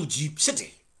စက်မှုကြီးဖြစ်တ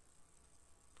ယ်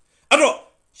အဲ့တော့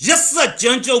ရက်စက်ကြ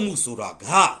မ်းကြုတ်မှုဆိုတာက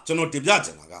ကျွန်တော်တင်ပြချ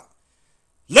င်တာက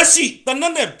လက်ရှိတန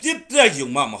က်နဲ့ပြစ်တဲ့ယုံ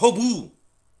မှမဟုတ်ဘူး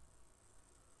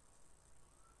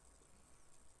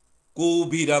ကို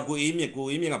ဘီရာကိုအေးမြင့်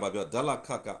ကဘာပြောဒါလာခ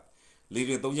တ်ကလေ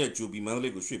တွေ3ရက်ကြိုပြီးမန္တ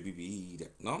လေးကိုရွှေ့ပြီးပြီ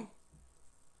တဲ့နော်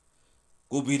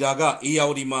ကိုဘီရာကအေယာ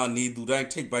ဝတီမှာနေသူတိုင်း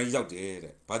ထိတ်ပိုင်းရောက်တယ်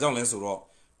တဲ့ဘာကြောင့်လဲဆိုတော့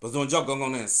ပဇွန်ကြောက်ကောင်းကော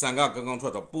င်းနဲ့ဆန်ကကောင်းကောင်းထွ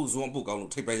က်တော့ပူစွန်းပူကောင်း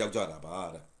လို့ထိတ်ပိုင်းရောက်ကြတာပါ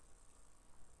တဲ့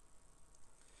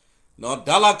နော်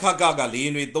ဒါလာခကကလေ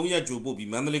တွေ3ရက်ကြိုပို့ပြီး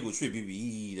မန္တလေးကိုရွှေ့ပြီးပြီ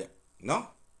တဲ့နော်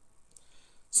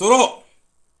ဆိုတော့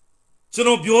ကျွန်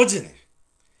တော်ပြောချင်တယ်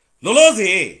လောလောဆ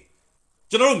ယ်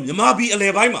ကျွန်တော်တို့မြန်မာပြည်အလဲ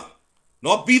ပိုင်းမှာ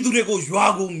နော်ပြည်သူတွေကိုရွာ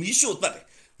ကိုမီးရှို့တတ်တယ်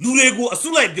လူတွေကိုအစု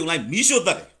လိုက်ပြုံလိုက်မီးရှို့တ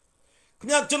တ်တယ်ခင်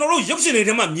ဗျာကျွန်တော်တို့ရုပ်ရှင်တွေ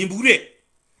ထဲမှာမြင်ဘူးတဲ့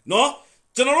နော်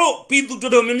ကျွန်တော်တို့ပြည်သူ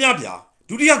တော်တော်များများဗျာ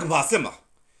ဒုတိယကမ္ဘာစစ်မှာ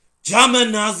ဂျာမန်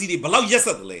နာဇီတွေဘလောက်ရက်ဆ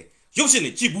က်တယ်လဲရုပ်ရှင်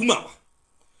တွေကြည့်ဘူးမှာပါ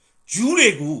ယူတွေ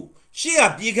ကိုရှေ့က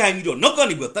ပြေးခိုင်းပြီးတော့နောက်က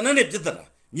နေပြီးတနက်နဲ့ပြတ်တက်တာ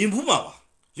မြင်ဘူးမှာပါ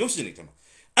ရုပ်ရှင်တွေထဲမှာ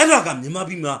အဲ့ဒါကမြန်မာ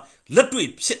ပြည်မှာလက်တွေ့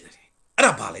ဖြစ်နေတယ်အဲ့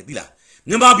ဒါဘာလဲသိလား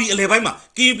မြန်မာပြည်အလဲပိုင်းမှာ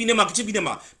ကရင်ပြည်နယ်မှာကချင်ပြည်နယ်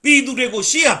မှာပြည်သူတွေကို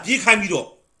ရှေ့ကပြေးခိုင်းပြီးတော့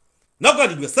နောက်က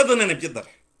နေပြီးဆက်တနက်နဲ့ပြတ်တက်တ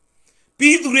ယ်ပြ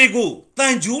ည်သူတွေကိုတ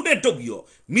န်ကြိုးနဲ့တုပ်ပြီးတော့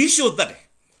မီးရှို့တတ်တယ်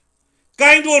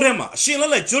ကိုင်းတိုးထဲမှာအရှင်လ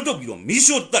က်လက်ကျွတ်တုပ်ပြီးတော့မီး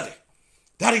ရှို့တတ်တယ်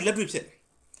ဒါတွေလက်တွေ့ဖြစ်တယ်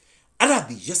အဲ့ဒါ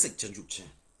ဒီရက်စက်ကြမ်းကြုတ်ခြ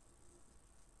င်း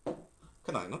ခ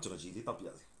ဏနော်ကျွန်တော်ကြည့်လေးတောက်ပြ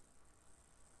ရစီ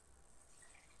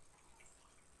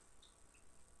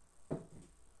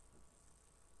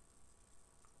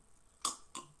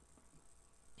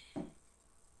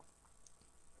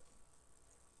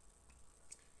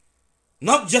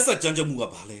နောက်ရက်စက်ကြမ်းကြုတ်မှုက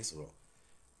ဘာလဲဆိုတော့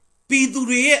ပြည်သူ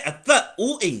တွေရဲ့အသက်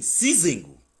အိုးအိမ်စီးစိမ်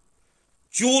ကို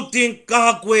ကြိုတင်ကာ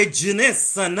ကွယ်ခြင်းနဲ့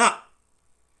ဆန္ဒ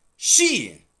ရှိရ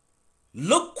င်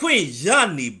လုတ်ခွင့်ရ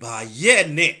နေပါရဲ့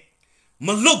နဲ့မ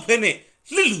လုတ်ဖဲနဲ့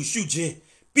လှစ်လူရှုခြင်း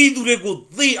ပြည်သူတွေကို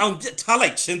သေအောင်ပြစ်ထားလို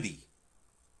က်ခြင်းသည်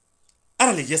အဲ့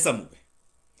ဒါလေရက်စက်မှုပဲ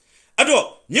အဲ့တော့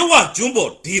မြဝကျွန်း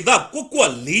ပေါ်ဒေသကွ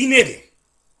က်လေးနေတယ်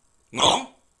နော်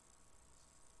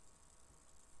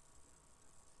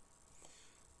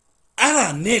အဲ့ဒါ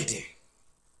နဲ့တယ်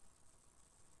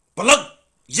ဘလောက်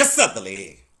ရက်စက်တယ်လေ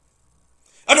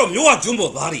အဲ့တော့မြို့ဝကျွန်း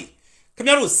ပေါ်သားတွေခင်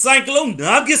ဗျားတို့စိုက်ကလုန်း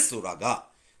နာဂစ်ဆိုတာက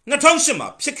2008မှာ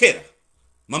ဖြစ်ခဲ့တာ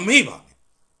မမေ့ပါနဲ့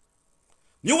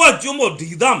မြို့ဝကျွန်းပေါ်ဒေ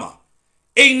သမှာ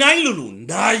အိမ်တိုင်းလူ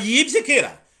နာရေးဖြစ်ခဲ့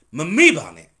တာမမေ့ပါ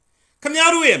နဲ့ခမရ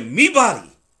တို့ရဲ့မိဘ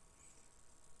တွေ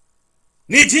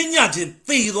နေချင်းညချင်း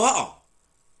သေသွားအောင်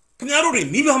ခမရတို့တွေ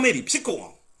မိဘမဲ့တွေဖြစ်ကုန်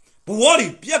အောင်ဘဝတွေ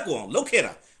ပြတ်ကုန်အောင်လုပ်ခဲ့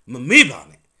တာမမေ့ပါ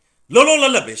နဲ့လောလောလ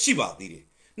တ်လတ်ပဲရှိပါသေးတယ်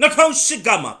2008က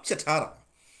မှဖြစ်ထားတာ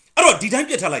အဲ့တော့ဒီတိုင်း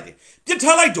ပြတ်ထားလိုက်တယ်ပြတ်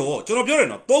ထားလိုက်တော့ကျွန်တော်ပြောတယ်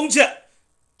နော်3ချက်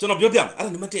ကျွန်တော်ပြောပြမယ်အဲ့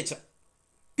ဒါနံပါတ်1ချက်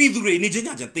ပြည်သူတွေနေချင်းည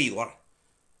ချင်းသေသွားတာ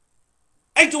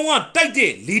အဲ့တုန်းကတိုက်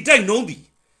တဲ့လေတိုက်နှုံးသည်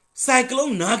ဆိုင်ကလု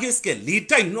န်းနာဂစ်ကလေ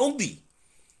တိုက်နှုံးသည်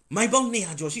မိုင်ပေါင်း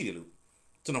200ကျော်ရှိတယ်လို့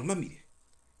ကျွန်တော်မှတ်မိတယ်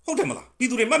ဟုတ်တယ်မလားပြည်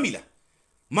သူတွေမှတ်မိလား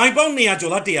မိုင်ပေါင်း200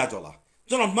ကျော်လား100ကျော်လား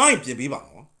ကျွန်တော်မိုင်းပြင်ပေးပါ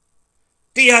နော်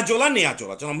100ကျော်လား200ကျော်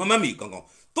လားကျွန်တော်မမှတ်မိကောင်းကောင်း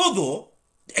သို့တော့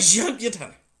အရန်ပြစ်ထန်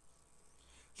တယ်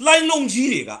လိုင်းလုံးကြီး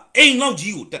တွေကအိမ်လောက်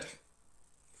ကြီးကိုတက်တယ်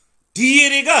ဒီရေ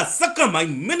တွေကစက္ကန့်ပို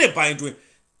င်းမိနစ်ပိုင်းအတွင်း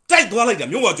တိုက်သွားလိုက်တာ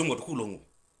မြို့ဝကျွန်းပေါ်တစ်ခုလုံးကို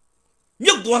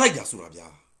မြုပ်သွားလိုက်တာဆိုတာဗျာ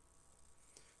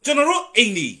ကျွန်တော်တို့အိ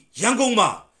မ်ကြီးရန်ကုန်မှာ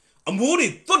အမိုးတွေ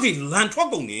သွတ်တွေလန်ထွက်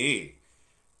ကုန်နေ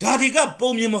ဒါတွေကပုံ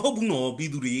မြင်မဟုတ်ဘူးနော်ပြ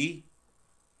ည်သူတွေ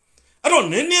အဲ့တော့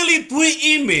နည်းနည်းလေးသွေး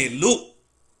အေးမယ်လို့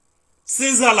စ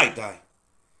ဉ်းစားလိုက်တိုင်း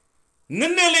န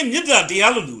ည်းနည်းလေးမြစ်တာတ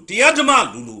ရားလူတရားဓမ္မ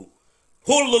လူ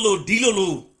ဟိုလိုဒီ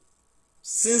လို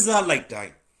စဉ်းစားလိုက်တို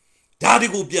င်းဒါတွေ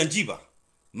ကိုပြန်ကြည့်ပါ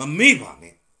မမေ့ပါ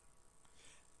နဲ့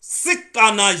စစ်ကာ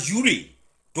နာယူရီ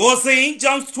ဒေါ်စိန်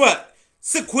ချောင်းထွက်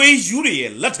စစ်ခွေးယူရီ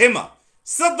ရဲ့လက်ထဲမှာ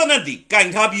စက်တနက်တီကင်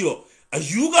ထားပြီးတော့အ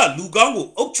ယူကလူကောင်းကို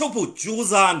အုပ်ချုပ်ဖို့ကြိုး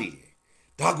စားနေတယ်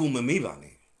ဒါကိုမမေ့ပါ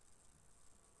နဲ့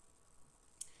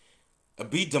အ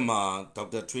ဘိဓမ္မာဒေါ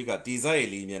က်တာထွေးကတီစားရဲ့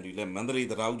လေးမြန်တွေလဲမန္တလေး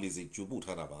တရားဥလေးစီကြိုပို့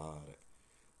ထားတာပါတဲ့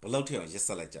ဘယ်လောက်ထက်အောင်ရက်ဆ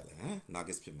က်လိုက်ကြလဲဟမ်နာဂ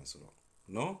စ်ဖြစ်မှာဆိုတော့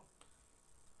နော်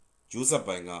ဂျိုးဆက်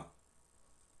ပိုင်က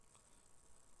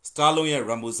စတာလုံးရဲ့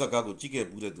ရမ်ဘိုဇက်ကကိုကြည့်ခဲ့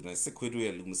ဘူးတဲ့သူတိုင်းစစ်ခွေးတို့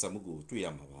ရဲ့လူမဆန်မှုကိုတွေ့ရ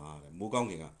မှာပါတဲ့မိုးကောင်း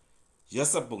ခင်ကရက်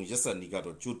ဆက်ပုံရက်ဆက်နီက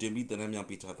တော့ဂျိုတင်ပြီးတန်းတန်းများ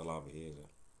ပေးထားသလားပဲတဲ့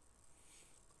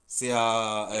ဆရာ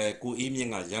ကိုအေးမြင့်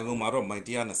ကရန်ကုန်မှာတော့မိုင်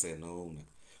120နှုန်းတဲ့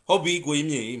ဟုတ်ပြီကိုအေး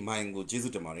မြင့်မိုင်ကိုကျေး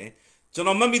ဇူးတင်ပါတယ်ကျွန်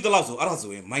တော်မှတ်မိသလောက်ဆိုအဲ့ဒါ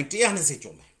ဆိုရင်မိုင်120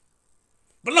ကျော်မယ်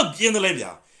ဘယ်လောက်ပြင်းတယ်လဲ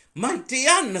ဗျာမိုင်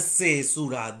120ဆို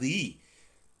တာဒီ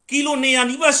ကီလို200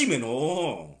နီးပါးရှိမယ်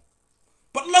နော်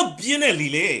ဘယ်လောက်ပြင်းတယ်လီ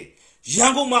လေရ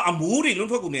န်ကုန်မှာအမိုးတွေလုံး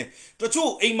ထွက်ကုန်နေတ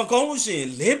ချို့အိမ်မကောင်းလို့ရှိရင်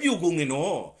လဲပြိုကုန်နေ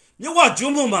နော်မြဝကျွ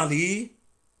န်းပေါ်မှာလီ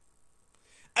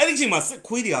အဲ့ဒီချိန်မှာစစ်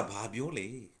ခွေးတွေကဘာပြောလဲ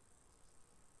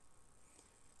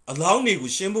အလောင်းတွေ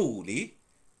ကိုရှင်းဖို့လေ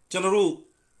ကျွန်တော်တို့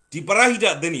ဒီပရဟိတ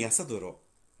အသင်းကြီးဆက်သွယ်တော့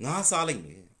ငါးစားလိုက်မ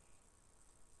ယ်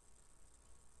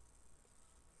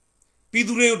ပြည်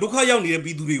သူတွေဒုက္ခရောက်နေတဲ့ပြ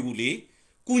ည်သူတွေကိုလေ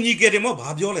ကုညီကြတယ်မောဘာ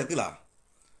ပြောလဲသိလား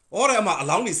ဩရအမအ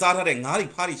လောင်းတွေစားထားတဲ့ငါးတွေ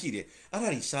ဖားတွေရှိတယ်အဲ့ဒါ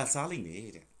တွေရှာစားလိုက်မ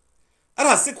ယ်တဲ့အဲ့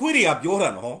ဒါစစ်ခွေးတွေကပြောတာ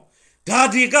နော်ဒါ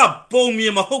တွေကပုံမြ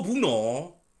င်မဟုတ်ဘူးနော်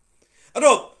အဲ့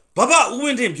တော့ဘဘဦးဝ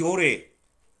င်းတင်ပြောတဲ့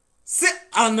စစ်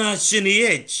အာဏာရှင်တွေ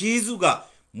ရဲ့ဂျေဇုက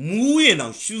မူးရင်အော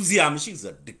င်ရှူစရာမရှိ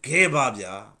ဆိုတကယ်ပါ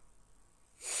ဗျာ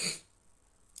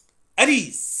အဲ့ဒီ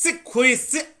စစ်ခွေး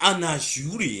စစ်အာဏာယူ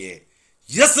တွေရဲ့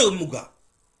ရက်စုံမှုက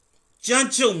ကြမ်း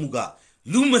ကြုတ်မှုက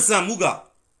လူမဆန်မှုက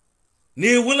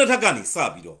နေဝင်းလက်ထက်ကနေစ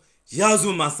ပြီးတော့ရာဇဝ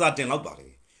င်မှာစတင်လောက်ပါလေ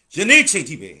ယနေ့ချိန်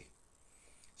ထိပဲ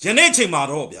ယနေ့ချိန်မှာ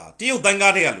တော့ဗျာတရုတ်တန်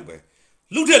ကားတဲ့ကလူပဲ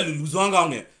လူတဲ့လူစွမ်းကော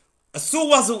င်းနဲ့အစိုး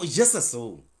ဝါဆုံးအရက်ဆက်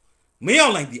ဆုံးမင်းအော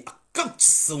င်လိုက်ပြီးအကောက်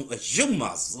ဆုံးအယုံ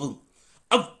မှာဆုံး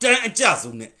အောက်တန်းအကြ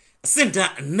ဆုံးနဲ့အဆင့်တ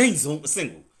န်းအနှိမ့်ဆုံးအဆင့်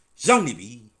ကိုရောက်နေပြီ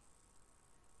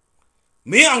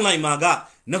မင်းအောင်လိုက်မှာက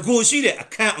ငကိုရှိတဲ့အ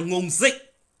ခန်းအငုံစိတ်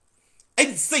အဲ့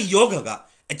ဒီစိတ်ယောဂက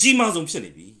အကြီးမားဆုံးဖြစ်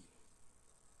နေပြီ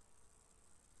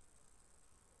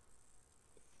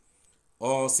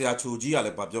အော်ဆရာချိုကြီးကလ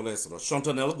ည်းဗာပြောလဲဆိုတော့ရှွန်တ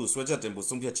နယ်ကိုဆွဲချက်တင်ဖို့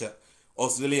ဆုံးဖြတ်ချက်ဩ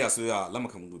စတြေးလျဆွေကလက်မ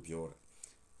ခံဘူးလို့ပြောတယ်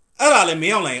အဲ့ဒါလည်းမ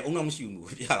င်းအောင်လိုက်အုံနောက်မရှိဘူး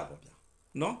ပြရတာပေါ့ဗျာ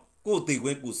နော်ကိုယ်သေးခွ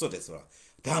င်းကိုစွတ်တယ်ဆိုတာ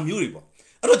ဒါမျိုးတွေပေါ့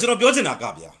အဲ့တော့ကျွန်တော်ပြောချင်တာက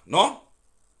ဗျာနော်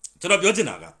ကျွန်တော်ပြောချင်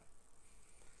တာက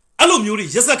အဲ့လိုမျိုးတွေ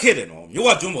ရက်ဆက်ခဲ့တယ်နော်မျိုးက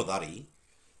ကျွန်းပေါ်သားတွေ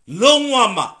လုံးဝ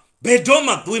မှဘယ်တော့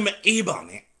မှသွေးမအေးပါ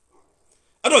နဲ့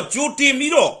အဲ့တော့ကြိုတင်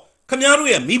ပြီးတော့ခမည်းတော်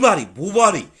ရဲ့မိဘတွေဘိုး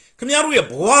ဘွားတွေခမည်းတော်ရဲ့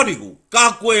ဘဝတွေကိုကာ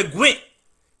ကွယ်ခွင့်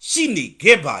ရှိနေ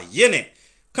ခဲ့ပါရဲ့နဲ့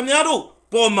ခမည်းတော်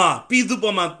ပေါ်မှာပြည်သူ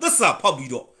ပေါ်မှာသစ္စာဖောက်ပြီး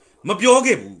တော့မပြော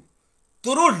ခဲ့ဘူး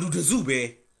သူတို့လူတစုပဲ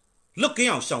လွတ်က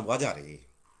င်းအောင်ရှောင်သွားကြတယ်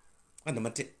အဲ့နံ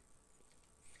ပါတ်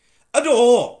1အဲ့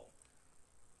တော့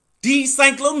ဒီဆို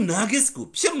င်ကလုန်းနာဂစ်ကို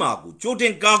ဖြစ်မှာကိုကြိုတ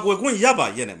င်ကာကွယ်ခွင့်ရပါ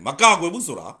ရဲ့နဲ့မကာကွယ်ဘူး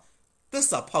ဆိုတာသစ္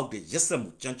စာဖောက်တဲ့ရက်စက်မှု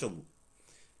ကြမ်းကြုတ်မှု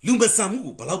လူမဆန်မှု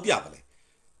ကိုဘယ်လောက်ပြပါလဲ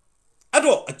အဲ့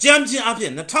တော့အကြမ်းချင်းအဖြ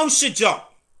စ်2008ကြောင့်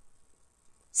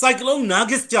ဆိုင်ကလုန်းနာ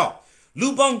ဂစ်ကြောင့်လူ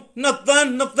ပေါင်း2 သန်း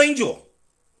 2 သိန်းကျော်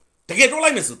တကယ်တော့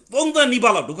လိုက်မယ်ဆို3 သန်းနီး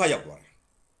ပါးလောက်ဒုက္ခရောက်သွားတယ်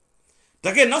တ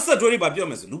ကယ်နောက်ဆက်တွဲတွေပါပြော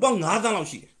မယ်ဆိုလူပေါင်း5 သန်းလောက်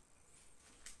ရှိတယ်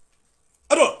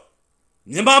အဲ့တော့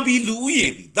မြန်မာပြည်လူဦးရေ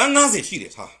ဒီသန်း90ရှိတ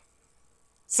ယ်ထား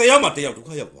10 ယောက်မှ1 ယောက်ဒုက္ခ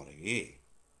ရောက်သွားတယ်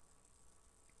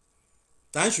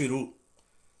Thein shui ru.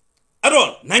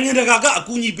 Aro, nangan daga a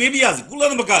kuni baby as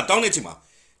Gulanamaka down at him.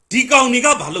 Dikau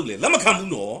niga balule, Lamakamu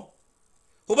no.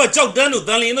 Hoba chow dano,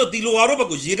 Dalino, Dilo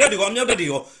Arobago, Yida,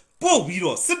 Yamyadio, Po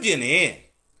Viro, Sibiane.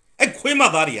 A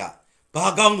quema daria,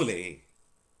 Bagangule.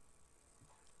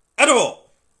 Aro,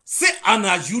 se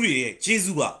ana juri,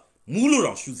 Jesua,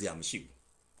 Mulura, Shuziam sheep.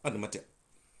 Adamate.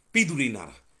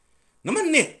 Pidurinara.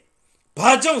 Namane.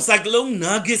 Bajong cyclone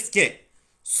nagiske.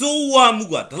 So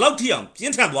muga, the Lautiam,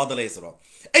 Pientan water laser.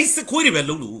 A sequity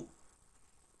lulu.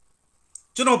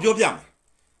 General Biobiam.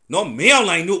 No male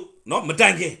line no, not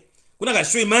Madange. When I got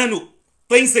Shui Manu,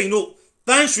 plain say no,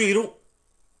 Thein shui ru.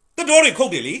 The dory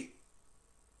codily.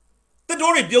 The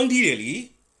dory beyond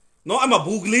dearly. No, I'm a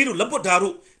boogly to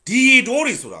Lapotaru, D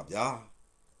dory surabia.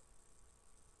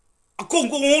 A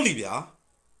congo only bia.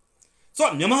 So,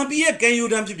 Yamabia can you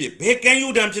damn chip, bake can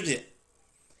you damn chip.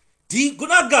 D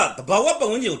Gunaga, the Bawapa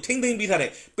when you tingling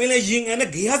bitare, Pelaging and a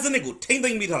Giazanego,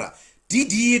 tingling bitara,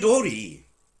 D dory.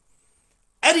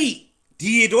 Adi,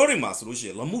 D dory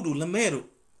masrushi, Lamudu Lameru,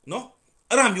 no,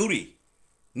 Aramuri,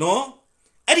 no,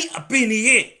 Adi a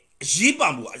penny,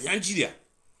 Jibamu, a Yangiria.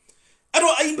 Ado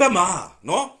Aimbama,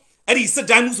 no, Adi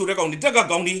Sadamus who on the Daga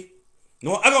Gondi,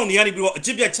 no, I don't need a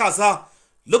Jibia Chasa,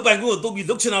 look by go, though we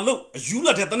look and look, you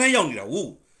let at the Nayang,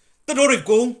 woo. The dory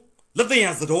go, let the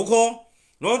answer the call.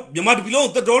 No, you might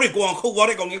belong the dory go on cold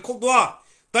water on your cold water.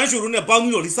 Thank you, Runa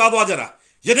Bamu, Lisa Wajara.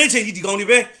 You didn't change the only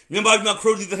way. Remember my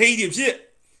crow the Haiti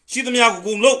shit. She the Miago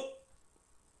go low.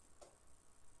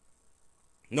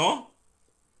 No?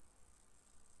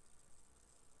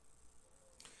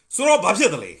 So,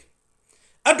 Babshetale.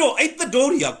 I don't eat the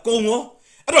doria, Congo.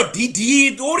 I don't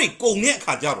D dory go near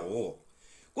Kajaro.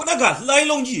 What I got,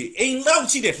 Lilongi, ain't loud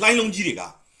she that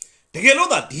Lilongiga. The yellow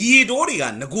that D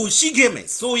doria, negotiate me,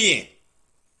 so ye.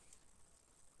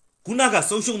 Kunaga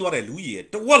social no Louis,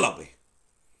 the Wallaby.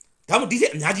 Tam did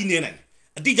it, Naji Nene,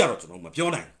 a Dijarot, my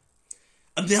Piona.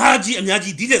 And the Haji and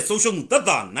Yaji did it social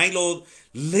Tata, Nilo,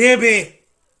 Lebe.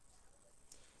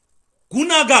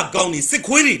 Kunaga Goni,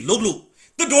 Sequiri, Lulu,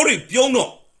 the Dory,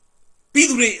 Piono.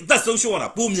 Pidure, that social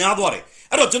one, boom Yabore.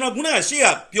 I don't know Guna, she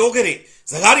a Piogere,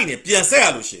 Zagarine,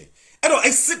 Piancea Luce. I don't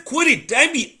Sequiri,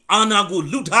 Dami, Anago,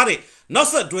 Lutare,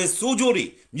 Nasa dress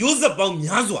Sojori, Musa Bam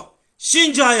Yazwa.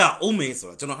 Shinjaya Ome, so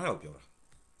I don't know how you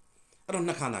I don't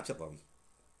know how to tell me.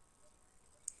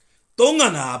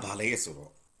 Dongana Balesoro.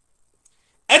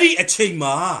 Eddie a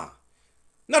chima.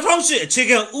 Not how she a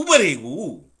chicken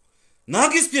Uberi.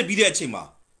 Nagis be a chima.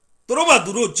 Toroba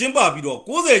Duro Jimba Bido,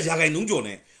 go there, Jaga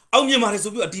Nujone. I'll never have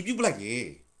a deep black.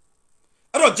 I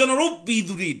don't general be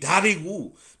the daddy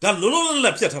woo. That Lolo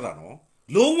Lepsetarano.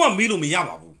 Low one middle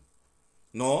Miyamabu.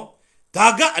 No,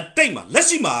 Daga a tamer,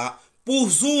 Leshima,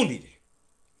 Puzuni.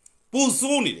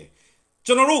 Pulsoni,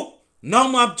 General, now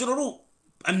my general,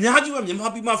 I'm Yajima, I'm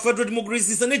happy my federal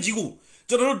democracy is an edgy.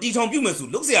 General Diton Pumas who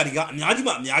looks at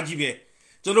Yajima, Yajibe,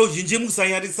 General Jinjimu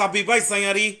Sayari, Sabi by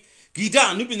Sayari, Gita,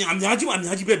 Nupin, I'm Yajima,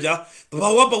 Yajibeja, the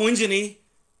Bawapa Winjini.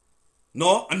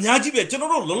 No, I'm Yajibe,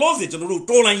 General Lolosi, General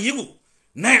Tolan Yigu,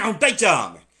 Nine on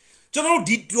Taicham. General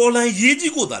did Tolan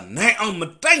Yijigo, the Nine on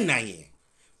Matai.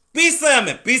 Pisa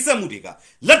me, Pisa Mudiga,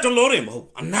 let the Loremo,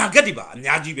 and Nagadiba, and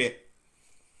Yajibe.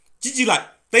 Gigi like,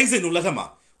 thanks in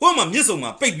Ulatama. Well, my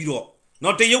Missoma, baby door.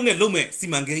 Not the young Lome,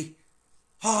 Simangay.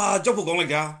 Ha, Joppo like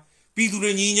that.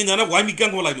 Pidurani and why me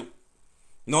can't go like you.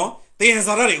 No, they has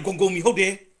a rare go me ho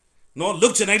day. No,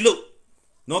 look and I look.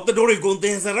 Not the door go, they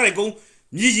has a rare go.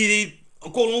 Yiji,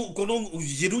 Colon,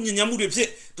 Jirun Yamu,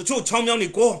 the two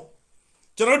Chomyani go.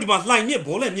 Gerard must lie near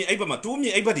Bola and Abama, to me,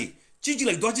 everybody. Gigi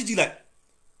like, Gigi like.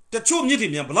 The two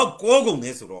meeting me a block go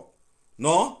Nesoro.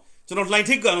 No? So not like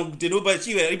take on the no by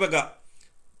Chiva Ribaga.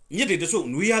 Yet the so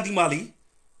we are the Mali.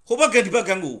 Hobaga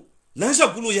Bagango.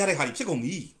 Lansha Pulu Yare Hari, check on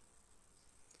me.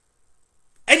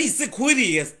 Any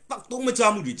security is not too much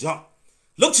amudi job.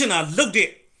 Lookshana looked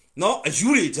it. No, a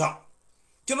jury job.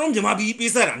 General Yamabi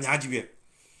beside and Yajibe.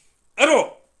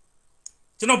 Ero.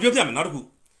 General Biam, not good.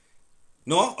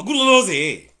 No, a good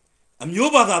lose. I'm your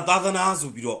brother, Dadana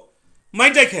Zubiro. My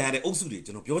deck had also did,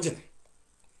 General Biogene.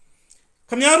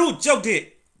 Kamyaru joked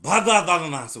it. Bada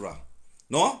Dana Sura.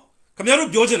 No?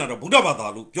 Kamyaru Biogena, Buddha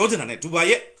Badalu, Biogena to buy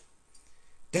it.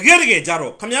 The Gerige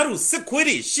Jaro, Kamyaru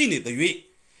Sequiri, she need the way.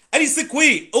 And it's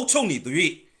Sequiri, Ochoni the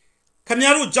way.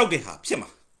 Kamyaru Jogdeha, Pima.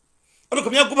 I don't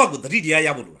come out go back with the Ridia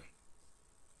Yabulu.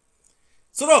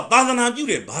 So, Dadana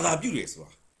Beauty, Bada Beauty.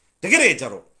 The Gerige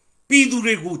Jaro,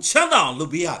 Piduregu, Chana,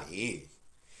 Lubiari.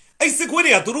 I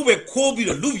Sequiri at the Rube, Kobi,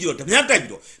 Luvio, the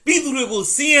Miatabido, Piduregu,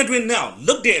 see it now,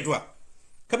 look there.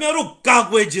 Kamyaru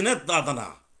Gagwe Jeanette Dadana.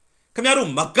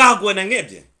 Kamyaru Magagwe and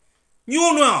Nebje.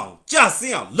 ညှိုးနွမ်းအောင်ကြဆ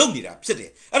င်းအောင်လုပ်နေတာဖြစ်တယ်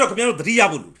အဲ့တော့ခင်ဗျားတို့သတိရ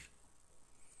ဖို့လိုတယ်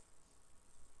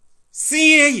စ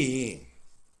င်းရဲရင်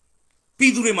ပြ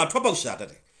ည်သူတွေမှာထွက်ပေါက်ရှာတတ်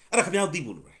တယ်အဲ့ဒါခင်ဗျားတို့သိ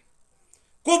ဖို့လိုတယ်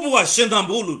ကိုဘွားရှင်သန်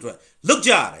ဖို့လို့အတွက်လောက်ကြ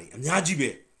ရတယ်အများကြီးပဲ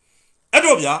အဲ့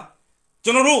တော့ဗျာကျွ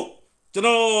န်တော်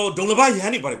ဒုံလဘရဟ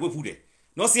န်းနေပါတယ်ကိုဖူးတယ်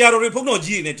နော်ဆရာတော်တွေဖုန်းတော်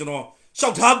ကြီးတွေနဲ့ကျွန်တော်ရှော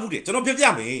က်ထားဘူးတယ်ကျွန်တော်ပြပြ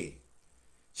မယ်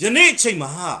ယနေ့အချိန်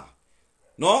မှာ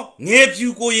နော်ငယ်ပြူ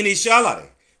ကိုရင်တွေရှားလာတယ်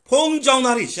ဖုံးကြောင်း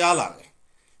သားတွေရှားလာတယ်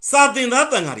စာတင်သား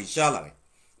တန်ဃာတွေရှားလာတယ်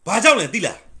ဘာကြောင့်လဲသိ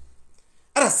လား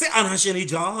အဲ့ဒါစစ်အာဏာရှင်တွေ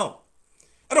ကြောင့်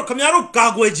အဲ့တော့ခင်ဗျားတို့ကာ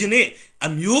ကွယ်ခြင်းနဲ့အ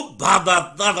မျိုးဘာသာ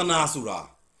သာသနာဆိုတာ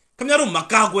ခင်ဗျားတို့မ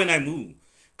ကာကွယ်နိုင်ဘူး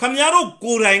ခင်ဗျားတို့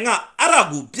ကိုယ်တိုင်ကအဲ့ဒါ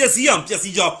ကိုပျက်စီးအောင်ပျက်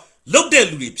စီးကြောင်းလုပ်တဲ့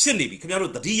လူတွေဖြစ်နေပြီခင်ဗျား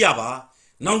တို့တတိယပါ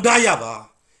နောင်တရပါ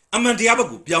အမှန်တရားဘက်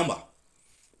ကိုပြောင်းပါ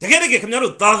တကယ်ခင်ဗျား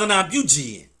တို့သာသနာပြုကြ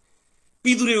ည့်ရင်ပြ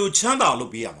ည်သူတွေကိုချမ်းသာအောင်လု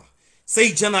ပ်ပေးရမှာစိ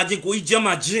တ်ချမ်းသာခြင်းကိုယ်ကြီးကျမ်း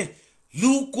မာခြင်း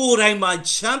လူကိုယ်တိုင်မှာ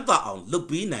ချမ်းသာအောင်လုပ်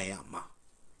ပေးနိုင်ရမှာ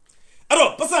အဲ့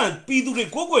တော့ပတ်စံပြည်သူတွေ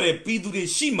ကိုယ်ကိုယ်တဲ့ပြည်သူတွေ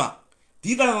ရှိမှ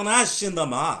ဒီသာသနာရှင်သ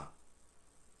မား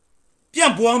ပြ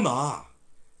န့်ပွားမှာ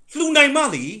လှူနိုင်မှ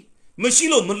လေမရှိ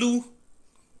လို့မလူ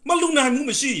နိုင်မှု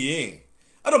မရှိရင်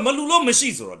အဲ့တော့မလူလို့မရှိ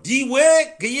ဆိုတော့ဒီဝဲ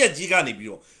ကြရက်ကြီးကနေပြီး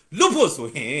တော့လွတ်ဖို့ဆို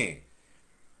ရင်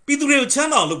ပြည်သူတွေကိုချမ်း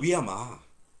သာအောင်လုပ်ပေးရမှာ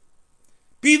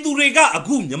ပြည်သူတွေကအ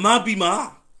ခုမြန်မာပြည်မှာ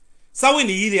စာဝတ်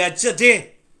နေရေးတွေကချက်တဲ့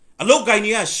အလုတ်ကိုင်း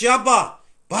တွေကရှားပါ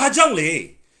ဘာကြောင့်လဲ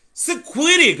စစ်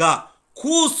ခွေးတွေက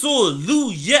ခိုးဆိုးလူ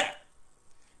ရက်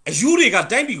အယူတွေက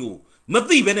တိုင်းပြည်ကိုမ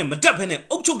သိဘဲနဲ့မတက်ဘဲနဲ့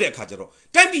အုပ်ချုပ်တဲ့အခါကျတော့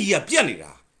တိုင်းပြည်ကြီးကပြက်နေ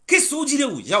တာခစ်ဆိုးကြီးတွေ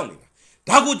ကိုရောက်နေတာ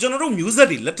ဒါကိုကျွန်တော်တို့မျိုးဆက်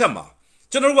တွေလက်ထက်မှာ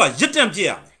ကျွန်တော်တို့ကရစ်တန့်ပြ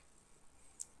ရမယ်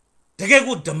တကယ်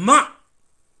ကိုဓမ္မ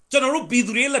ကျွန်တော်တို့ပြည်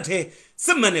သူတွေလက်ထဲစ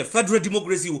စ်မှန်တဲ့ Federal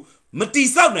Democracy ကိုမတိ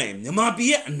ဆောက်နိုင်မြန်မာပြည်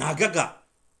ရဲ့အနာဂတ်က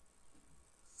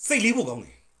စိတ်လေးဖို့ကောင်းတ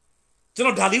ယ်ကျွန်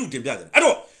တော်ဒါလေးကိုတင်ပြကြတယ်အဲ့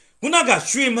တော့ခုနက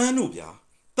ရွှေမန်းတို့ဗျာ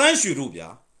တန်းရွှေတို့ဗျာ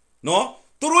နော်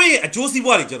သူတို့ရဲ့အကျိုးစီး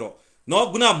ပွားတွေကြတော့နော်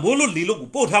ခုနမိုးလို့လေလို့ကို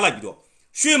ပို့ထားလိုက်ပြီးတော့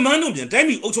ရွှေမန်းတို့ပြန်တိုင်း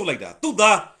ပြည်အုပ်ချုပ်လိုက်တာသူ့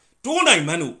သားတိုးနိုင်မ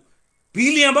န်းတို့ဘီ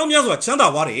လီယံပေါင်းများစွာချမ်းသာ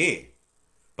သွားတယ်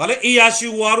ဗာလဲအေယာရွှေ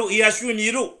ဝါတို့အေယာရွှေမြေ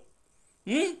တို့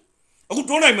အခု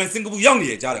တိုးနိုင်မန်းစင်ကာပူရောက်နေ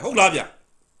ရကြတယ်ဟုတ်လားဗျ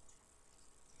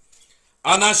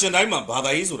အာနာရှင်တိုင်းမှာဘာသာ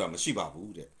ရေးဆိုတာမရှိပါ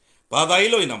ဘူးတဲ့ဘာသာ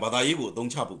ရေးလို့ရင်တော့ဘာသာရေးကိုအသုံး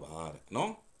ချဖို့ပါတဲ့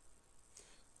နော်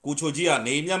ကိုချိုကြီးက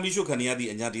နေမြမိရှုခံရသည့်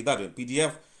အညာဒေသတွင်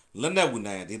PDF လက်နက်ဝင်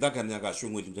နိုင်ရဒေသခံများကရွှေ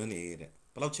ငွေလူတန်းနေတဲ့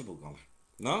ဘယ်လောက်ချစ်ဖို့ကောင်းလဲ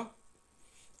နော်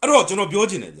အဲ့တော့ကျွန်တော်ပြော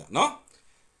ချင်တယ်ဗျနော်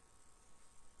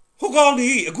ဟုတ်ကောင်းဒီ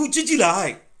အခုကြည့်လို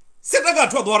က်စစ်တပ်က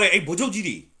ထွက်သွားတဲ့အဲ့ဗိုလ်ချုပ်ကြီး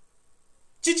တွေ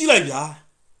ကြည့်လိုက်ဗျာ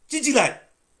ကြည့်လိုက်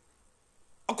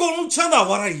အကုန်လုံးချမ်းသာ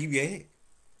သွားတာကြီးပဲ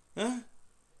ဟမ်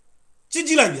ကြ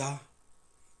ည့်လိုက်ဗျာ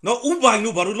နော်ဥပိုင်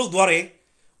တို့ဘာလို့လှုပ်သွားတယ်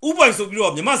ဥပိုင်ဆိုပြီး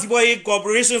တော့မြန်မာစီပွားရေး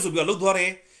corporation ဆိုပြီးတော့လှုပ်သွားတ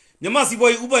ယ်မြန်မာစီပွား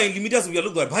ရေးဥပိုင် limited ဆိုပြီးတော့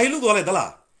လှုပ်သွားတယ်ဘာလို့လှုပ်သွားလဲသ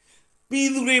လားပြည်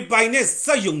သူတွေပိုင်တဲ့စ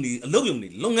က်ယုံတွေအလုပ်ယုံတွေ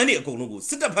လုပ်ငန်းတွေအကုန်လုံးကို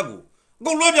စစ်တပ်ဘက်ကိုအ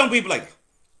ကုန်လွှဲပြောင်းပေးပလိုက်တာ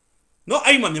နော်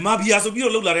အဲ့မှာမြန်မာဘီယာဆိုပြီး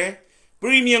တော့လှုပ်လာတယ်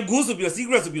premium gold ဆိုပြီးတော့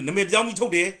secret ဆိုပြီးတော့နာမည်ပြောင်းပြီးထု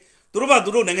တ်တယ်သူ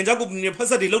တို့နိုင်ငံခြားကုမ္ပဏီတွေဖက်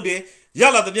ဆက်တွေလုပ်တယ်ရ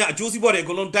လာတဲ့မြအကျိုးစီးပွားတွေအ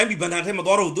ကုန်လုံးတိုင်းပြည်ဗန်ဒါထဲမှာ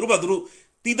သွားတော့သူတို့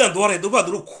တီးတန့်သွားတယ်သူ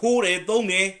တို့ခိုးတယ်သုံး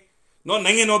တယ်နော်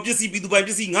နိုင်ငံတော်ပစ္စည်းပြည်သူပိုင်ပ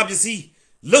စ္စည်းငါပစ္စည်း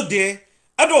လုပ်တယ်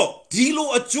အဲ့တော့ဒီလို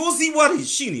အကျိုးစီးပွားတွေ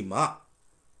ရှိနေမှာ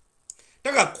တ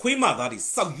က်ကခွေးမသားတွေ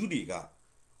စောက်ယူတွေက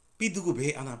ပြည်သူကိုဘ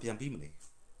ယ်အာဏာပြန်ပြီးမလဲ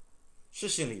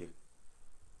ရှင်းလေးပဲ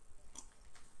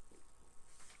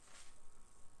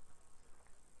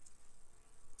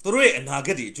သူတို့ရဲ့အနာဂ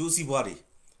တ်တွေအကျိုးစီးပွားတွေ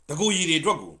တကူရီတွေအ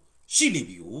တွက်ကိုရှိနေ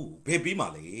ပြီကိုဘယ်ပေးမှ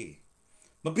လဲ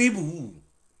မပေးဘူး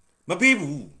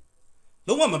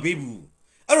လုံးဝမပေးဘူး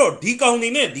အဲ့တော့ဒီကောင်တွေ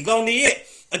နဲ့ဒီကောင်တွေရဲ့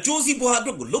အကျိုးစီးပွားအတွ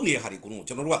က်ကိုလုပ်နေတဲ့ဟာတွေကို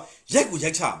ကျွန်တော်တို့ကရို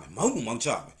က်ချရမယ်မောင်းချ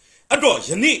ရမယ်အဲ့တော့ယ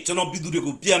နေ့ကျွန်တော်ပြည်သူတွေ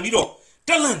ကိုပြန်ပြီးတော့တ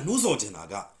က်လန့်နှိုးဆော်ချင်တာ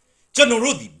ကကျွန်တော်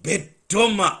တို့ဒီဘယ်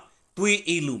တော့မှတွေး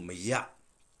အေးလို့မရ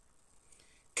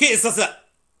ခေတ်ဆက်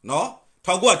နော်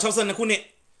1962ခုနှစ်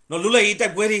နော်လွတ်လပ်ရေးတို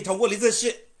က်ပွဲတွေ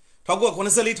1948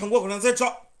 1994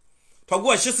 1996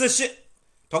 1988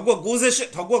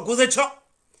 1998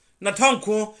 1996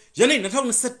 2000ယနေ့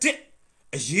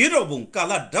2021အရေးတော်ပုံကာ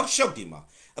လတောက်လျှောက်ဒီမှာ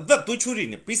အသက်သွေးချွေးတွေ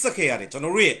နဲ့ပြစ်ဆက်ခဲ့ရတဲ့ကျွန်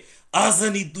တော်တို့ရဲ့အာဇ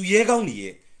န်ဒီသူရဲကောင်းတွေ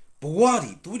ရဲ့ဘဝ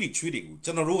တွေသွေးတွေချွေးတွေကို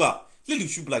ကျွန်တော်တို့ကလှစ်လူ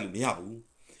ရှုပလိုက်လို့မရဘူး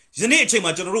ယနေ့အချိန်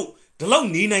မှာကျွန်တော်တို့ဒီလောက်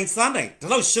နေနိုင်စားနိုင်ဒီ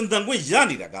လောက်ရှင်သန်ခွင့်ရ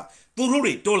နေတာကသူတို့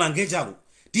တွေတော်လန်ခဲ့ကြလို့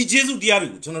ဒီကျေးဇူးတရားတွေ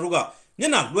ကိုကျွန်တော်တို့ကမျ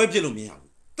က်နှာလွှဲပြစ်လို့မရဘူး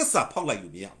သစ္စာဖောက်လိုက်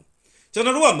လို့မရဘူးကျွန်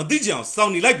တော်တို့ကမသိကြအောင်စော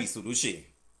င့်နေလိုက်ပြီဆိုလို့ရှိရင်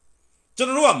ကျွန်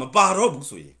တော်တို့ကမပါတော့ဘူး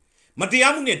ဆိုရင်မတ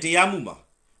ရားမှုနဲ့တရားမှုမှာ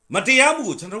မတရားမှု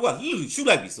ကိုကျွန်တော်တို့ကလှစ်လူရှု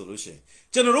လိုက်ပြီဆိုလို့ရှိရင်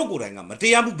ကျွန်တော်တို့ကိုယ်တိုင်ကမတ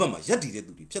ရားမှုဘက်မှာရပ်တည်တဲ့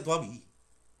သူတွေဖြစ်သွားပြီ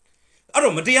အဲ့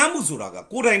တော့မတရားမှုဆိုတာက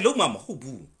ကိုယ်တိုင်လုံးမှာမဟုတ်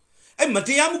ဘူးအဲ့မတ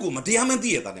ရားမှုကိုမတရားမှန်းသိ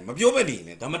ရတာနဲ့မပြောဘဲနေရင်လ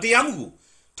ည်းဒါမတရားမှုကို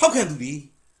ထောက်ခံသူတွေ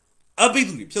အပိ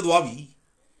သူတွေဖြစ်သွားပြီ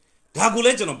ဒါကိုလ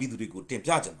ည်းကျွန်တော်ပြည်သူတွေကိုတင်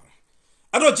ပြကြပါတယ်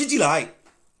အဲ့တော့ကြည့်လိုက်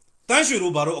单水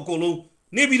路把罗公路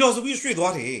那边倒是比水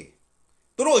多的，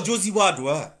都罗就是话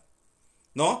多，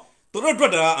喏，都罗多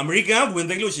的，美国人问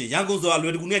题就是，人工说啊，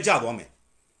乱的姑娘假多没，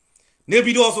那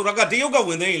边倒说那个第二个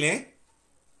问题嘞，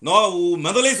喏，我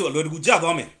们都来说乱的姑假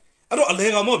多没，啊，罗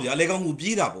来个毛病，来个木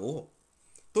皮的不，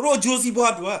都罗就是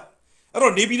话多，啊，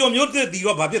罗那边倒没有的地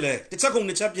方把别嘞，这车工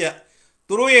的车别，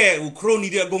都罗也乌克兰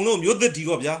的工路没有的地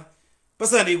方别，不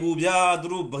是那个别，都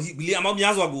罗不比两毛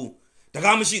钱说个。大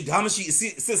家没事，他们事，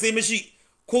谁没事？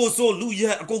科索路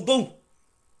也沟通，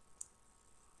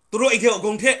都说一条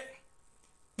公铁，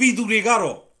比度的个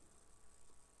咯，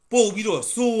包比多，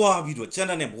说话比多，简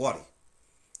单的不话的，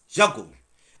下工，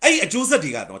哎，就是这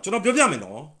个喏，就那表面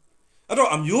喏，啊，都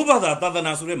俺有把它打的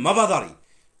那说的没把它的，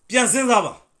变身啥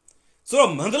吧？所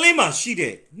以门的来嘛，是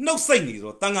的，闹生意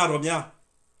咯，当下罗面，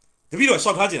这比多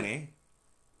小卡钱呢，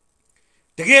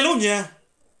这个路面，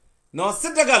喏，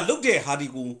是这个路的哈的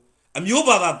股。အမျိုး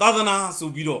ဘာသာသာသနာဆို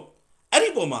ပြီးတော့အဲ့ဒီ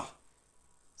ပုံမှာ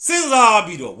စဉ်းစား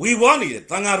ပြီးတော့ဝေဝါးနေတဲ့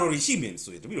သံဃာတော်တွေရှိမယ်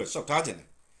ဆိုရင်တပည့်တော်ရှောက်ထားခြင်းတယ်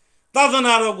သာသ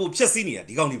နာတော်ကိုဖျက်ဆီးနေတာ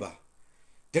ဒီကောင်းနေပါ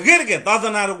တကယ်သာသ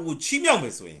နာတော်ကိုချီးမြှောက်မ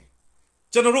ယ်ဆိုရင်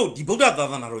ကျွန်တော်တို့ဒီဗုဒ္ဓသာ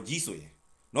သနာတော်ကြီးဆိုရင်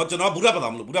เนาะကျွန်တော်ဗုဒ္ဓဘာသာ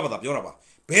မလို့ဗုဒ္ဓဘာသာပြောတာပါ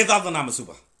ဘယ်သာသနာမဆို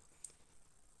ပါ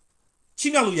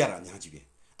ချီးမြှောက်လို့ရတာအများကြီးပဲ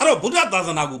အဲ့တော့ဗုဒ္ဓသာသ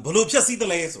နာကိုဘယ်လိုဖျက်ဆီးသ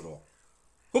လဲဆိုတော့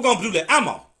ဟိုကောင်ဘလူးလေအ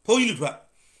မောင်ဘုန်းကြီးလူထွက်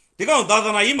ဒီကောင်သာသ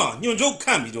နာရေးမှာညွန့်ချုပ်ခ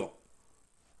န့်ပြီးတော့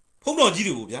ဖုံးတော်ကြီး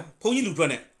တွေကိုဗျာဘုန်းကြီးလူထွက်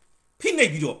နဲ့ဖိနှိ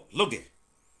ပ်ပြီးတော့လုပ်တယ်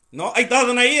နော်အဲ့သာသ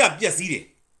နာရေးကပြက်စီးတယ်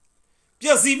ပြ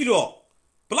က်စီးပြီးတော့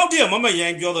ဘလောက်တည်းမမရို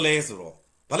င်းပြောတယ်လဲဆိုတော့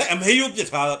ဗလဲအမဲရုပ်ပြစ်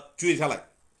ထားကျွေးထားလိုက်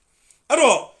အဲ့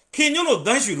တော့ခင်ညွန့်တို့တ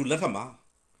န်းရွှေလူလက်ထက်မှာ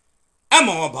အ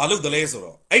မောင်ကဘာလုပ်တယ်လဲဆို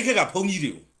တော့အဲ့ခက်ကဘုန်းကြီး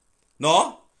တွေကိုနော်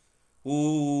ဟို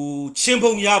ချင်း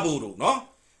ဖုံရဖို့တို့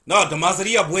နော်ဓမ္မစ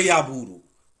ရိယဘွဲရဖို့တို့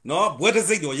နော်ဘွဲတစ်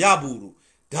စိတ်တော့ရဖို့တို့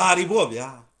ဒါတွေပေါ့ဗျာ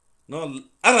နော်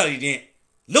အဲ့ဒါတွေနဲ့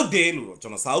လုတ်တယ်လို့တော့ကျွ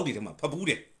န်တော်စာအုပ်တွေထဲမှာဖတ်ဘူး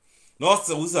တယ်နော်ဥ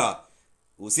စား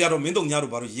ဟိုဆရာတော်မင်းတုံညာ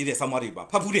တို့ဘာလို့ရေးတဲ့ဆောင်းပါးတွေပါ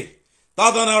ဖတ်ဘူးတယ်သာ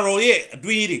သနာတော်ရဲ့အ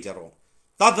တွေးတွေကြတော့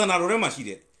သာသနာတော်ထဲမှာရှိ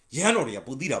တဲ့ရဟန်းတော်တွေက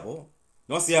ပူသိတာပေါ့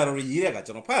နော်ဆရာတော်တွေရေးတဲ့အခါ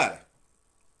ကျွန်တော်ဖတ်ရတယ်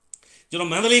ကျွန်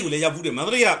တော်မန္တလေးကိုလည်းရောက်ဘူးတယ်မန္တ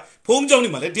လေးကဖုံးကျောင်းတွေ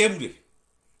မှာလည်းတဲဘူးတယ်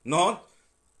နော်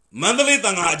မန္တလေးတ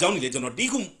န်ခါအကြောင်းတွေလည်းကျွန်တော်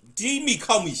တီးမိ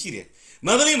ခောက်မိရှိတယ်မ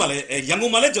န္တလေးမှာလည်းရန်ကု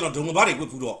န်မှာလည်းကျွန်တော်ဒုံကဘာတွေဝတ်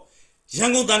ဖူးတော့ရ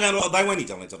န်ကုန်တန်ခါတော်အတိုင်းဝိုင်းနေ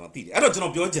ကြောင်းလည်းကျွန်တော်သိတယ်အဲ့တော့ကျွန်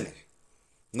တော်ပြောချင်တယ်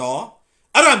နော်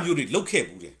အဲ့ဒါမျိုးတွေလုတ်ခဲ့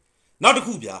ဘူးတယ်နောက်တစ်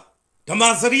ခုဗျာဓမ္မ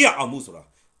စရိယအောင်မှုဆိုတာ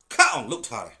ခတ်အောင်လုတ်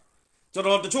ထားတယ်ကျွန်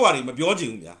တော်တချို့ဟာတွေမပြောချင်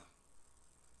ဘူးဗျာ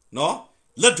နော်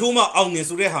လက်ထိုးမှအောင်နေ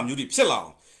ဆိုတဲ့ဟာမျိုးတွေဖြစ်လာအော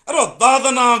င်အဲ့တော့သာသ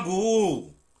နာ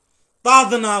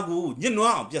ကိုညှဉ်းနှွ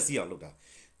မ်းအောင်ပျက်စီးအောင်လုပ်တာ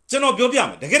ကျွန်တော်ပြောပြ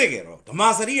မယ်တကယ်တော့ဓမ္မ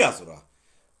စရိယဆိုတာ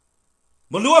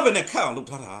မလို့အပ်ပဲနဲ့ခတ်အောင်လုပ်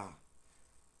ထားတာ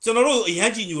ကျွန်တော်တို့အရ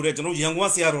န်ကြည်ညိုတဲ့ကျွန်တော်ရန်ကု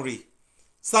န်ဆရာတော်တွေ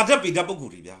စာတတ်ပေတတ်ပုဂ္ဂို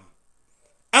လ်တွေဗျာ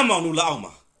အမောင်တို့လက်အောက်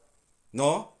မှာ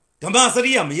နော်ဓမ္မစ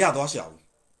ရိယမရသွားရှာဘူး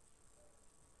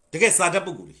တကယ်စာတတ်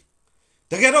ပုဂ္ဂိုလ်တွေ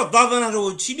တကယ်တော့သာသနာတော်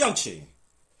ကိုချီးမြှောက်ခြင်း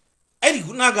အဲ့ဒီ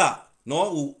ခုနကနော်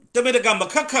ဟိုတမင်တကမ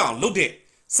ခတ်ခတ်အောင်လုပ်တဲ့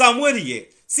စာမွဲတွေရဲ့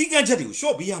စီကံချက်တွေကို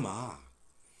ရှော့ပေးရမှာ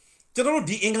ကျွန်တော်တို့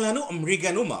ဒီအင်္ဂလန်တို့အမေရိက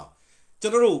န်တို့မှာကျွ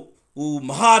န်တော်တို့ဟို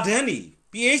မဟာဒန်းတွေ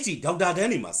PhD ဒေါက်တာဒန်း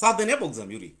တွေမှာစာသင်တဲ့ပုံစံ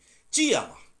မျိုးတွေကြည့်ရ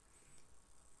မှာ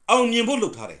အောင်မြင်ဖို့လု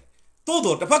ပ်ထားတယ်တိုး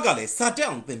တော့တစ်ဖက်ကလည်းစာတက်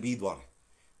အောင်သင်ပြီးသွားတယ်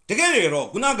တကယ်တော့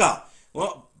ခုနက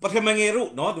ပထမငယ်တို့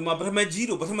နော်ဒီမှာပထမကြီး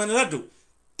တို့ပထမနတ်တို့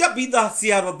တက်ပြီးသားဆ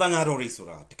ရာတော်တန်ဃာတော်တွေဆို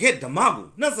တာတကယ်ဓမ္မကို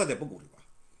နှက်ဆက်တဲ့ပုဂ္ဂိုလ်တွေပါ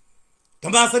ဓ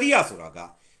မ္မစရိယဆိုတာက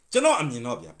ကျွန်တော်အမြင်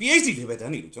တော့ဗျာ PhD level တ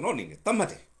န်းနေလို့ကျွန်တော်အနေနဲ့သတ်မှတ်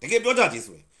တယ်တကယ်ပြောကြခြင်း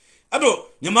ဆိုရင်အဲ့တော့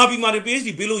မြန်မာပြည်မှာ PhD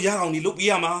ပေးလို့ရအောင်နေလုပ်ပေး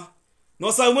ရမှာ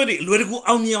နော်စာမွေးတွေအလွယ်တကူ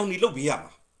အောင်မြင်အောင်နေလုပ်ပေးရ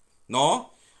မှာနော်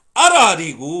အဲ့ဓာတွေ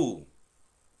ကို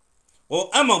ဟို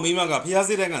အမောင်မိမကဖျား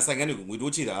စိတ်တိုင်းကစိုက်ကန်းတွေကိုငွေ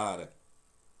တိုးချတာတဲ့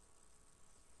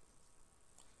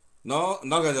နော်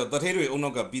နောက်ကကျတထဲတွေအုံနော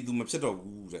က်ကပြည်သူမဖြစ်တော့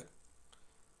ဘူးတဲ့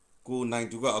ကိုနိုင်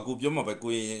သူကအကိုပြောမှာပဲ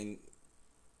ကို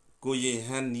ရင်ဟ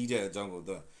န်နီးတဲ့အကြောင်းကို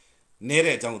တော့နဲ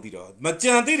တဲ့အကြောင်းကိုသိတော့မ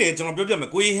ကြံသေးတယ်ကျွန်တော်ပြောပြမ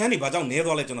ယ်ကိုရင်ဟန်နေဘာကြောင့်နဲ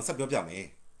သွားလဲကျွန်တော်ဆက်ပြောပြမယ်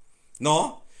နော်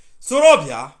ဆိုတော့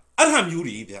ဗျာအဲ့ဟာမျိုး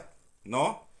တွေဗျာ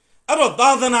နော်အဲ့တော့သာ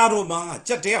သနာတော်မှာ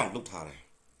ကြက်တဲအောင်လုပ်ထားတယ်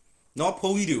နော်ဘု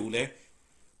န်းကြီးတွေကိုလည်း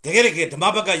တကယ်ဓမ္မ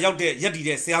ဘက်ကရောက်တဲ့ရက်တည်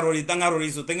တဲ့ဆရာတော်တွေတန်ဃာတော်တွေ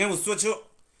ဆိုသင်္ကန်းကိုဆွတ်ချွတ်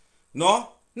နော်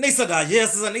နှိပ်စက်တာရဲ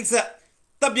စနှိပ်စက်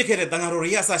တပ်ပစ်ခဲ့တဲ့တန်ဃာတော်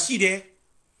တွေအဆရှိတယ်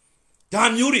ဒါ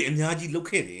မျိုးတွေအများကြီးလုပ်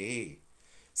ခဲ့တယ်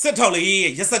စစ်ထောက်လေး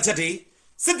ရဲ့ရက်ဆက်ချက်တွေ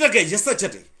စစ်တပ်ကရက်ဆက်ချ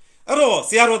က်တွေအဲ့တော့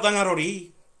ဆရာတော်တန်ဃာတော်တွေ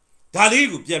ဒါလေး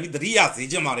ကိုပြန်ပြီးသတိရစေ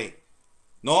ချင်ပါတယ်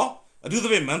နော်အထူးသ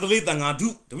ဖြင့်မန္တလေးတန်ဃာဓု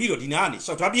တပည့်တော်ဒီနာကနေ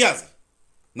ရှောက်ထားပြရစီ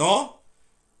နော်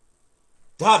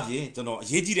ဒါပြင်ကျွန်တော်အ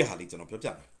ရေးကြီးတဲ့ဟာလေးကျွန်တော်ပြောပြ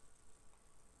မယ်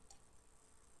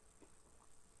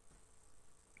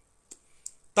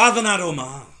သာသနာတော်မှာ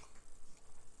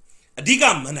အဓိက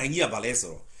မန်နိုင်ကြီးကဘာလဲ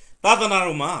ဆိုတော့သာသနာ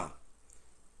တော်မှာ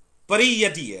ပရိယ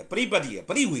တ္တိရပရိပတ်တိရပ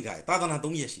ရိဝေဒရသာသနာ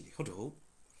၃ရက်ရှိတယ်ဟုတ်တယ်ဟုတ်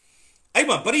အဲ့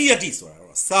မှာပရိယတ်တိဆိုတာ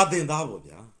တော့စာသင်သားပေါ့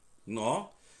ဗျာနော်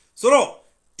ဆိုတော့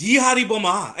ဒီဟာဒီပေါ်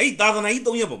မှာအဲ့သာသနာကြီး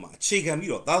၃ရက်ပေါ်မှာအခြေခံ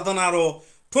ပြီးတော့သာသနာတော်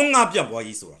ထွန်းကားပြတ်သွား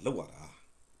ရေးဆိုတာလောက်ရတာ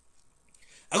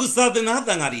အခုစာသင်သားတ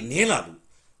န်ဃာတွေနည်းလာလို့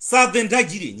စာသင်တိုက်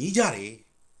ကြီးတွေညီးကြတယ်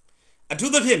အ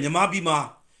ထူးသဖြင့်မြန်မာပြည်မှာ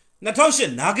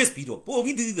2008နာဂစ်ပြီးတော့ပို့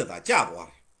ပြီးတိတိကျကျကြာသွား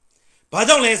တယ်ဘာ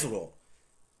ကြောင့်လဲဆိုတော့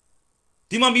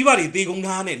ဒီမှာမိဘတွေသေကုန်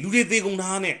သားနဲ့လူတွေသေကုန်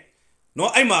သားနဲ့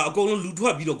နော်အဲ့မှာအကုန်လုံးလူထွ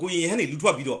က်ပြီးတော့ကိုရင်ရဟန်းတွေလူထွ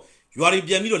က်ပြီးတော့ရွာတွေ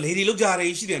ပြန်ပြီးတော့လေတွေလောက်ကြတ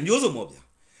ယ်ရှိတယ်မျိုးစုံပေါ့ဗျာ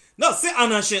နော်စစ်အာ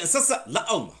ဏာရှင်အဆက်ဆက်လက်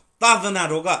အောက်မှာသာသနာ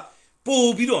တော်က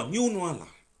ပို့ပြီးတော့ညှိုးနွမ်းလာ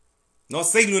နော်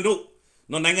စိတ်လွင်တို့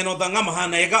နော်နိုင်ငံတော်တန်ခါမဟာ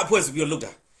နာယကအဖွဲ့ဆိုပြီးတော့လုပ်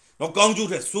တာနော်ကောင်းကျိုး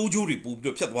တဲ့စိုးကျိုးတွေပို့ပြီး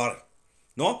တော့ဖြတ်သွားတယ်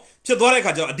နော်ဖြစ်သွားတဲ့အ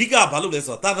ခါကျတော့အဓိကဘာလုပ်လဲ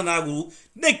ဆိုတော့သာသနာကို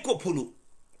နှိပ်ကွပ်ဖို့လို့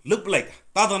လုပ်ပလိုက်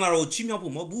တာသာသနာတော်ကိုချီးမြှောက်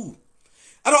ဖို့မဟုတ်ဘူး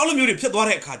အဲ့တော့အဲ့လိုမျိုးတွေဖြစ်သွား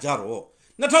တဲ့အခါကျတော့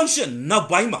2008နောက်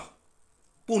ပိုင်းမှာ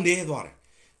ပုံနေသွားတယ်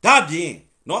ဒါအပြင်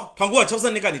နော်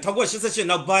1962ကနေ1988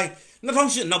နောက်ပိုင်း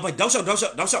2008နောက်ပိုင်းတောက်လျှော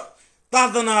က်သာ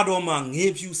သနာတော်မှာ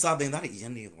ငေးဖြူစာသင်သားတွေရ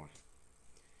န်နေသွားတယ်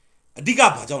အဓိက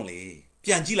ဘာကြောင့်လဲပြ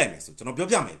န်ကြည့်လိုက်မယ်ဆိုကျွန်တော်ပြော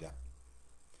ပြမယ်ဗျ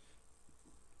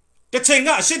တစ်ချိန်က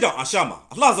အရှိတောင်အာရှမှာ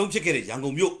အလှဆုံးဖြစ်ခဲ့တဲ့ရန်ကု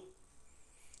န်မြို့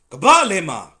ကမ္ဘာအလယ်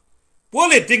မှာပွဲ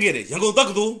လေတင်ခဲ့တဲ့ရန်ကုန်တက္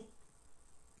ကသိုလ်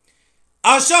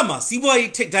အာရှမှာစီးပွား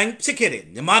ရေးထိပ်တိုင်းဖြစ်ခဲ့တဲ့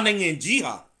မြန်မာနိုင်ငံကြီး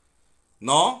ဟာ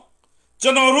နော်ကျွ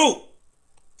န်တော်တို့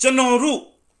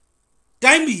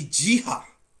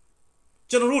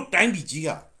တိုင်းပြည်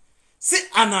ကြီးဟာစစ်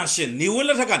အာဏာရှင်နေဝဲလ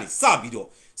က်ထက်ကနေစပြီးတော့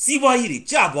စီးပွားရေးတွေ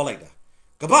ကျသွားလိုက်တာ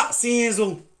ကမ္ဘာအစင်း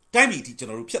ဆုံးတိုင်းပြည်အထိကျွန်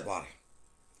တော်တို့ဖြစ်သွားတယ်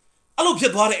အဲ့လိုဖြ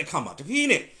စ်သွားတဲ့အခါမှာတဖြည်း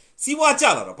နဲ့စီးပွားကျ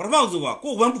လာတော့ပထမဆုံးက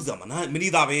ကိုဝမ်းပူစာမနေ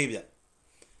တာပဲဗျ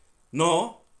နော်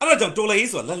အဲ့ဒါကြောင့်တော်လေး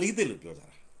ဆိုတာလက်လေးသစ်လို့ပြောကြ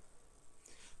တာ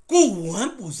ကိုဝ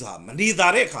မ်းပူစာမနေတာ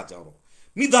တဲ့အခါကျတော့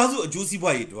မိသားစုအကျိုးစီး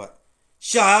ပွားရေးတွေ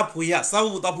ရှာဖွေရစား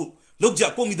ဖို့တောက်ဖို့လောက်ကြ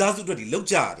ကိုမိသားစုအတွက်ဒီလောက်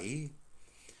ကြရတယ်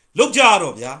လောက်ကြ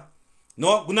တော့ဗျာ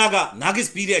နော်ခုနကနာဂစ်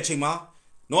ပြီးတဲ့အချိန်မှာ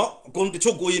နော်အကုန်တ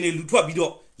ချို့ကိုရင်တွေလူထွက်ပြီး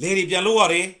တော့လဲတွေပြန်လို့ရ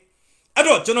တယ်အဲ့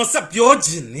တော့ကျွန်တော်ဆက်ပြောခြ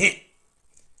င်းနဲ့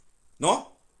နော်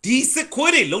ဒီစစ်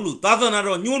ခွေးတွေလုံးလို့သာသနာ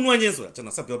တော်ညှိုးနွမ်းခြင်းဆိုတာကျွန်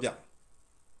တော်ဆက်ပြောပြမ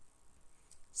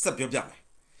ယ်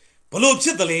ဘလို့ဖြ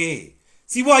စ်တယ်လဲ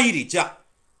စီးပွားရေးတွေကြ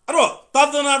အဲ့တော့သာ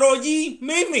သနာတော်ကြီး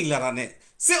မိန်လာတာနဲ့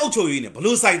စစ်အုပ်ချုပ်ရေးနဲ့ဘ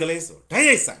လို့ဆိုင်တယ်လဲဆိုဓာတ်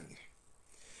ရိုက်ဆိုင်တယ်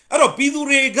အဲ့တော့ပြည်သူ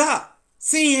တွေက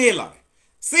စင်းရဲ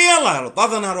လာတော့သာ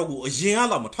သနာတော်ကိုအရင်က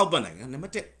လောက်မထောက်ပံ့နိုင်ဘူးနံပါ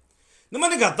တ်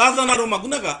1ကသာသနာတော်မှာခု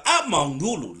နကအမောင်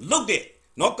တို့လို့လုတ်တဲ့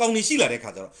နော်ကောင်းနေရှိလာတဲ့ခါ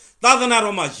ကျတော့သာသနာ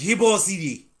တော်မှာရေပေါ်စီး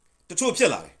တွေတချို့ဖြ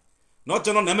စ်လာတယ်နော်ကျွ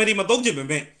န်တော်နာမည်တွေမသုံးချင်ပေ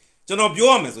မဲ့ကျွန်တော်ပြော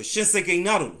ရမယ်ဆိုရှင်စကိန်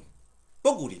နာတို့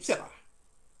ပုံကူတွေဖြစ်လာတာ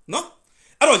နော်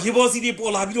အဲ့တော့ရေပေါ်စီးတွေ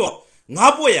ပေါ်လာပြီးတော့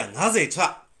ငါးပွဲရ90ချ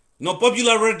နော်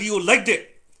popularity ကို like တဲ့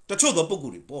တချို့သောပုံကူ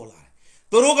တွေပေါ်လာတယ်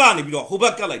သူတို့ကနေပြီးတော့ဟိုဘ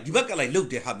က်ကလိုက်ဒီဘက်ကလိုက်လုတ်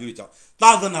တဲ့ဟာမျိုးတွေကြောင့်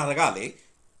သာသနာတော်ကလည်း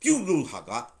ပြုလို့ဟာ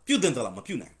ကပြုတ်တယ်တော့မ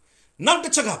ပြုတ်နိုင်နောက်တ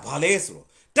စ်ချက်ကဘာလဲဆိုတော့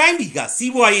တိုင်းပြည်က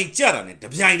စီးပွားရေးကျတာနဲ့တ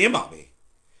ပြိုင်တည်းမှာပဲ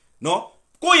နော်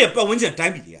ကိုယ့်ရဲ့ပတ်ဝန်းကျင်တို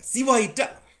င်းပြည်တွေကစီးပွားရေးတ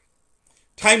က်လာတယ်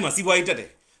ထိုင်းမှာစီးပွားရေးတက်တယ်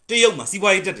တရုတ်မှာစီး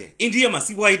ပွားရေးတက်တယ်အိန္ဒိယမှာ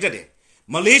စီးပွားရေးတက်တယ်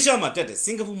မလေးရှားမှာတက်တယ်စ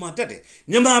င်ကာပူမှာတက်တယ်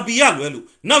မြန်မာပြည်ကလွဲလို့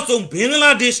နောက်ဆုံးဘင်္ဂ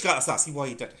လားဒေ့ရှ်ကအစစီးပွား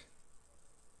ရေးတက်တယ်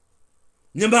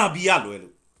မြန်မာပြည်ကလွဲ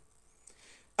လို့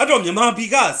အဲ့တော့မြန်မာပြည်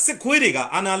ကစစ်ခွေးတွေက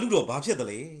အာဏာလုတော့ဘာဖြစ်တယ်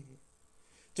လဲ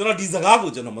ကျွန်တော်ဒီစကား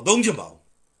ကိုကျွန်တော်မသုံးချင်ပါဘူး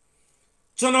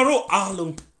ကျွန်တော်တို့အား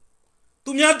လုံး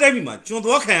သူများတိုင်းပြည်မှာကျွန်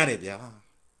တော်ခံရတယ်ဗျာ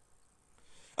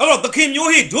အဲ့တော့သခင်မျိုး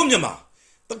ဟိဒုမြန်မာ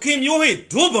သခင်မျိုးဟိ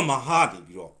ဒုဗမာဟာတည်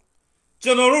ပြီးတော့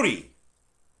ကျွန်တော်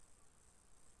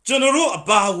တို့အ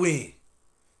ပါဝင်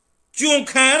ကျွန်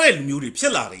ခံရတဲ့လူမျိုးတွေဖြ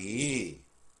စ်လာတယ်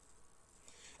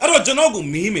အဲ့တော့ကျွန်တော်ကို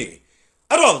မေးမယ်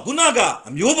အဲ့တော့ခုနက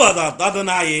အမျိုးဘာသာသာသ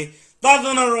နာရေးသာသ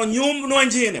နာတော်ညွှန်းနွမ်း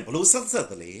ခြင်းနဲ့ဘလို့ဆက်တယ်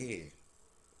လေ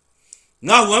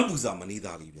ငါဝမ်းပူစာမနေ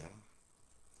တာလीဗျာ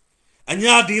အ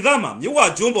ညာဒေသမှာမြဝ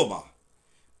ကျွန်းပေါ်မှာ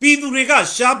ပြည်သူတွေက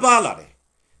ရှားပါလာတယ်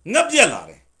ငက်ပြက်လာ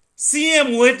တယ်စီးရဲ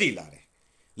မွဲတေလာတယ်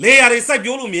လေယာတွေစိုက်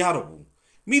ပြိုးလို့မရတော့ဘူး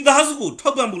မိသားစုကို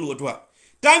ထောက်ပံ့မှုလို့အတွက်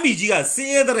တိုင်းပြည်ကြီးကစ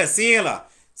င်းရဲလာ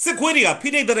စစ်ခွေးတွေကဖိ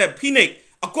နှိပ်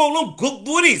အကုန်လုံးဂုတ်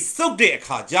သွေးတွေစုပ်တဲ့အ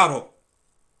ခါကြတော့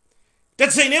တ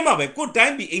စ်ချိန်တည်းမှာပဲကိုတို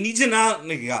င်းပြည်အိန္ဒိချနာ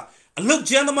တွေကအလုတ်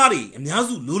ကျန်းသမားတွေအများ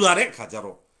စုလိုလာတဲ့အခါကြ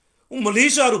တော့မ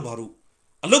လေးရှားတို့ဘာလို့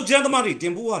အလုတ်ကျန်းသမားတွေတ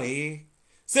င်ပို့ရတယ်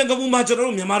စင်ကာပူမှာကျွန်တော်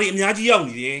တို့မြန်မာတွေအများကြီးရောက်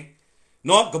နေတယ်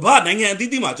နော်ကမ္ဘာနိုင်ငံအ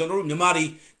သီးသီးမှာကျွန်တော်တို့မြန်မာတွေ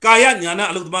ကာယညာနာ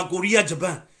အလုတ်သမားကိုရီးယားဂျပ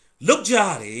န်လောက်ကြရ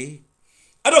တယ်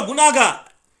အဲ့တော့ခုနက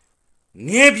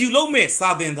ငယ်ပြူလုံးမဲ့စာ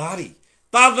သင်သားတွေ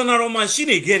သာသနာတော်မှာရှိ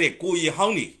နေခဲ့တဲ့ကိုရီဟော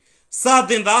င်းတွေစာ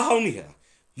သင်သားဟောင်းတွေဟာ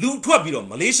လူထွက်ပြီးတော့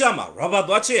မလေးရှားမှာရာဘာ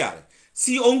သွားချက်ရတယ်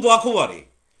စီအုံသွားခုတ်ရတယ်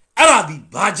အဲ့ဒါဒီ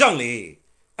ဘာကြောင့်လဲ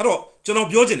အဲ့တော့ကျွန်တော်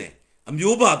ပြောချင်တယ်အ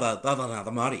မျိုးဘာသာသာသနာသ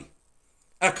မားတွေ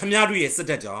အဲ့ခမည်းတော်ရဲ့စစ်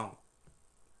တပ်ကြောင့်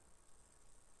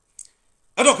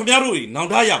အဲ့တော့ခမည်းတော်တွေနောင်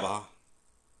တရပါ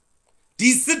ဒီ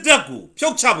စစ်တပ်ကို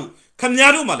ဖျောက်ချဖို့ခ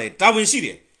Camaro Malay, Darwin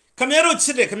City, Camaro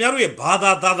Chile, Camaro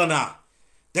Bada Dadana,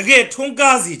 the gay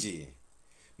Tongazi,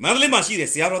 Malima City,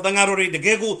 Sierra Dangarori, the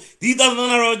Gego, the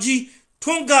Dadanaroji,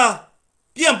 Tonga,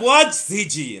 Piamboaj,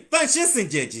 CG, Tansin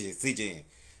CG,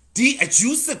 the a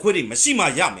juice quitting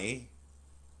Mashima Yame.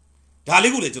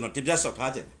 Daligu legend of Tibjas of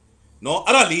Hajan. No,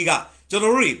 Ara Liga,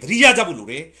 General Ria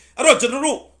Jabulure, Aro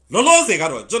General, Lolo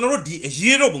Zegaro, General di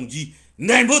Jero Bungi,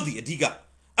 Nambo di Etiga,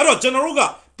 Aro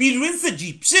Generoga, Pirinse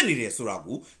Jeep, Shenny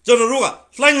Suragu, Generoga,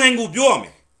 Flying Langu Biome,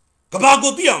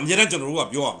 Cabago Diam, Yeran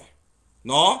Generoga Biome.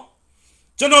 No,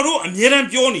 General and Yeran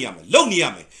Bioniam,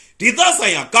 Loniame,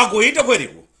 Didasaya, Gagoeta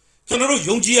Perigo, General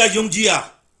Yongia,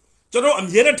 General and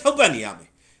Yeran Topaniame,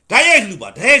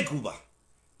 Diaguba, Diaguba.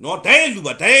 No,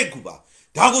 Dialuba, Diaguba,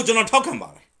 Dago General talking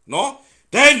about it. No,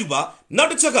 Dialuba,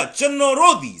 not the Chaka, General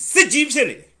Rodi, sit Jeep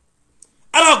Senate.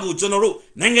 Arago General,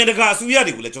 Nanganaga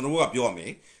Suyadi will let General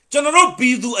Biome, General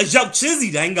Bidu, a Jab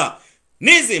Chizzy Danga,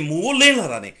 Nese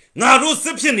Mulenarane, Naru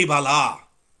Sipsini Bala.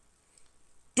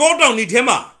 Total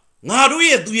Nitema,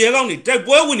 Naruye Duyagoni,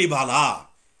 Tabuani Bala.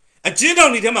 A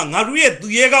General Nitema, Naruye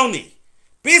Duyagoni,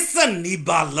 Pesan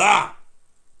Nibala.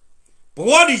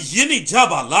 What is Yini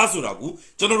Jaba Lasuragu,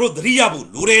 General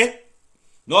Driabu, Lure?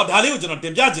 Lord Halio General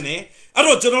Temjajane,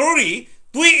 Aro Generori,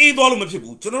 2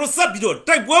 $8 General Sabido,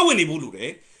 type Wawini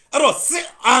Bulure, Aro Se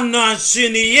Anna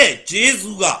Shenie,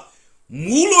 Jesuga,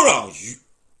 Mulora,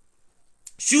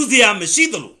 Shuzia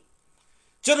Meshidalo,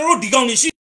 General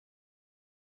Digoni.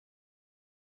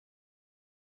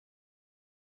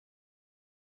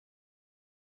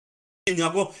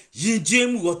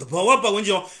 Yinjemu got the power, but when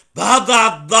you're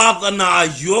Bada na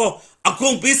yo, a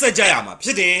compesa jayama,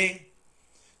 pity.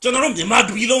 General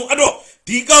Madwilo, Ado,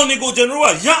 Digal Nego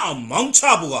General, Ya, Mount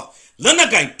Chabua,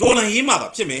 Lenagai, Tola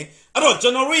Himada, Chime, Ado,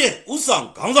 General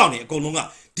Usang, Kanzani, Kolunga,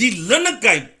 Di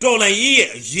Lenagai, Tola Ye,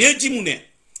 Yejimune,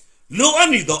 Lo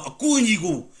Anido, a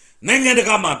Kunigu,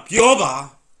 Nanganagama, Pioba,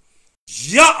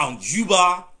 Ya on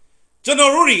Juba,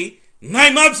 General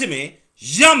Naimapsime,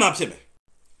 Yamapsime.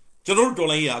 General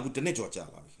Dolaya, good Tenejo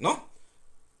Jalabi, no?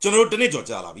 General Tenejo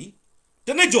Jalabi,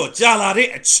 Tenejo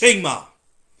Jalare at Shema,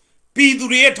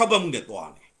 Pidure Tabamunde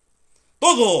Tuane.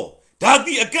 Todo,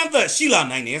 Dadi Akanta Shila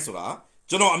 9 Esra,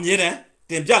 General Amyere,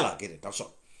 Temjala get it, Tasha.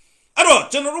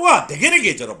 Aro, General, the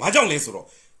Gerrigator of Bajan Lesoro,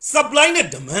 sublimed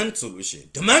demand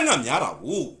solution, demand Amyara,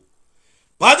 woo.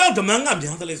 Bajan demand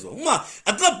Amyantaleso, Ma,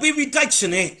 at the baby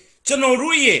Tachene, General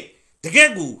Ruye, the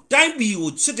Gagu, Time be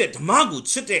would sit it, Magu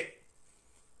sit it.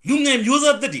 Lungem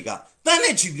user the digger, then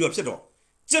a cheap your shadow.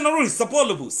 Generally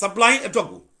supportable, supplying a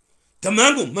doggo.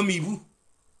 Tamango, Mamibu.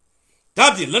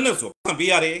 Tabi Leonard or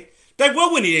Cambiare, that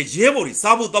what when it is Jebori,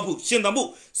 Sabu Dabu,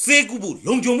 Shendamu, Segubu,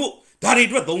 Longjomo, Dari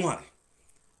Dramari.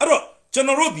 Aro,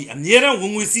 General B, and Yera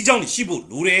when we see Johnny Shibu,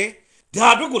 Lure,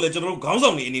 Dadogo General comes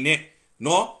on in it.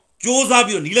 No,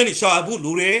 Josabio Nilani Shabu,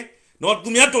 Lure, not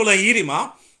Tumiatola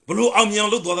Irima, Blue Amian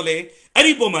Ludole,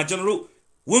 any Poma General,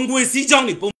 when we see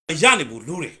Johnny Poma. Janibu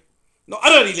Lure. No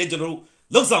other religion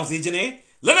looks on Sijane,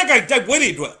 Lenakai type where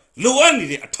it were,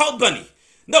 Luani, a top bunny.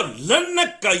 No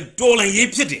Lenakai Dolan Ye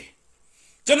Pity.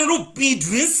 General P.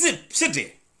 Drinsit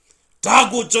Pity.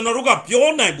 Dago Generoga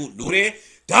Pure Naibu Lure,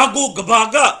 Dago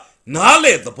Gabaga,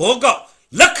 Nale the Boga,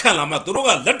 Lakalama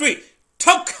Duroga, Latri,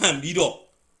 Tokan Bido,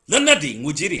 Lenadi,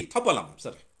 Mujiri, Tapalam.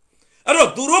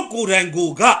 Aro Duroko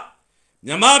Rangoga,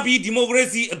 Yamabi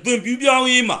democracy at the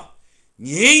Bubia.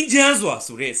 Ninjas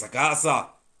Sure Sakasa.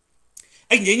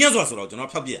 A Ninjas was out on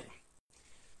Pabia.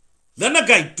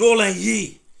 Lenagai Dolan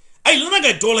Ye. I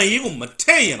Lenagai Dolan Ye,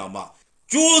 Mateyanama,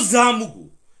 Jozamugu,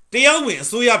 Teawe,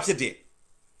 Soya Pete.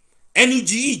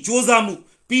 NUG, Jozamu,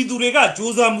 Pidurega,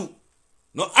 Jozamu.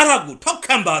 No Aragu, Top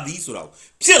Kamba, the Isura,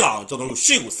 Pilla, General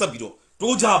Shigo, Sabido,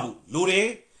 Dojabu,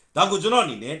 Lure, Dago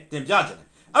Janoni, Temjajan.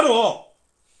 Aro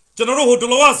General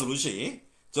Hotoloasu,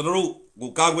 General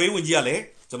Gukagwe, Winjale.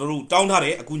 General Town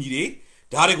Hare, a Kunji,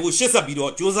 Darego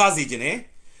Shesabido, Josa Zene,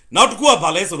 not Kua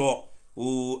Palesoro,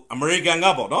 who American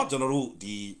Gabo, not General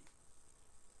the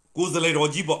Guzale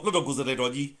Rogi, little Guzale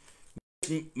Rogi,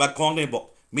 Macone Bo,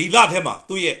 Milad Hema,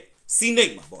 2 years,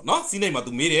 Cinema, not Cinema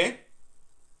to me.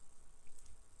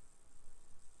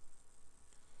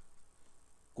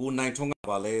 Good night, Tonga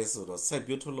Palace, or set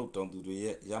beautiful look down to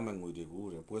the Yaman with the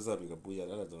good, Puesa Puya.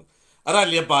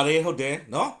 Aralia Pare, how there,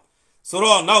 no? So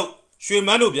now.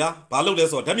 Shimanu,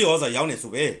 Balu, or Demi was a young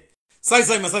Sube.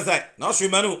 Sai Masai, now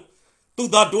Shimanu. To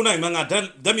that do nine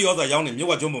Demi was a young in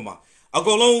Yuwa Jumuma. I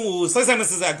go long, Sai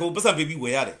Masai, go, but some baby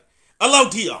we had it. Allow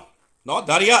Tia. No,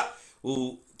 Daria,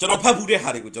 who General Papu de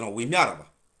had it with General Wimyaraba.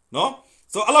 No?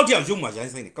 So allow Tia Juma, I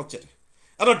say, coach it.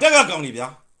 I don't tell her,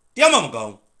 Gaunibia. Diamam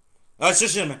gone. I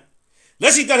shishim.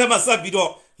 Let's see that myself be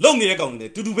လုံနေတဲ့ကောင်တွေ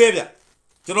တူတူပဲဗျ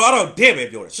ကျွန်တော်အဲ့တော့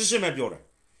တဲ့ပဲပြောတယ်ရှင်းရှင်းပဲပြော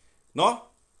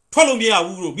တယ်နော်ထွက်လို့မ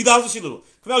ရဘူးလို့မိသားစုရှိလို့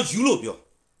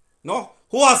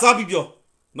ခင်ဗျားယူလို့ပြောနော်ဟိုဟာ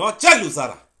စားပြီးပြောနော်ကြိုက်လို့စား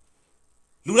တာ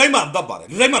လူတိုင်းမှာအသက်ပါတယ်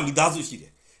လူတိုင်းမှာမိသားစုရှိတယ်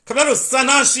ခင်ဗျားတို့စန္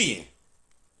ဒရှိ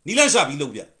ရင်နီလန့်ရှာပြီးလု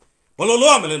ပ်ပြဘယ်လိုလု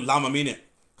ပ်ရမလဲလာမမင်းနဲ့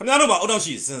ခင်ဗျားတို့မှာအုတ်တော့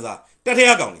ရှိစဉ်းစား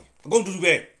တက်ထဲရကောင်နေအကုန်တူတူပဲ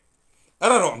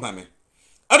အဲ့ဒါတော့အမှန်ပဲ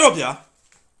အဲ့တော့ဗျာ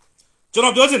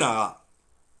ကျွန်တော်ပြောချင်တာက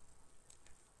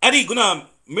အဲ့ဒီခုန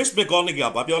Miss McConnell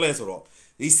ကဘာပြောလဲဆိုတော့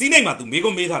ဒီစီးနိုင်မှာသူမေးခွ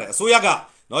န်းမေးထားတယ်အစိုးရ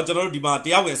ကနော်ကျွန်တော်တို့ဒီမှာတ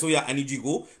ရားဝင်အစိုးရ NUG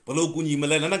ကိုဘယ်လိုကူညီမ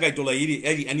လဲလက်နက်ကိုက်တော်လှန်ရေး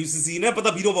တွေအဲ့ဒီ NUCC နဲ့ပတ်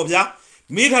သက်ပြီးတော့ပေါ့ဗျာ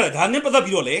မေးထားတယ်ဒါနဲ့ပတ်သက်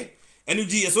ပြီးတော့လေ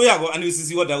NUG အစိုးရကို NUCC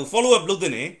ကဒါကို follow up လုပ်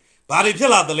တဲ့နေဘာတွေဖြစ်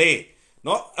လာ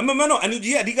သလဲနော်အမှန်မှန်တော့ NUG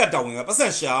ရဲ့အဓိကတာဝန်ကပတ်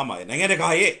သက်ရှာမှာနိုင်ငံ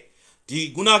တကာရဲ့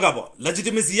ဒီခုနကပေါ့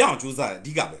legitimacy ရအောင်ကြိုးစားတယ်အ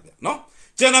ဓိ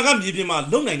ကပဲဗျနော်ကျန်တာကမြေပြင်မှာ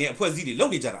လုံနိုင်တဲ့အဖွဲ့အစည်းတွေ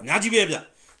လုံနေကြတာအများကြီးပဲဗျ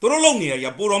သူတို့လုံနေရ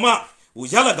ပိုတော်မှဟို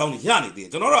ရလက်ကောင်းတွေရနေသေးတယ်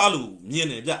ကျွန်တော်တို့အဲ့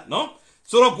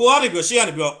လိုမြင်နေဗျနော်ဆိုတော့ကိုအားတွေပြောရှေ့က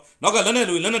နေပြောနောက်က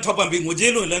လက်နဲ့ထောက်ပံ့ပေးငွေ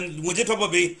ကြေးလို့ငွေကြေးထောက်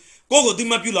ပံ့ပေး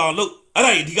ကိုတိမပြူလာအောင်လုပ်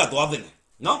အဲ့ဒါကြီးအဓိကသွားသင့်တယ်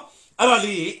နော်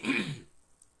အဲ့ဒါလေး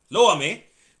လောက်ရ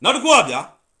မယ်နောက်တစ်ခုက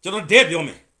ဗျာကျွန်တော်တဲ့ပြောမ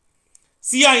ယ်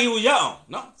CIA ကိုရ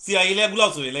အောင်နော် CIA လည်းအခုလော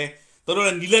က်ဆိုရင်လည်းတို့တို့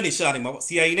နီလက်နေရှာနေမှာပေါ့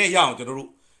CIA နဲ့ရအောင်ကျွန်တော်တို့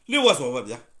လျှို့ဝှက်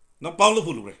ဆိုပါဗျာနော်ပေါင်းလို့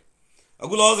ဖို့လိုတယ်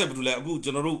အခုလောဆယ်ဘာလို့လဲအခု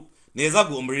ကျွန်တော်တို့နေဇက်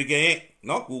ကိုအမေရိကန်ရဲ့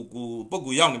နော်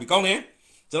ကိုပုတ်ကိုရောက်နေပြီကောင်း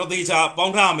တယ်ကျွန်တော်သေချာပေါ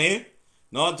င်းထားရမယ်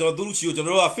နော်ကျွန်တော်သူတို့ချီကိုကျွန်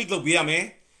တော်တို့က fix လုပ်ပေးရ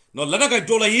မယ်နော်လက်နက်က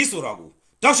ဒေါ်လာရေးဆိုတာ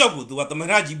ကိုတောက်လျှောက်ကိုသူကသ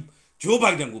မရကြီး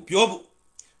ဂျိုးဘိုင်ဒန်ကိုပြောဖို့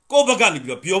ကိုဘက်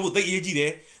ကနေပြီးတော့ပြောဖို့သိအရေးကြီးတ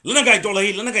ယ်လက်နက်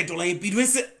ကဒေါ်လာရေးပြည်တွ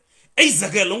င်းစစ်အဲ့စ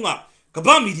ကားလုံးက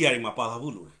ကမ္ဘာမီဒီယာတွေ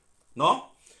မှာပါလာဖို့လို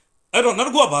တယ်နော်အဲ့တော့နောက်တ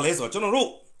စ်ခုကဘာလဲဆိုတော့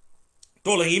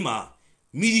ကျွန်တော်တို့ဒေါ်လာရေး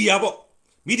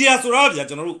မှာမီဒီယာပေါ့မီဒီယာဆိုတာ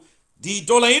ဗျာကျွန်တော်တို့ဒီ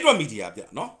ဒေါ်လာရေးအတွက်မီဒီယာ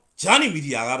ဗျာနော်ဂျာနီမီဒီ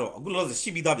ယာကတော့အခုလောရှိ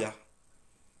ပြီးသားဗျာ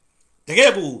တက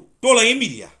ယ်ကိုဒေါ်လာရေးမီ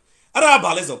ဒီယာ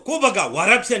အဲ့ဒါဘာလဲဆိုကိုဘက်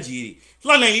ကဝါရဖြန့်ချီ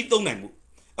လှိုင်လေးသုံးနိုင်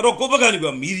မှုအဲ့တော့ကိုဘက်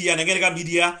ကနေပြီးမီဒီယာနိုင်ငံ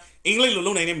တကာမီဒီယာအင်္ဂလိပ်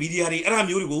လိုလုပ်နိုင်တဲ့မီဒီယာတွေ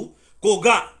အဲ့ဒါမျိုးတွေကိုကိုက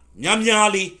များ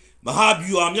လေးမဟာ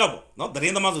ဗျူဟာမြောက်ပေါ့နော်သ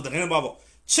တင်းသမားဆိုသတင်းသမားပေါ့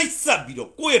ချိတ်ဆက်ပြီးတော့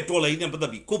ကိုယ့်ရဲ့ဒေါ်လာရေးနဲ့ပတ်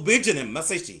သက်ပြီးကိုပေးခြင်းတဲ့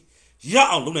message တွေရ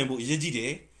အောင်လုပ်နိုင်ဖို့အရေးကြီး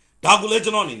တယ်ဒါကိုလည်း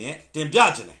ကျွန်တော်အနေနဲ့တင်ပြ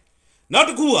ခြင်းတယ်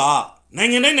နောက်တစ်ခုကနိုင်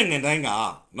ငံတိုင်း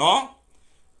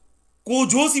ကနော်ကို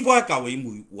ဂျိုးစီပွားကာဝေး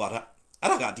မှုဝါဒ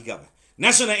အဲ့ဒါကအဓိကပဲ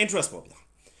national interest ပေါ့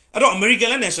ဗျာအဲ့တော့ American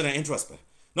လည်း national interest ပဲ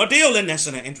နော်တရုတ်လည်း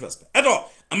national interest ပဲအဲ့တော့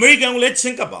American ကိုလ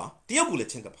ည်းချင်းကပ်ပါတရုတ်ကိုလ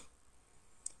ည်းချင်း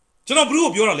ကပ်ပါကျွန်တော်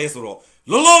ဘလို့ပြောတာလဲဆိုတော့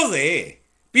လောလော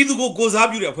ဆယ်ပြည်သူကို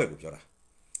စားပြုတဲ့အဖွဲ့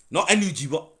ကိုပြောတာနော် NUG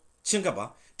ပေါ့ချင်းကပ်ပါ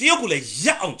တရုတ်ကိုလည်း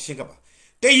ရက်အောင်ချင်းကပ်ပါ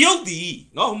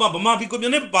တရုတ်ဒီနော်ဟိုမှာဗမာပြည်ကွန်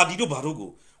မြူနစ်ပါတီတို့ဘာတို့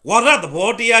ကိုဝါဒ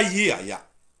သဘောတရားရေးရ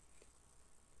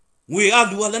ငွေအား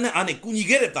လူအားလက်နဲ့အား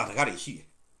နဲ့ကူညီခဲ့တဲ့တာတကားတွေရှိတယ်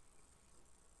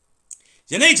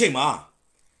ယနေ့အချိန်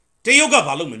မှာတရုတ်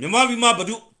ကဘာလုပ်မလဲမြန်မာပြည်မှာဘ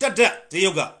ဒုတက်တရု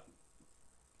တ်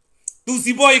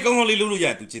ကသူစီးပွားရေးကောင်းကောင်းလေးလုပ်လို့ရတ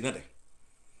ယ်သူကျင်တတ်တယ်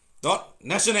နော်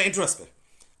national interest ပဲ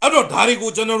အဲ့တော့ဒါတွေ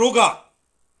ကိုကျွန်တော်တို့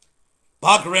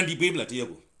ကဘာ guarantee ပေးမလဲ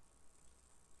တရုတ်ကို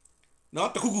နော်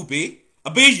တခုခုပေး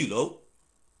အပေးယူလို့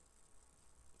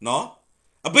နော်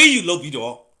အပေးယူလုပ်ပြီး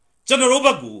တော့ကျွန်တော်တို့ဘ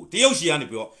က်ကိုတရုတ်ရှီကနေ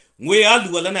ပြီးတော့ငွေအားလူ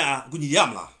အားလက်နဲ့အားအကူညီရ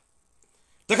မလား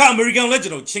တခါ American လည်း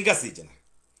ကျွန်တော်ချင်းကပ်စေချင်တယ်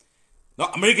နော်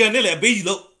American နဲ့လည်းအ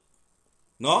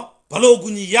ပေးယူလို့နော်ဘလို့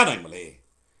အကူညီရနိုင်မလဲ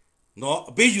နော်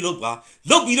အပေးယူလို့ပါ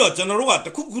လုပ်ပြီးတော့ကျွန်တော်တို့က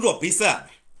တခုခုတော့ပေးဆက်ရ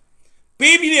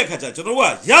မယ်ပေးပြီးတဲ့အခါကျကျွန်တော်တို့က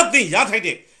ရထိုက်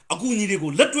တဲ့အကူအညီတွေ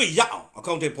ကိုလက်တွေ့ရအောင်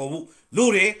အကောင့်တွေပေါ်ဖို့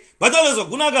လိုတယ်ဘာကြောင့်လဲဆိုတော့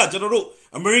ခုနကကျွန်တော်တို့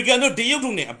American တို့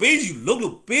တရုတ်တို့နဲ့အပေးယူလို့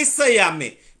ပေးဆက်ရမ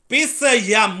ယ်ပေးဆက်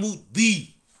ရမှု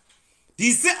ဒီ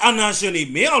စစ်အာဏာရှင်တွေ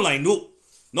မင်းအွန်လိုင်းတို့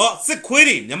နော်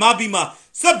စစ်ခွေးတွေမြန်မာပြည်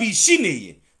မှာစက်ပြီးရှိနေရ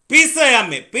င်ပေးဆက်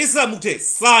ရမယ်ပေးဆက်မှုတဲ့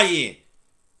စားရင်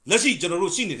လက်ရှိ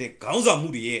ကျွန်တော်တို့ရှိနေတဲ့ခေါင်းဆောင်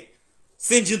မှုတွေရဲ့စ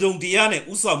င်ကြင်တုံတရားနဲ့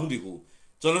ဥဆောင်မှုတွေ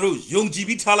ကိုကျွန်တော်တို့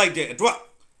ယုံကြည်ပြီးထားလိုက်တဲ့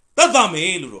အတွက်တတ်တာ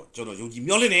မယ်လို့တော့ကျွန်တော်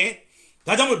ယုံကြည်မျှော်လ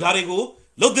င့်နေဒါကြောင့်မို့ဒါတွေကို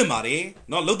လှုပ်သင့်ပါတယ်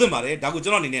နော်လှုပ်သင့်ပါတယ်ဒါကိုကျွ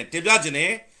န်တော်အနေနဲ့တင်ပြခြင်း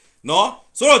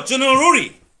နဲ့နော်ဆိုတော့ကျွန်တော်တို့တွေ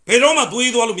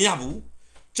ဘယ်တော့မှသွေးသွားလို့မရဘူး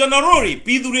ကျွန်တော်တို့တွေပြ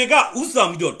ည်သူတွေကဥဆောင်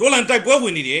ပြီးတော့ဒေါ်လာတိုက်ပွဲ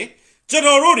ဝင်နေတယ်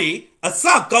ကျွန်တော်တို့တွေအစ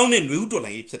ကောင်းတဲ့ຫນွေဥဒေါ်လာ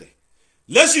ရေးဖြစ်တယ်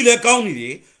လက်ရှိလည်းကောင်းနေ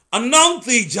တယ်အ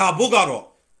နောက်သေးကြဖို့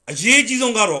ကတော့အ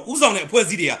ရေးကြီးဆုံးကတော့ဥဆောင်တဲ့အဖွဲ့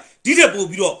အစည်းတွေကဒီတဲ့ပို့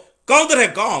ပြီးတော့ကောင်း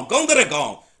တဲ့ကောင်းအောင်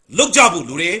လုပ်ကြဖို့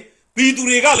လိုတယ်ပြည်သူ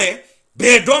တွေကလည်း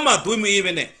ဘယ်တော့မှသွေးမ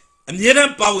အေးပဲနဲ့အမြဲ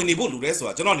တမ်းပါဝင်နေဖို့လိုတယ်ဆို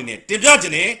တာကျွန်တော်အနေနဲ့တင်ပြခြ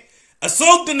င်းနဲ့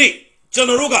အစိုးတနေ့ကျွန်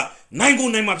တော်တို့ကနိုင်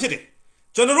ကိုနိုင်မှာဖြစ်တယ်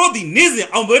ကျွန်တော်တို့ဒီနေ့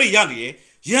စဉ်အောင်ပွဲတွေရနေတယ်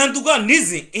ရန်သူက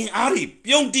နေ့စဉ်အင်အား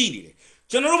တွေပြုံးတိနေ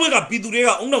တယ်ကျွန်တော်တို့ဘက်ကပြည်သူတွေက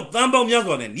အုံနောက်တန်းပေါင်းများ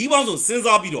စွာနဲ့နှီးပေါင်းစုံစ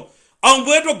ဉ်းစားပြီးတော့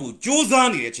အောင်ပွဲအတွက်ကိုစူးစ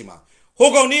မ်းနေတဲ့အချိန်မှာဟို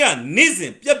ကောင်တွေကနေ့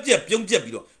စဉ်ပြက်ပြုံး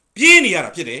ပြီးတော့ပြေးနေ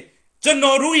ရတာဖြစ်တယ်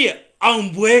ကျွန်တော်တို့ရဲ့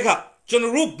အောင်ပွဲကကျွန်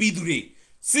တော်တို့ပြည်သူ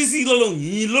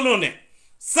တွေစီလုံးညီလွတ်နဲ့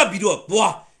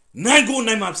ဆက်ပြီးတော့ပွားနိုင်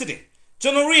ကိုနိုင်မှာဖြစ်တယ်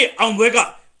ကျွန်တော်တို့ရဲ့အောင်ပွဲက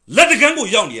လက်တကန်းကို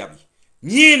ရောက်နေရပြီ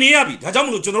ညင်နေရပြီဒါကြောင့်မ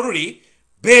လို့ကျွန်တော်တို့တွေ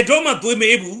ဘယ်တော့မှသွေး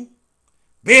မေးဘူး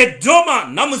ဘယ်တော့မှ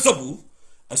နောက်မဆုတ်ဘူး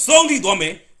အဆုံးထိသွားမ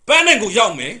ယ်ပန်းနဲ့ကိုရော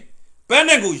က်မယ်ပန်း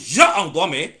နဲ့ကိုရောက်အောင်သွား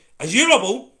မယ်အရေးတော်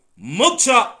ပုံမုတ်ချ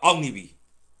အောင်နေပြီ